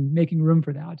changing and making room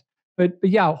for that. But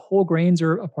yeah, whole grains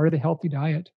are a part of the healthy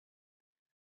diet.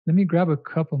 Let me grab a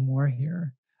couple more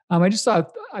here. I just saw,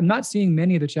 I'm not seeing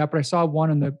many of the chat, but I saw one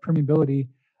on the permeability.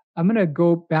 I'm going to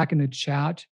go back in the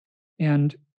chat,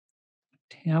 and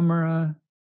Tamara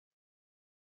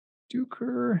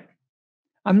Duker,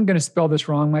 I'm going to spell this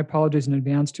wrong. My apologies in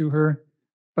advance to her,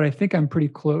 but I think I'm pretty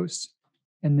close.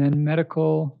 And then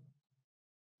medical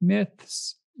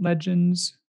myths,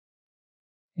 legends,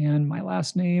 and my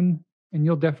last name, and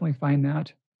you'll definitely find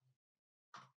that.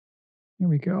 Here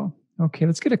we go. Okay,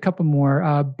 let's get a couple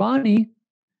more. Bonnie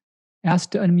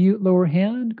asked to unmute, lower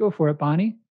hand. Go for it,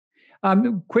 Bonnie.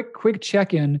 Quick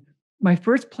check-in. My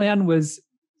first plan was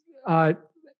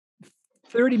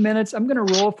 30 minutes. I'm going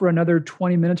to roll for another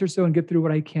 20 minutes or so and get through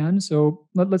what I can. So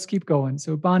let's keep going.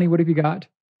 So Bonnie, what have you got?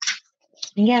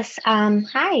 Yes.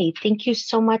 Hi. Thank you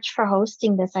so much for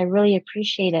hosting this. I really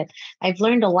appreciate it. I've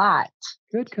learned a lot.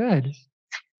 Good.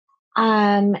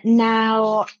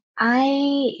 Now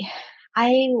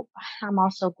I'm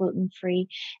also gluten-free,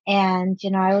 and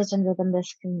I was under the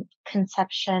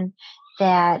misconception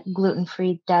that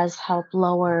gluten-free does help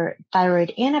lower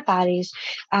thyroid antibodies,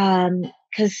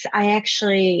 because I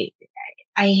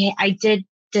did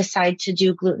decide to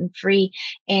do gluten-free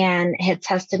and had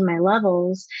tested my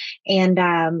levels, and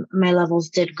my levels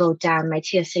did go down. My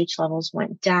TSH levels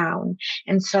went down.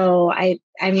 And so I've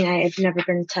never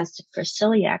been tested for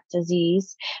celiac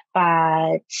disease,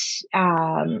 but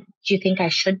do you think I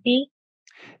should be?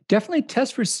 Definitely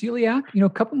test for celiac. A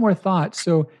couple more thoughts.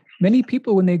 So many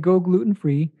people, when they go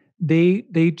gluten-free,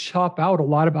 they chop out a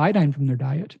lot of iodine from their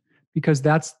diet, because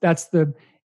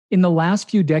in the last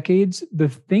few decades, the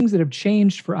things that have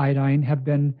changed for iodine have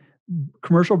been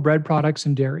commercial bread products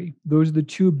and dairy. Those are the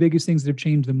two biggest things that have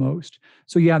changed the most.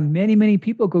 So yeah, many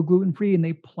people go gluten-free and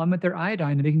they plummet their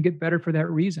iodine, and they can get better for that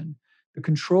reason. The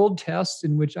controlled tests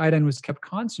in which iodine was kept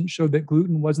constant showed that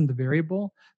gluten wasn't the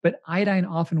variable, but iodine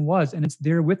often was, and it's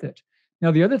there with it.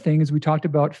 Now, the other thing is we talked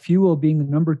about fuel being the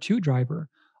number 2 driver.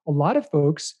 A lot of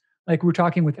folks, like we're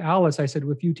talking with Alice, I said,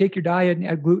 well, if you take your diet and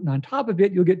add gluten on top of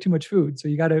it, you'll get too much food. So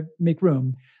you got to make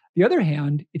room. The other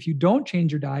hand, if you don't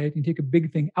change your diet and take a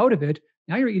big thing out of it,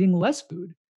 now you're eating less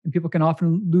food. And people can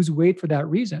often lose weight for that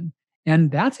reason.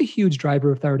 And that's a huge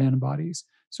driver of thyroid antibodies.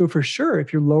 So for sure,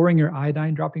 if you're lowering your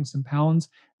iodine, dropping some pounds,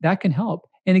 that can help.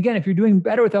 And again, if you're doing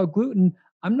better without gluten,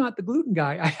 I'm not the gluten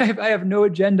guy. I have no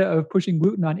agenda of pushing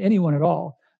gluten on anyone at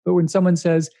all. But when someone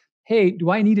says, hey,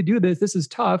 do I need to do this? This is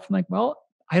tough. I'm like, well,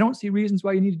 I don't see reasons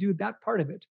why you need to do that part of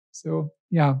it. So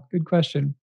yeah, good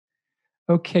question.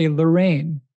 Okay,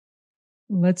 Lorraine.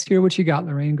 Let's hear what you got,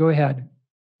 Lorraine. Go ahead.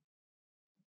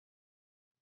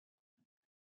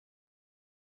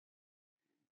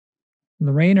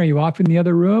 Lorraine, are you off in the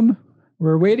other room?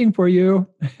 We're waiting for you.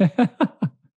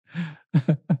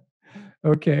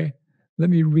 Okay, let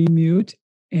me remute,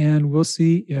 and we'll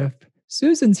see if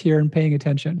Susan's here and paying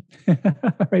attention.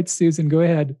 All right, Susan, go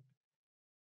ahead.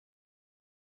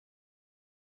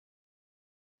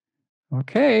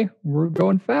 Okay, we're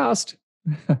going fast.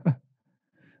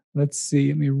 Let's see,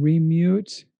 let me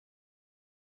remute.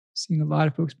 Seeing a lot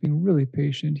of folks being really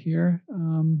patient here.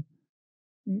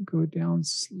 Let me go down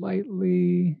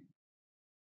slightly.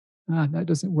 That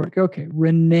doesn't work. Okay,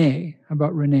 Renee. How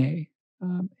about Renee?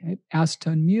 Asked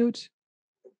to unmute.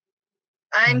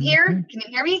 I'm here. Can you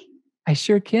hear me? I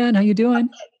sure can. How you doing?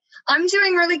 I'm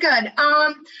doing really good.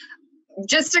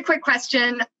 Just a quick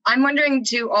question. I'm wondering,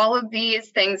 do all of these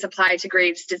things apply to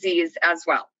Graves' disease as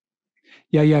well?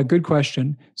 Yeah. Good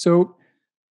question. So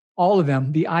all of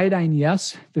them, the iodine,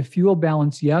 yes. The fuel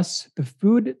balance, yes. The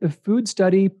food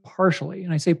study, partially.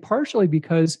 And I say partially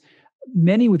because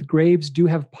many with Graves do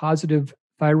have positive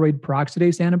thyroid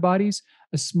peroxidase antibodies.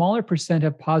 A smaller percent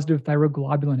have positive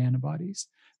thyroglobulin antibodies.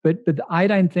 But the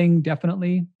iodine thing,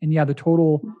 definitely. And yeah, the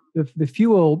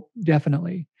fuel,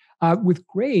 definitely. With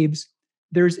Graves,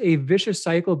 there's a vicious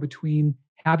cycle between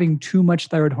having too much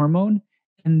thyroid hormone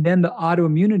and then the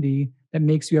autoimmunity that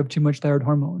makes you have too much thyroid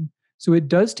hormone. So it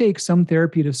does take some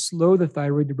therapy to slow the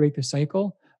thyroid to break the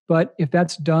cycle. But if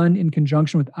that's done in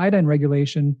conjunction with iodine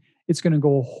regulation, it's going to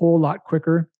go a whole lot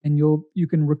quicker and you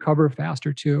can recover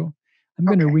faster too. I'm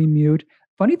going to remute.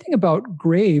 Funny thing about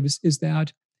Graves is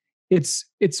that it's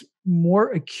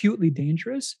more acutely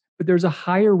dangerous, but there's a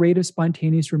higher rate of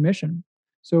spontaneous remission.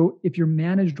 So if you're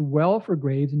managed well for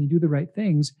Graves and you do the right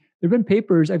things, there have been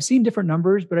papers, I've seen different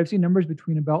numbers, but I've seen numbers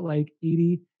between about like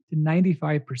 80 to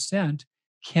 95%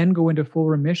 can go into full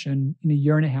remission in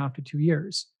 1.5 to 2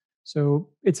 years. So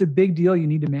it's a big deal. You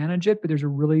need to manage it, but there's a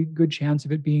really good chance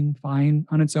of it being fine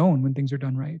on its own when things are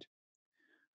done right.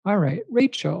 All right,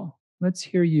 Rachel, let's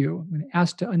hear you. I'm going to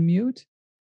ask to unmute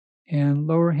and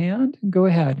lower hand and go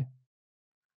ahead.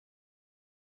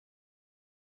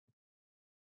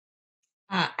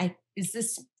 Is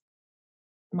this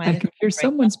I can hear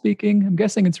someone speaking. I'm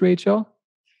guessing it's Rachel.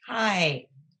 Hi.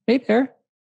 Hey there.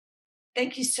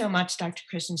 Thank you so much, Dr.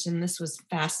 Christianson. This was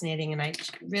fascinating, and I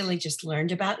really just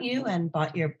learned about you and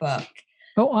bought your book.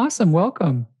 Oh, awesome.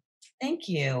 Welcome. Thank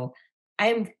you.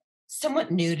 I'm somewhat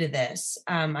new to this.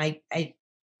 I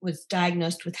was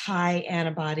diagnosed with high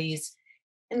antibodies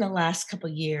in the last couple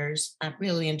of years,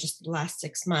 really in just the last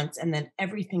 6 months, and then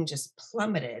everything just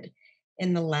plummeted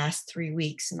in the last 3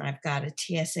 weeks. And I've got a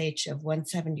TSH of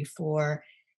 174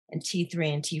 and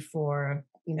T3 and T4 of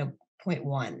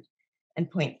 0.1 and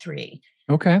 0.3.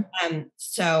 Okay.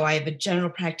 So I have a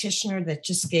general practitioner that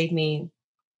just gave me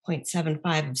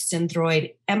 0.75 of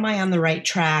Synthroid. Am I on the right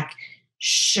track?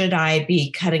 Should I be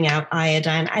cutting out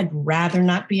iodine? I'd rather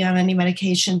not be on any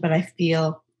medication, but I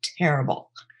feel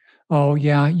terrible. Oh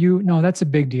yeah, that's a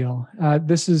big deal.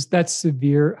 That's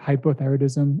severe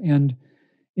hypothyroidism, and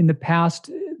in the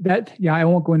past, I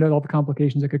won't go into all the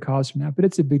complications that could cause from that, but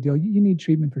it's a big deal. You need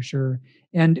treatment for sure.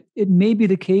 And it may be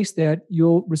the case that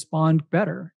you'll respond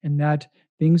better and that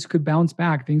things could bounce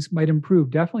back, things might improve.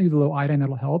 Definitely the low iodine,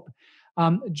 that'll help.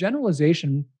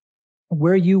 Generalization,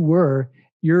 where you were,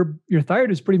 your thyroid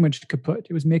was pretty much kaput.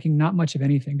 It was making not much of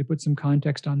anything, to put some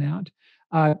context on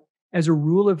that. As a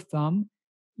rule of thumb,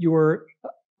 you're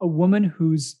a woman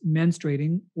who's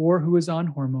menstruating or who is on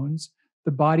hormones,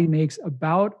 the body makes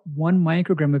about 1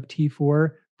 microgram of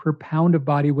T4 per pound of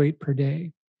body weight per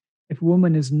day. If a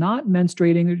woman is not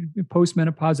menstruating,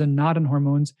 postmenopause, and not on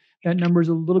hormones, that number is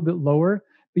a little bit lower.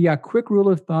 But yeah, quick rule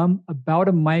of thumb, about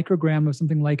a microgram of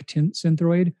something like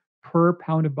Synthroid per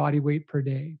pound of body weight per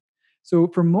day. So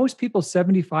for most people,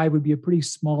 75 would be a pretty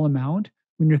small amount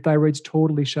when your thyroid's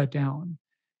totally shut down.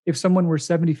 If someone were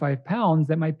 75 pounds,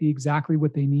 that might be exactly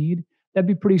what they need. That'd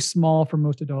be pretty small for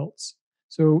most adults.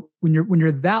 So when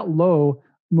you're that low,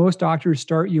 most doctors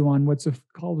start you on what's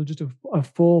called just a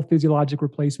full physiologic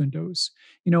replacement dose.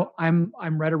 I'm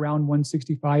right around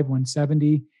 165,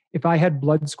 170. If I had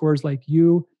blood scores like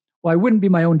you, well, I wouldn't be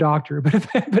my own doctor, but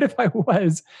if I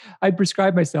was, I'd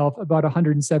prescribe myself about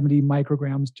 170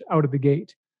 micrograms out of the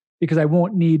gate because I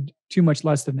won't need too much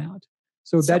less than that.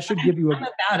 So that should give you I'm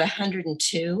about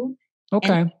 102.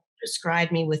 Okay. And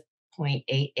prescribed me with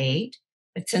 0.88.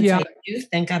 But since I do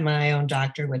think I'm my own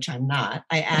doctor, which I'm not,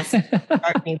 I asked to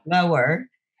start me lower.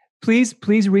 Please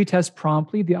retest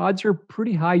promptly. The odds are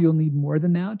pretty high you'll need more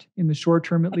than that in the short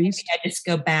term, at least. I just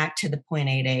go back to the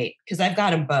 0.88 because I've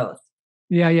got them both.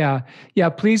 Yeah.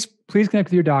 Please connect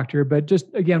with your doctor. But just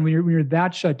again, when you're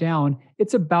that shut down,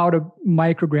 it's about a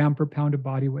microgram per pound of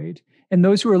body weight. And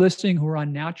those who are listening who are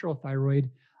on natural thyroid,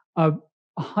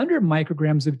 100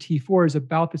 micrograms of T4 is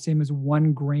about the same as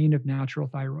 1 grain of natural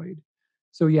thyroid.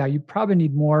 So yeah, you probably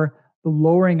need more. The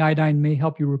lowering iodine may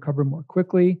help you recover more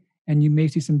quickly, and you may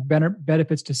see some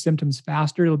benefits to symptoms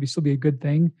faster. It'll still be a good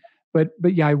thing. But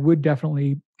yeah, I would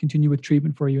definitely continue with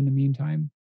treatment for you in the meantime.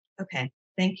 Okay.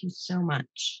 Thank you so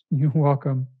much. You're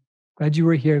welcome. Glad you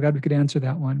were here. Glad we could answer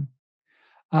that one.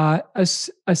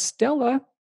 Estella,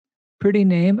 pretty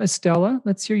name, Estella.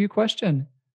 Let's hear your question.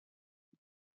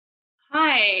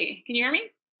 Hi, can you hear me?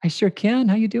 I sure can.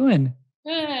 How you doing?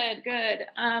 Good.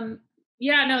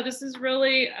 Yeah, no, this is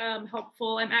really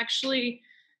helpful. I'm actually,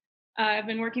 I've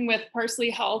been working with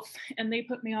Parsley Health, and they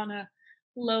put me on a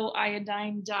low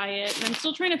iodine diet, and I'm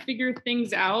still trying to figure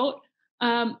things out.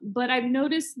 But I've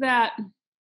noticed that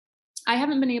I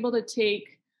haven't been able to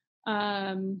take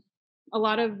a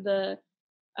lot of the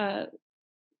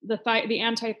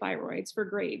antithyroids for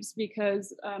Graves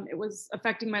because it was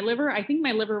affecting my liver. I think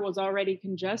my liver was already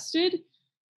congested,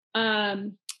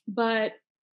 but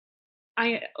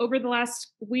over the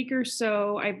last week or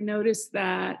so, I've noticed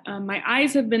that my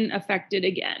eyes have been affected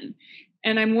again,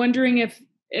 and I'm wondering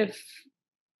if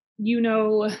you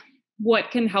know what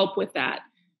can help with that.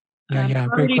 Yeah,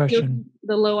 great question.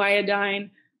 The low iodine,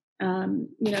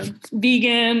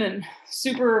 vegan and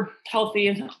super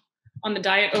healthy on the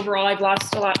diet overall. I've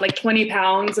lost a lot, like 20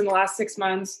 pounds in the last 6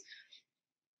 months.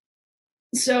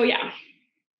 So yeah.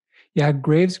 Yeah,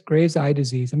 Graves' eye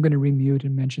disease. I'm going to remute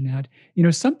and mention that.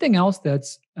 Something else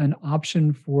that's an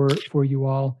option for you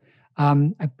all.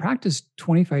 I've practiced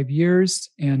 25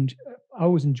 years and I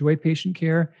always enjoyed patient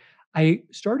care. I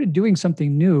started doing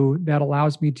something new that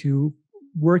allows me to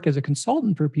work as a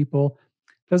consultant for people.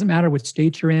 Doesn't matter what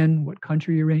state you're in, what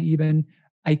country you're in, even.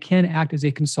 I can act as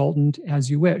a consultant as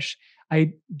you wish.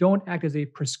 I don't act as a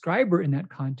prescriber in that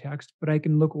context, but I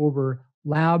can look over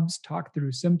labs, talk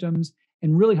through symptoms,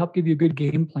 and really help give you a good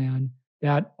game plan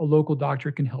that a local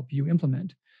doctor can help you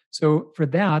implement. So for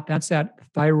that, that's at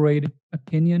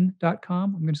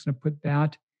thyroidopinion.com. I'm just going to put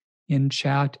that in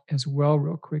chat as well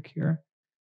real quick here.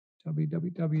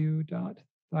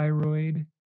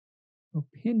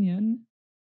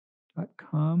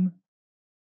 www.thyroidopinion.com.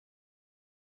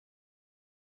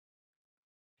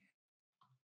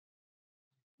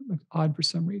 Looks odd for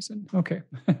some reason. Okay.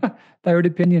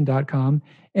 thyroidopinion.com.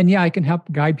 And yeah, I can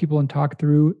help guide people and talk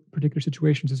through particular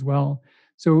situations as well.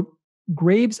 So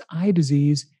Graves' eye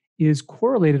disease is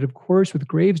correlated, of course, with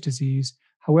Graves' disease.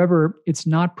 However, it's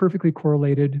not perfectly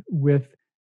correlated with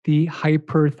the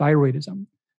hyperthyroidism.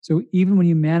 So even when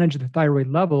you manage the thyroid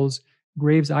levels,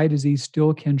 Graves' eye disease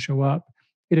still can show up.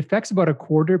 It affects about a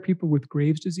quarter of people with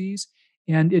Graves' disease,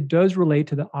 and it does relate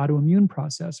to the autoimmune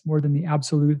process more than the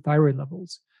absolute thyroid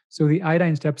levels. So the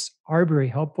iodine steps are very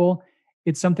helpful.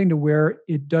 It's something to where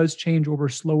it does change over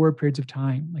slower periods of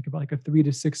time, like about a 3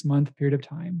 to 6 month period of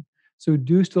time. So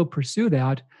do still pursue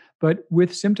that, but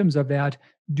with symptoms of that,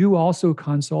 do also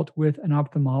consult with an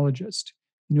ophthalmologist.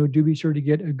 Do be sure to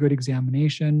get a good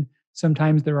examination.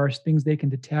 Sometimes there are things they can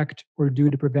detect or do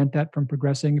to prevent that from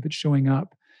progressing if it's showing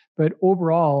up. But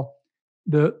overall,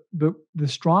 the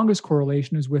strongest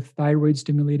correlation is with thyroid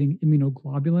stimulating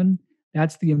immunoglobulin.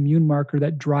 That's the immune marker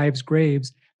that drives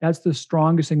Graves. That's the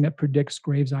strongest thing that predicts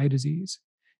Graves' eye disease.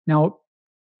 Now,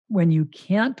 when you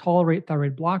can't tolerate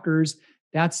thyroid blockers,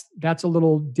 that's a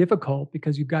little difficult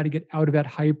because you've got to get out of that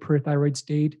hyperthyroid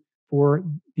state for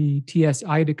the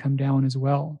TSI to come down as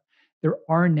well. There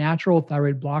are natural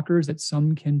thyroid blockers that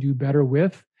some can do better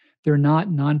with. They're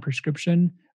not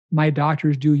non-prescription. My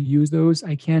doctors do use those.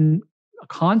 I can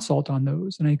consult on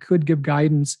those, and I could give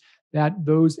guidance that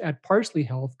those at Parsley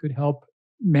Health could help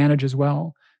manage as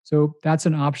well. So that's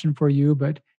an option for you.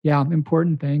 But yeah,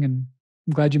 important thing, and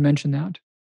I'm glad you mentioned that.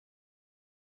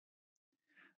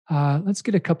 Let's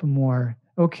get a couple more.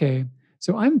 Okay.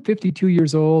 So I'm 52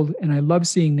 years old and I love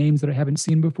seeing names that I haven't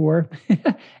seen before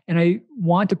and I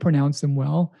want to pronounce them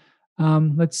well.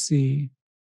 Let's see.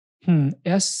 Schyle,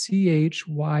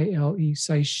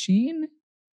 Sishine?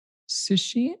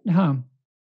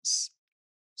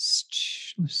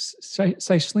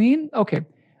 Sishline? Okay.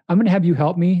 I'm going to have you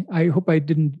help me. I hope I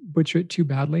didn't butcher it too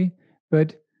badly,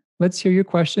 but let's hear your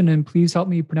question and please help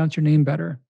me pronounce your name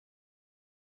better.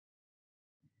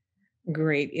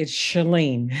 Great. It's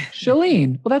Shalene.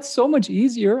 Shalene. Well, that's so much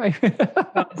easier.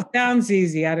 It sounds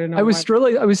easy. I don't know. I was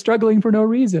struggling for no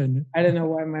reason. I don't know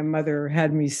why my mother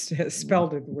had me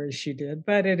spelled it the way she did,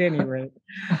 but at any rate,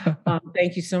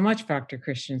 thank you so much, Dr.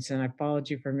 Christianson. I followed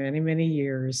you for many, many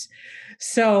years.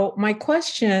 So my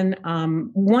question,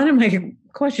 one of my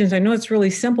questions, I know it's really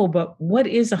simple, but what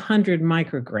is 100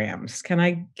 micrograms? Can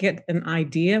I get an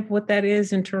idea of what that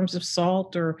is in terms of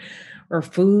salt or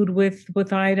food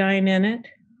with iodine in it?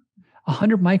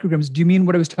 100 micrograms. Do you mean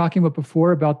what I was talking about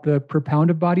before about the per pound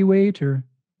of body weight, or?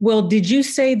 Well, did you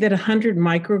say that 100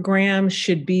 micrograms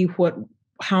should be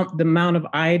how the amount of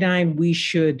iodine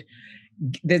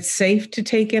that's safe to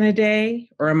take in a day?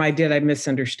 Or did I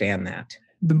misunderstand that?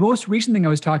 The most recent thing I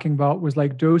was talking about was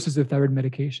like doses of thyroid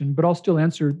medication, but I'll still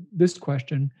answer this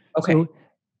question. Okay. So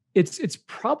it's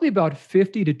probably about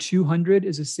 50 to 200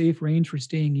 is a safe range for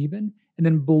staying even. And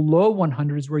then below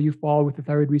 100 is where you fall with the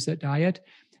thyroid reset diet.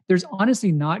 there's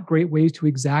honestly not great ways to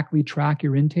exactly track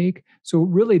your intake. So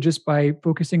really just by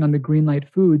focusing on the green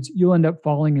light foods, you'll end up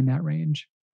falling in that range.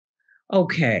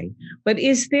 Okay. But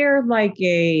is there like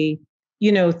a,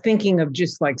 thinking of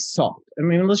just like salt? I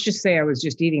mean, let's just say I was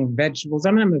just eating vegetables.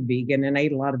 I'm a vegan and I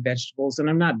eat a lot of vegetables and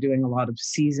I'm not doing a lot of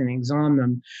seasonings on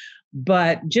them.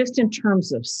 But just in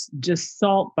terms of just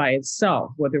salt by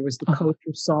itself, whether it was the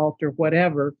kosher salt or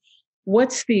whatever,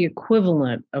 what's the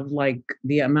equivalent of like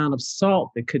the amount of salt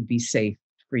that could be safe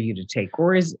for you to take?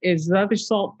 Or is the other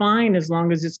salt fine as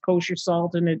long as it's kosher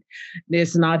salt and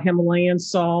it's not Himalayan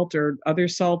salt or other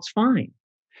salts fine?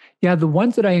 Yeah, the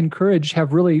ones that I encourage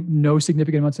have really no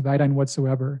significant amounts of iodine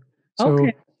whatsoever. So,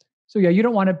 Okay. So yeah, you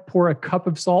don't want to pour a cup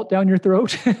of salt down your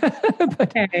throat.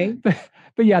 but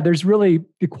yeah, there's really,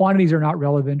 the quantities are not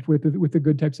relevant with the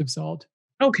good types of salt.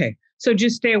 Okay. So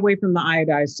just stay away from the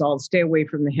iodized salt, stay away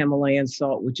from the Himalayan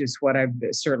salt, which is what I've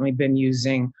certainly been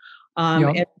using.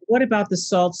 And what about the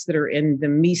salts that are in the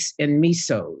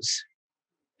misos?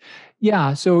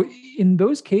 Yeah. So in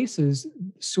those cases,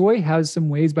 soy has some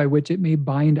ways by which it may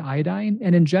bind iodine.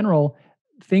 And in general,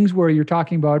 things where you're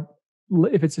talking about,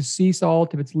 if it's a sea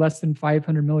salt, if it's less than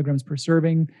 500 milligrams per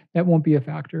serving, that won't be a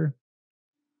factor.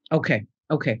 Okay.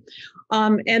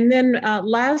 And then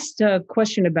last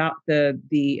question about the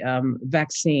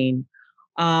vaccine.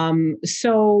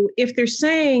 So if they're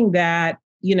saying that,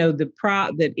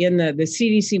 that in the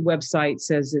CDC website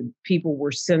says that people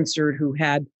were censored who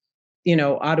had,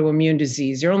 autoimmune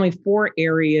disease, there are only 4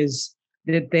 areas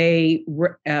that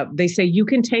they say you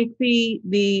can take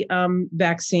the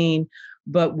vaccine,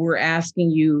 but we're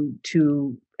asking you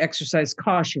to exercise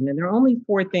caution. And there are only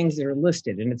 4 things that are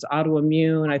listed, and it's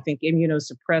autoimmune, I think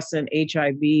immunosuppressant,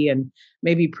 HIV, and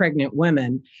maybe pregnant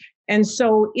women. And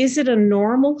so is it a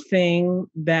normal thing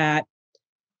that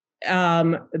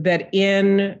that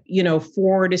in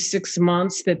 4 to 6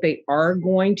 months that they are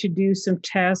going to do some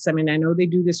tests? I mean, I know they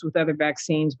do this with other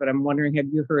vaccines, but I'm wondering, have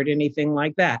you heard anything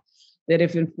like that? That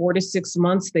if in 4 to 6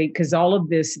 months because all of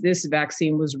this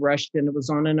vaccine was rushed and it was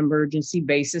on an emergency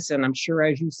basis. And I'm sure,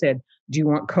 as you said, do you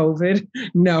want COVID?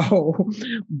 No.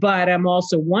 But I'm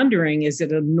also wondering, is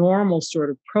it a normal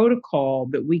sort of protocol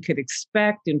that we could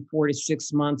expect in 4 to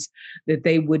 6 months that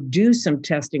they would do some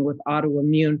testing with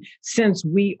autoimmune, since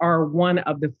we are one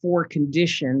of the 4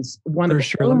 conditions? For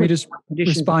sure. Let me just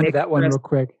respond to that one real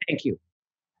quick. Thank you.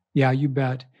 Yeah, you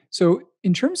bet. So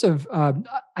in terms of,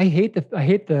 I hate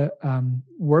the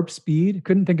warp speed.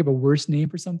 Couldn't think of a worse name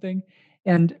for something.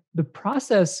 And the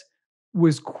process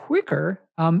was quicker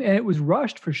and it was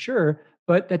rushed for sure,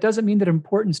 but that doesn't mean that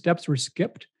important steps were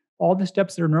skipped. All the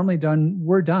steps that are normally done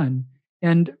were done.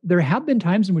 And there have been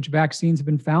times in which vaccines have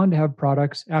been found to have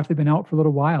products after they've been out for a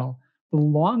little while. The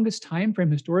longest time frame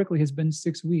historically has been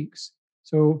 6 weeks.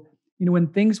 So, when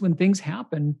things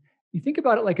happen, you think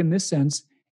about it like in this sense.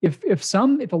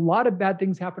 If a lot of bad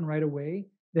things happen right away,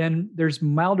 then there's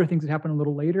milder things that happen a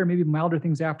little later, maybe milder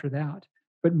things after that.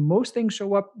 But most things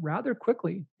show up rather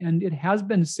quickly. And it has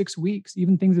been 6 weeks.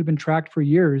 Even things that have been tracked for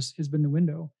years has been the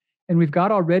window. And we've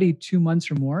got already 2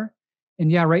 months or more.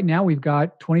 And yeah, right now we've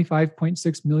got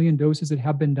 25.6 million doses that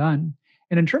have been done.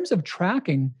 And in terms of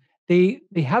tracking, they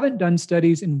haven't done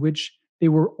studies in which they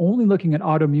were only looking at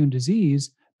autoimmune disease.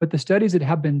 But the studies that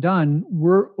have been done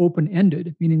were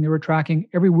open-ended, meaning they were tracking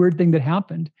every weird thing that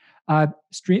happened.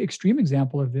 Extreme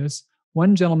example of this,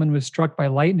 one gentleman was struck by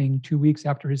lightning 2 weeks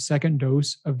after his second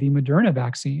dose of the Moderna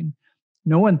vaccine.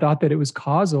 No one thought that it was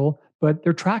causal, but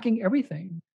they're tracking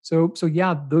everything. So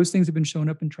yeah, those things have been shown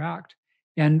up and tracked.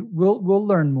 And we'll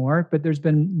learn more, but there's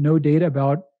been no data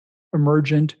about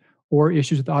emergent or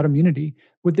issues with autoimmunity.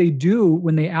 What they do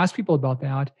when they ask people about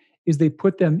that is they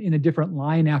put them in a different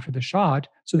line after the shot,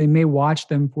 so they may watch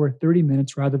them for 30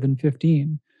 minutes rather than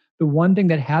 15. The one thing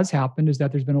that has happened is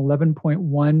that there's been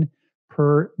 11.1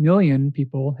 per million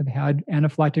people have had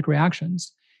anaphylactic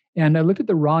reactions. And I looked at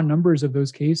the raw numbers of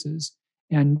those cases,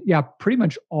 and yeah, pretty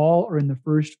much all are in the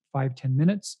first 5-10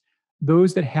 minutes.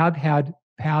 Those that have had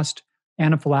past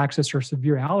anaphylaxis or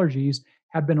severe allergies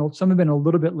some have been a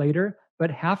little bit later,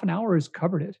 but half an hour has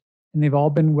covered it, and they've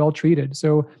all been well treated.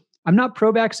 So I'm not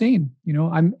pro-vaccine.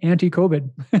 I'm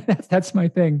anti-COVID. That's my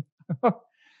thing. All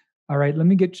right, let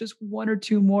me get just 1 or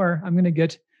 2 more. I'm going to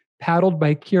get paddled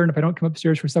by Kieran if I don't come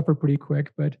upstairs for supper pretty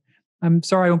quick, but I'm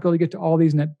sorry I won't be able to get to all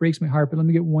these, and that breaks my heart, but let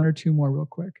me get 1 or 2 more real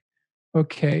quick.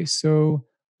 Okay, so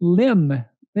Lim,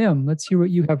 let's hear what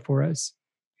you have for us.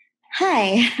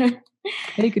 Hi.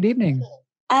 Hey, good evening.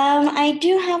 I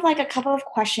do have a couple of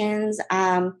questions.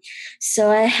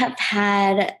 So I have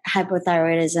had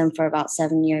hypothyroidism for about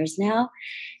 7 years now.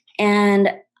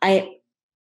 And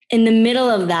in the middle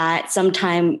of that,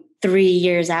 sometime 3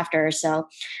 years after or so.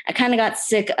 I kind of got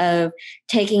sick of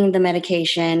taking the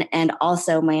medication, and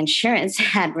also my insurance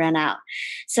had run out.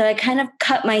 So I kind of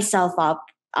cut myself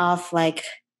off like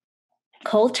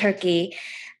cold turkey.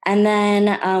 And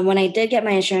then when I did get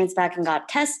my insurance back and got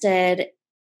tested,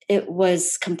 it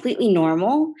was completely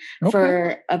normal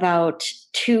for about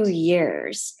 2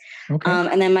 years.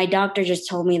 And then my doctor just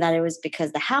told me that it was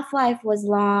because the half-life was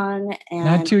long. And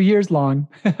not 2 years long.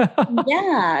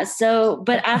 yeah. So,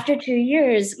 but after 2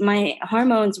 years, my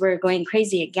hormones were going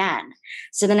crazy again.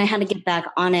 So then I had to get back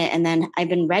on it. And then I've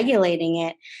been regulating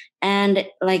it. And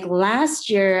like last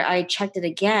year, I checked it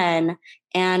again,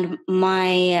 and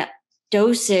my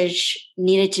dosage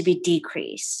needed to be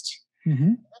decreased,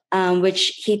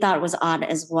 which he thought was odd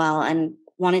as well, and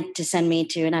wanted to send me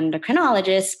to an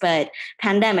endocrinologist, but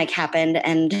pandemic happened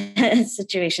and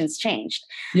situations changed.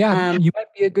 Yeah, you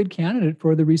might be a good candidate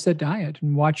for the reset diet,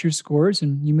 and watch your scores,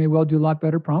 and you may well do a lot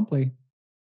better promptly.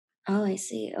 Oh, I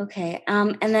see. Okay.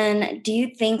 And then do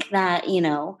you think that,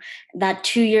 that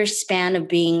 2 year span of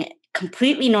being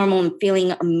completely normal and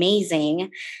feeling amazing,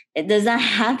 does that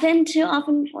happen too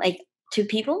often, like to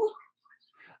people?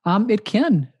 It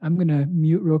can. I'm going to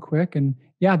mute real quick. And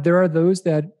yeah, there are those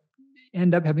that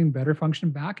end up having better function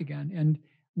back again. And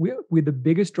we the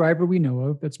biggest driver we know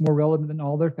of that's more relevant than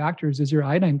all other factors is your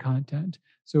iodine content.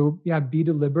 So yeah, be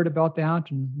deliberate about that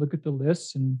and look at the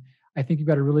lists. And I think you've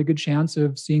got a really good chance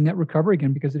of seeing that recover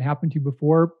again because it happened to you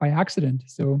before by accident.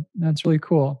 So that's really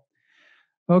cool.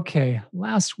 Okay,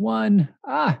 last one.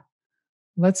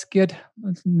 Let's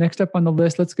next up on the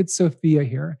list. Let's get Sophia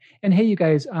here. And hey, you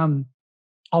guys,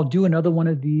 I'll do another one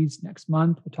of these next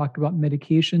month. We'll talk about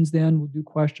medications then. We'll do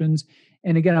questions.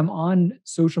 And again, I'm on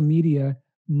social media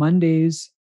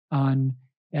Mondays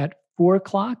at 4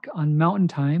 o'clock on Mountain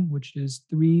Time, which is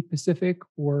 3 Pacific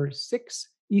or 6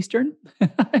 Eastern.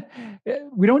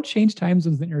 We don't change time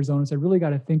zones in Arizona, so I really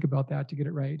got to think about that to get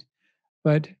it right.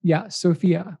 But yeah,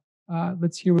 Sophia,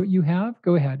 let's hear what you have.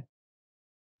 Go ahead.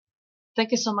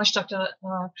 Thank you so much, Dr.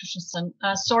 Christianson.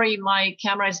 Sorry, my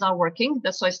camera is not working.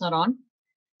 That's why it's not on.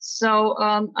 So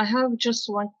I have just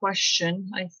one question.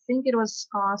 I think it was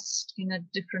asked in a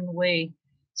different way.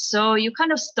 So you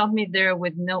kind of stumped me there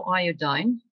with no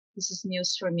iodine. This is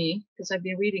news for me because I've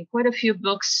been reading quite a few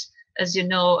books, as you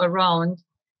know, around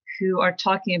who are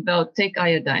talking about take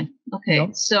iodine. Okay,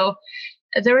 yep. So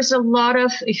there is a lot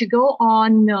of, if you go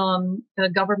on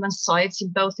government sites,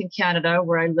 both in Canada,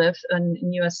 where I live, and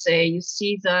in USA, you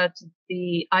see that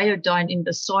the iodine in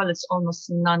the soil is almost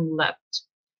none left.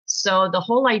 So the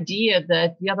whole idea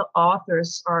that the other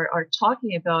authors are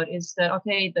talking about is that,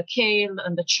 okay, the kale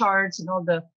and the chards and all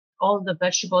the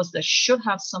vegetables that should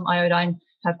have some iodine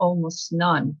have almost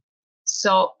none.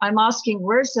 So I'm asking,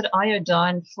 where's that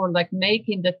iodine for like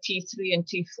making the T3 and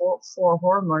T4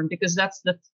 hormone? Because that's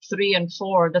the 3 and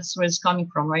 4, that's where it's coming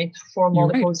from, right? 4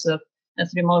 molecules of and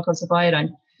 3 molecules of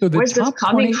iodine. So where's this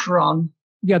coming from?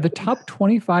 Yeah, the top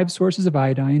 25 sources of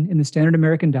iodine in the standard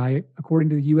American diet, according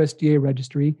to the USDA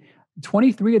registry,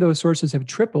 23 of those sources have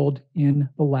tripled in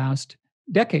the last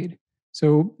decade.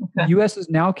 So the U.S. is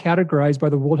now categorized by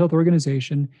the World Health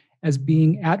Organization as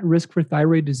being at risk for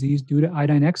thyroid disease due to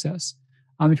iodine excess.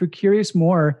 If you're curious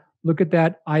more, look at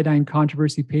that iodine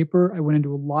controversy paper. I went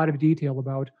into a lot of detail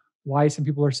about why some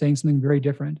people are saying something very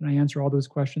different, and I answer all those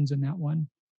questions in that one.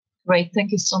 Right.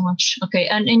 Thank you so much. Okay.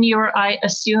 And I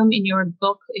assume in your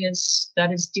book is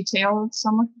detailed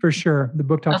somewhat? For sure. The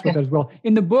book talks about that as well.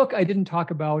 In the book, I didn't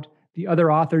talk about the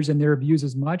other authors and their views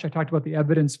as much. I talked about the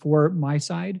evidence for my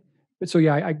side. But so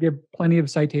yeah, I give plenty of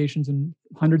citations and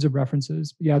hundreds of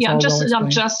references. But yeah, I'm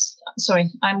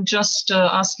just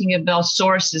asking about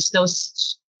sources.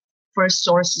 Those first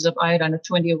sources of iodine,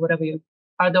 20 or whatever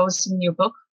are those in your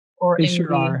book or they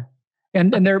sure are.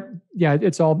 And they're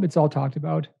it's all talked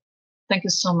about. Thank you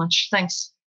so much.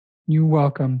 Thanks. You're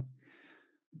welcome.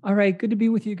 All right, good to be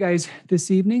with you guys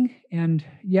this evening. And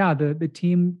yeah, the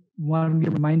team wanted me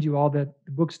to remind you all that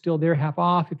the book's still there, half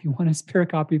off, if you want to spare a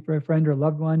copy for a friend or a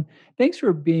loved one. Thanks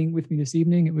for being with me this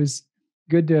evening. It was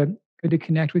good to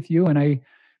connect with you. And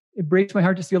it breaks my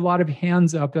heart to see a lot of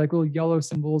hands up. They're like little yellow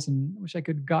symbols, and I wish I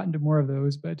could have gotten to more of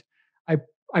those, but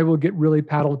I will get really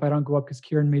paddled if I don't go up because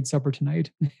Kieran made supper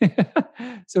tonight.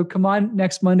 So come on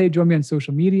next Monday, join me on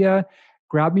social media.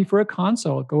 Grab me for a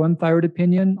consult. Go on Thyroid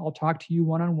Opinion. I'll talk to you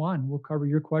one-on-one. We'll cover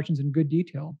your questions in good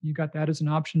detail. You got that as an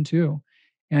option too.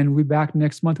 And we'll be back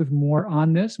next month with more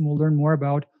on this, and we'll learn more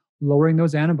about lowering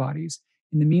those antibodies.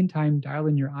 In the meantime, dial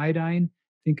in your iodine,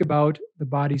 think about the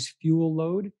body's fuel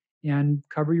load, and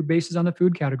cover your bases on the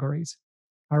food categories.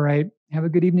 All right. Have a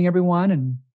good evening, everyone,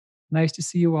 and nice to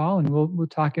see you all. And we'll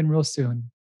talk in real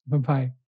soon. Bye-bye.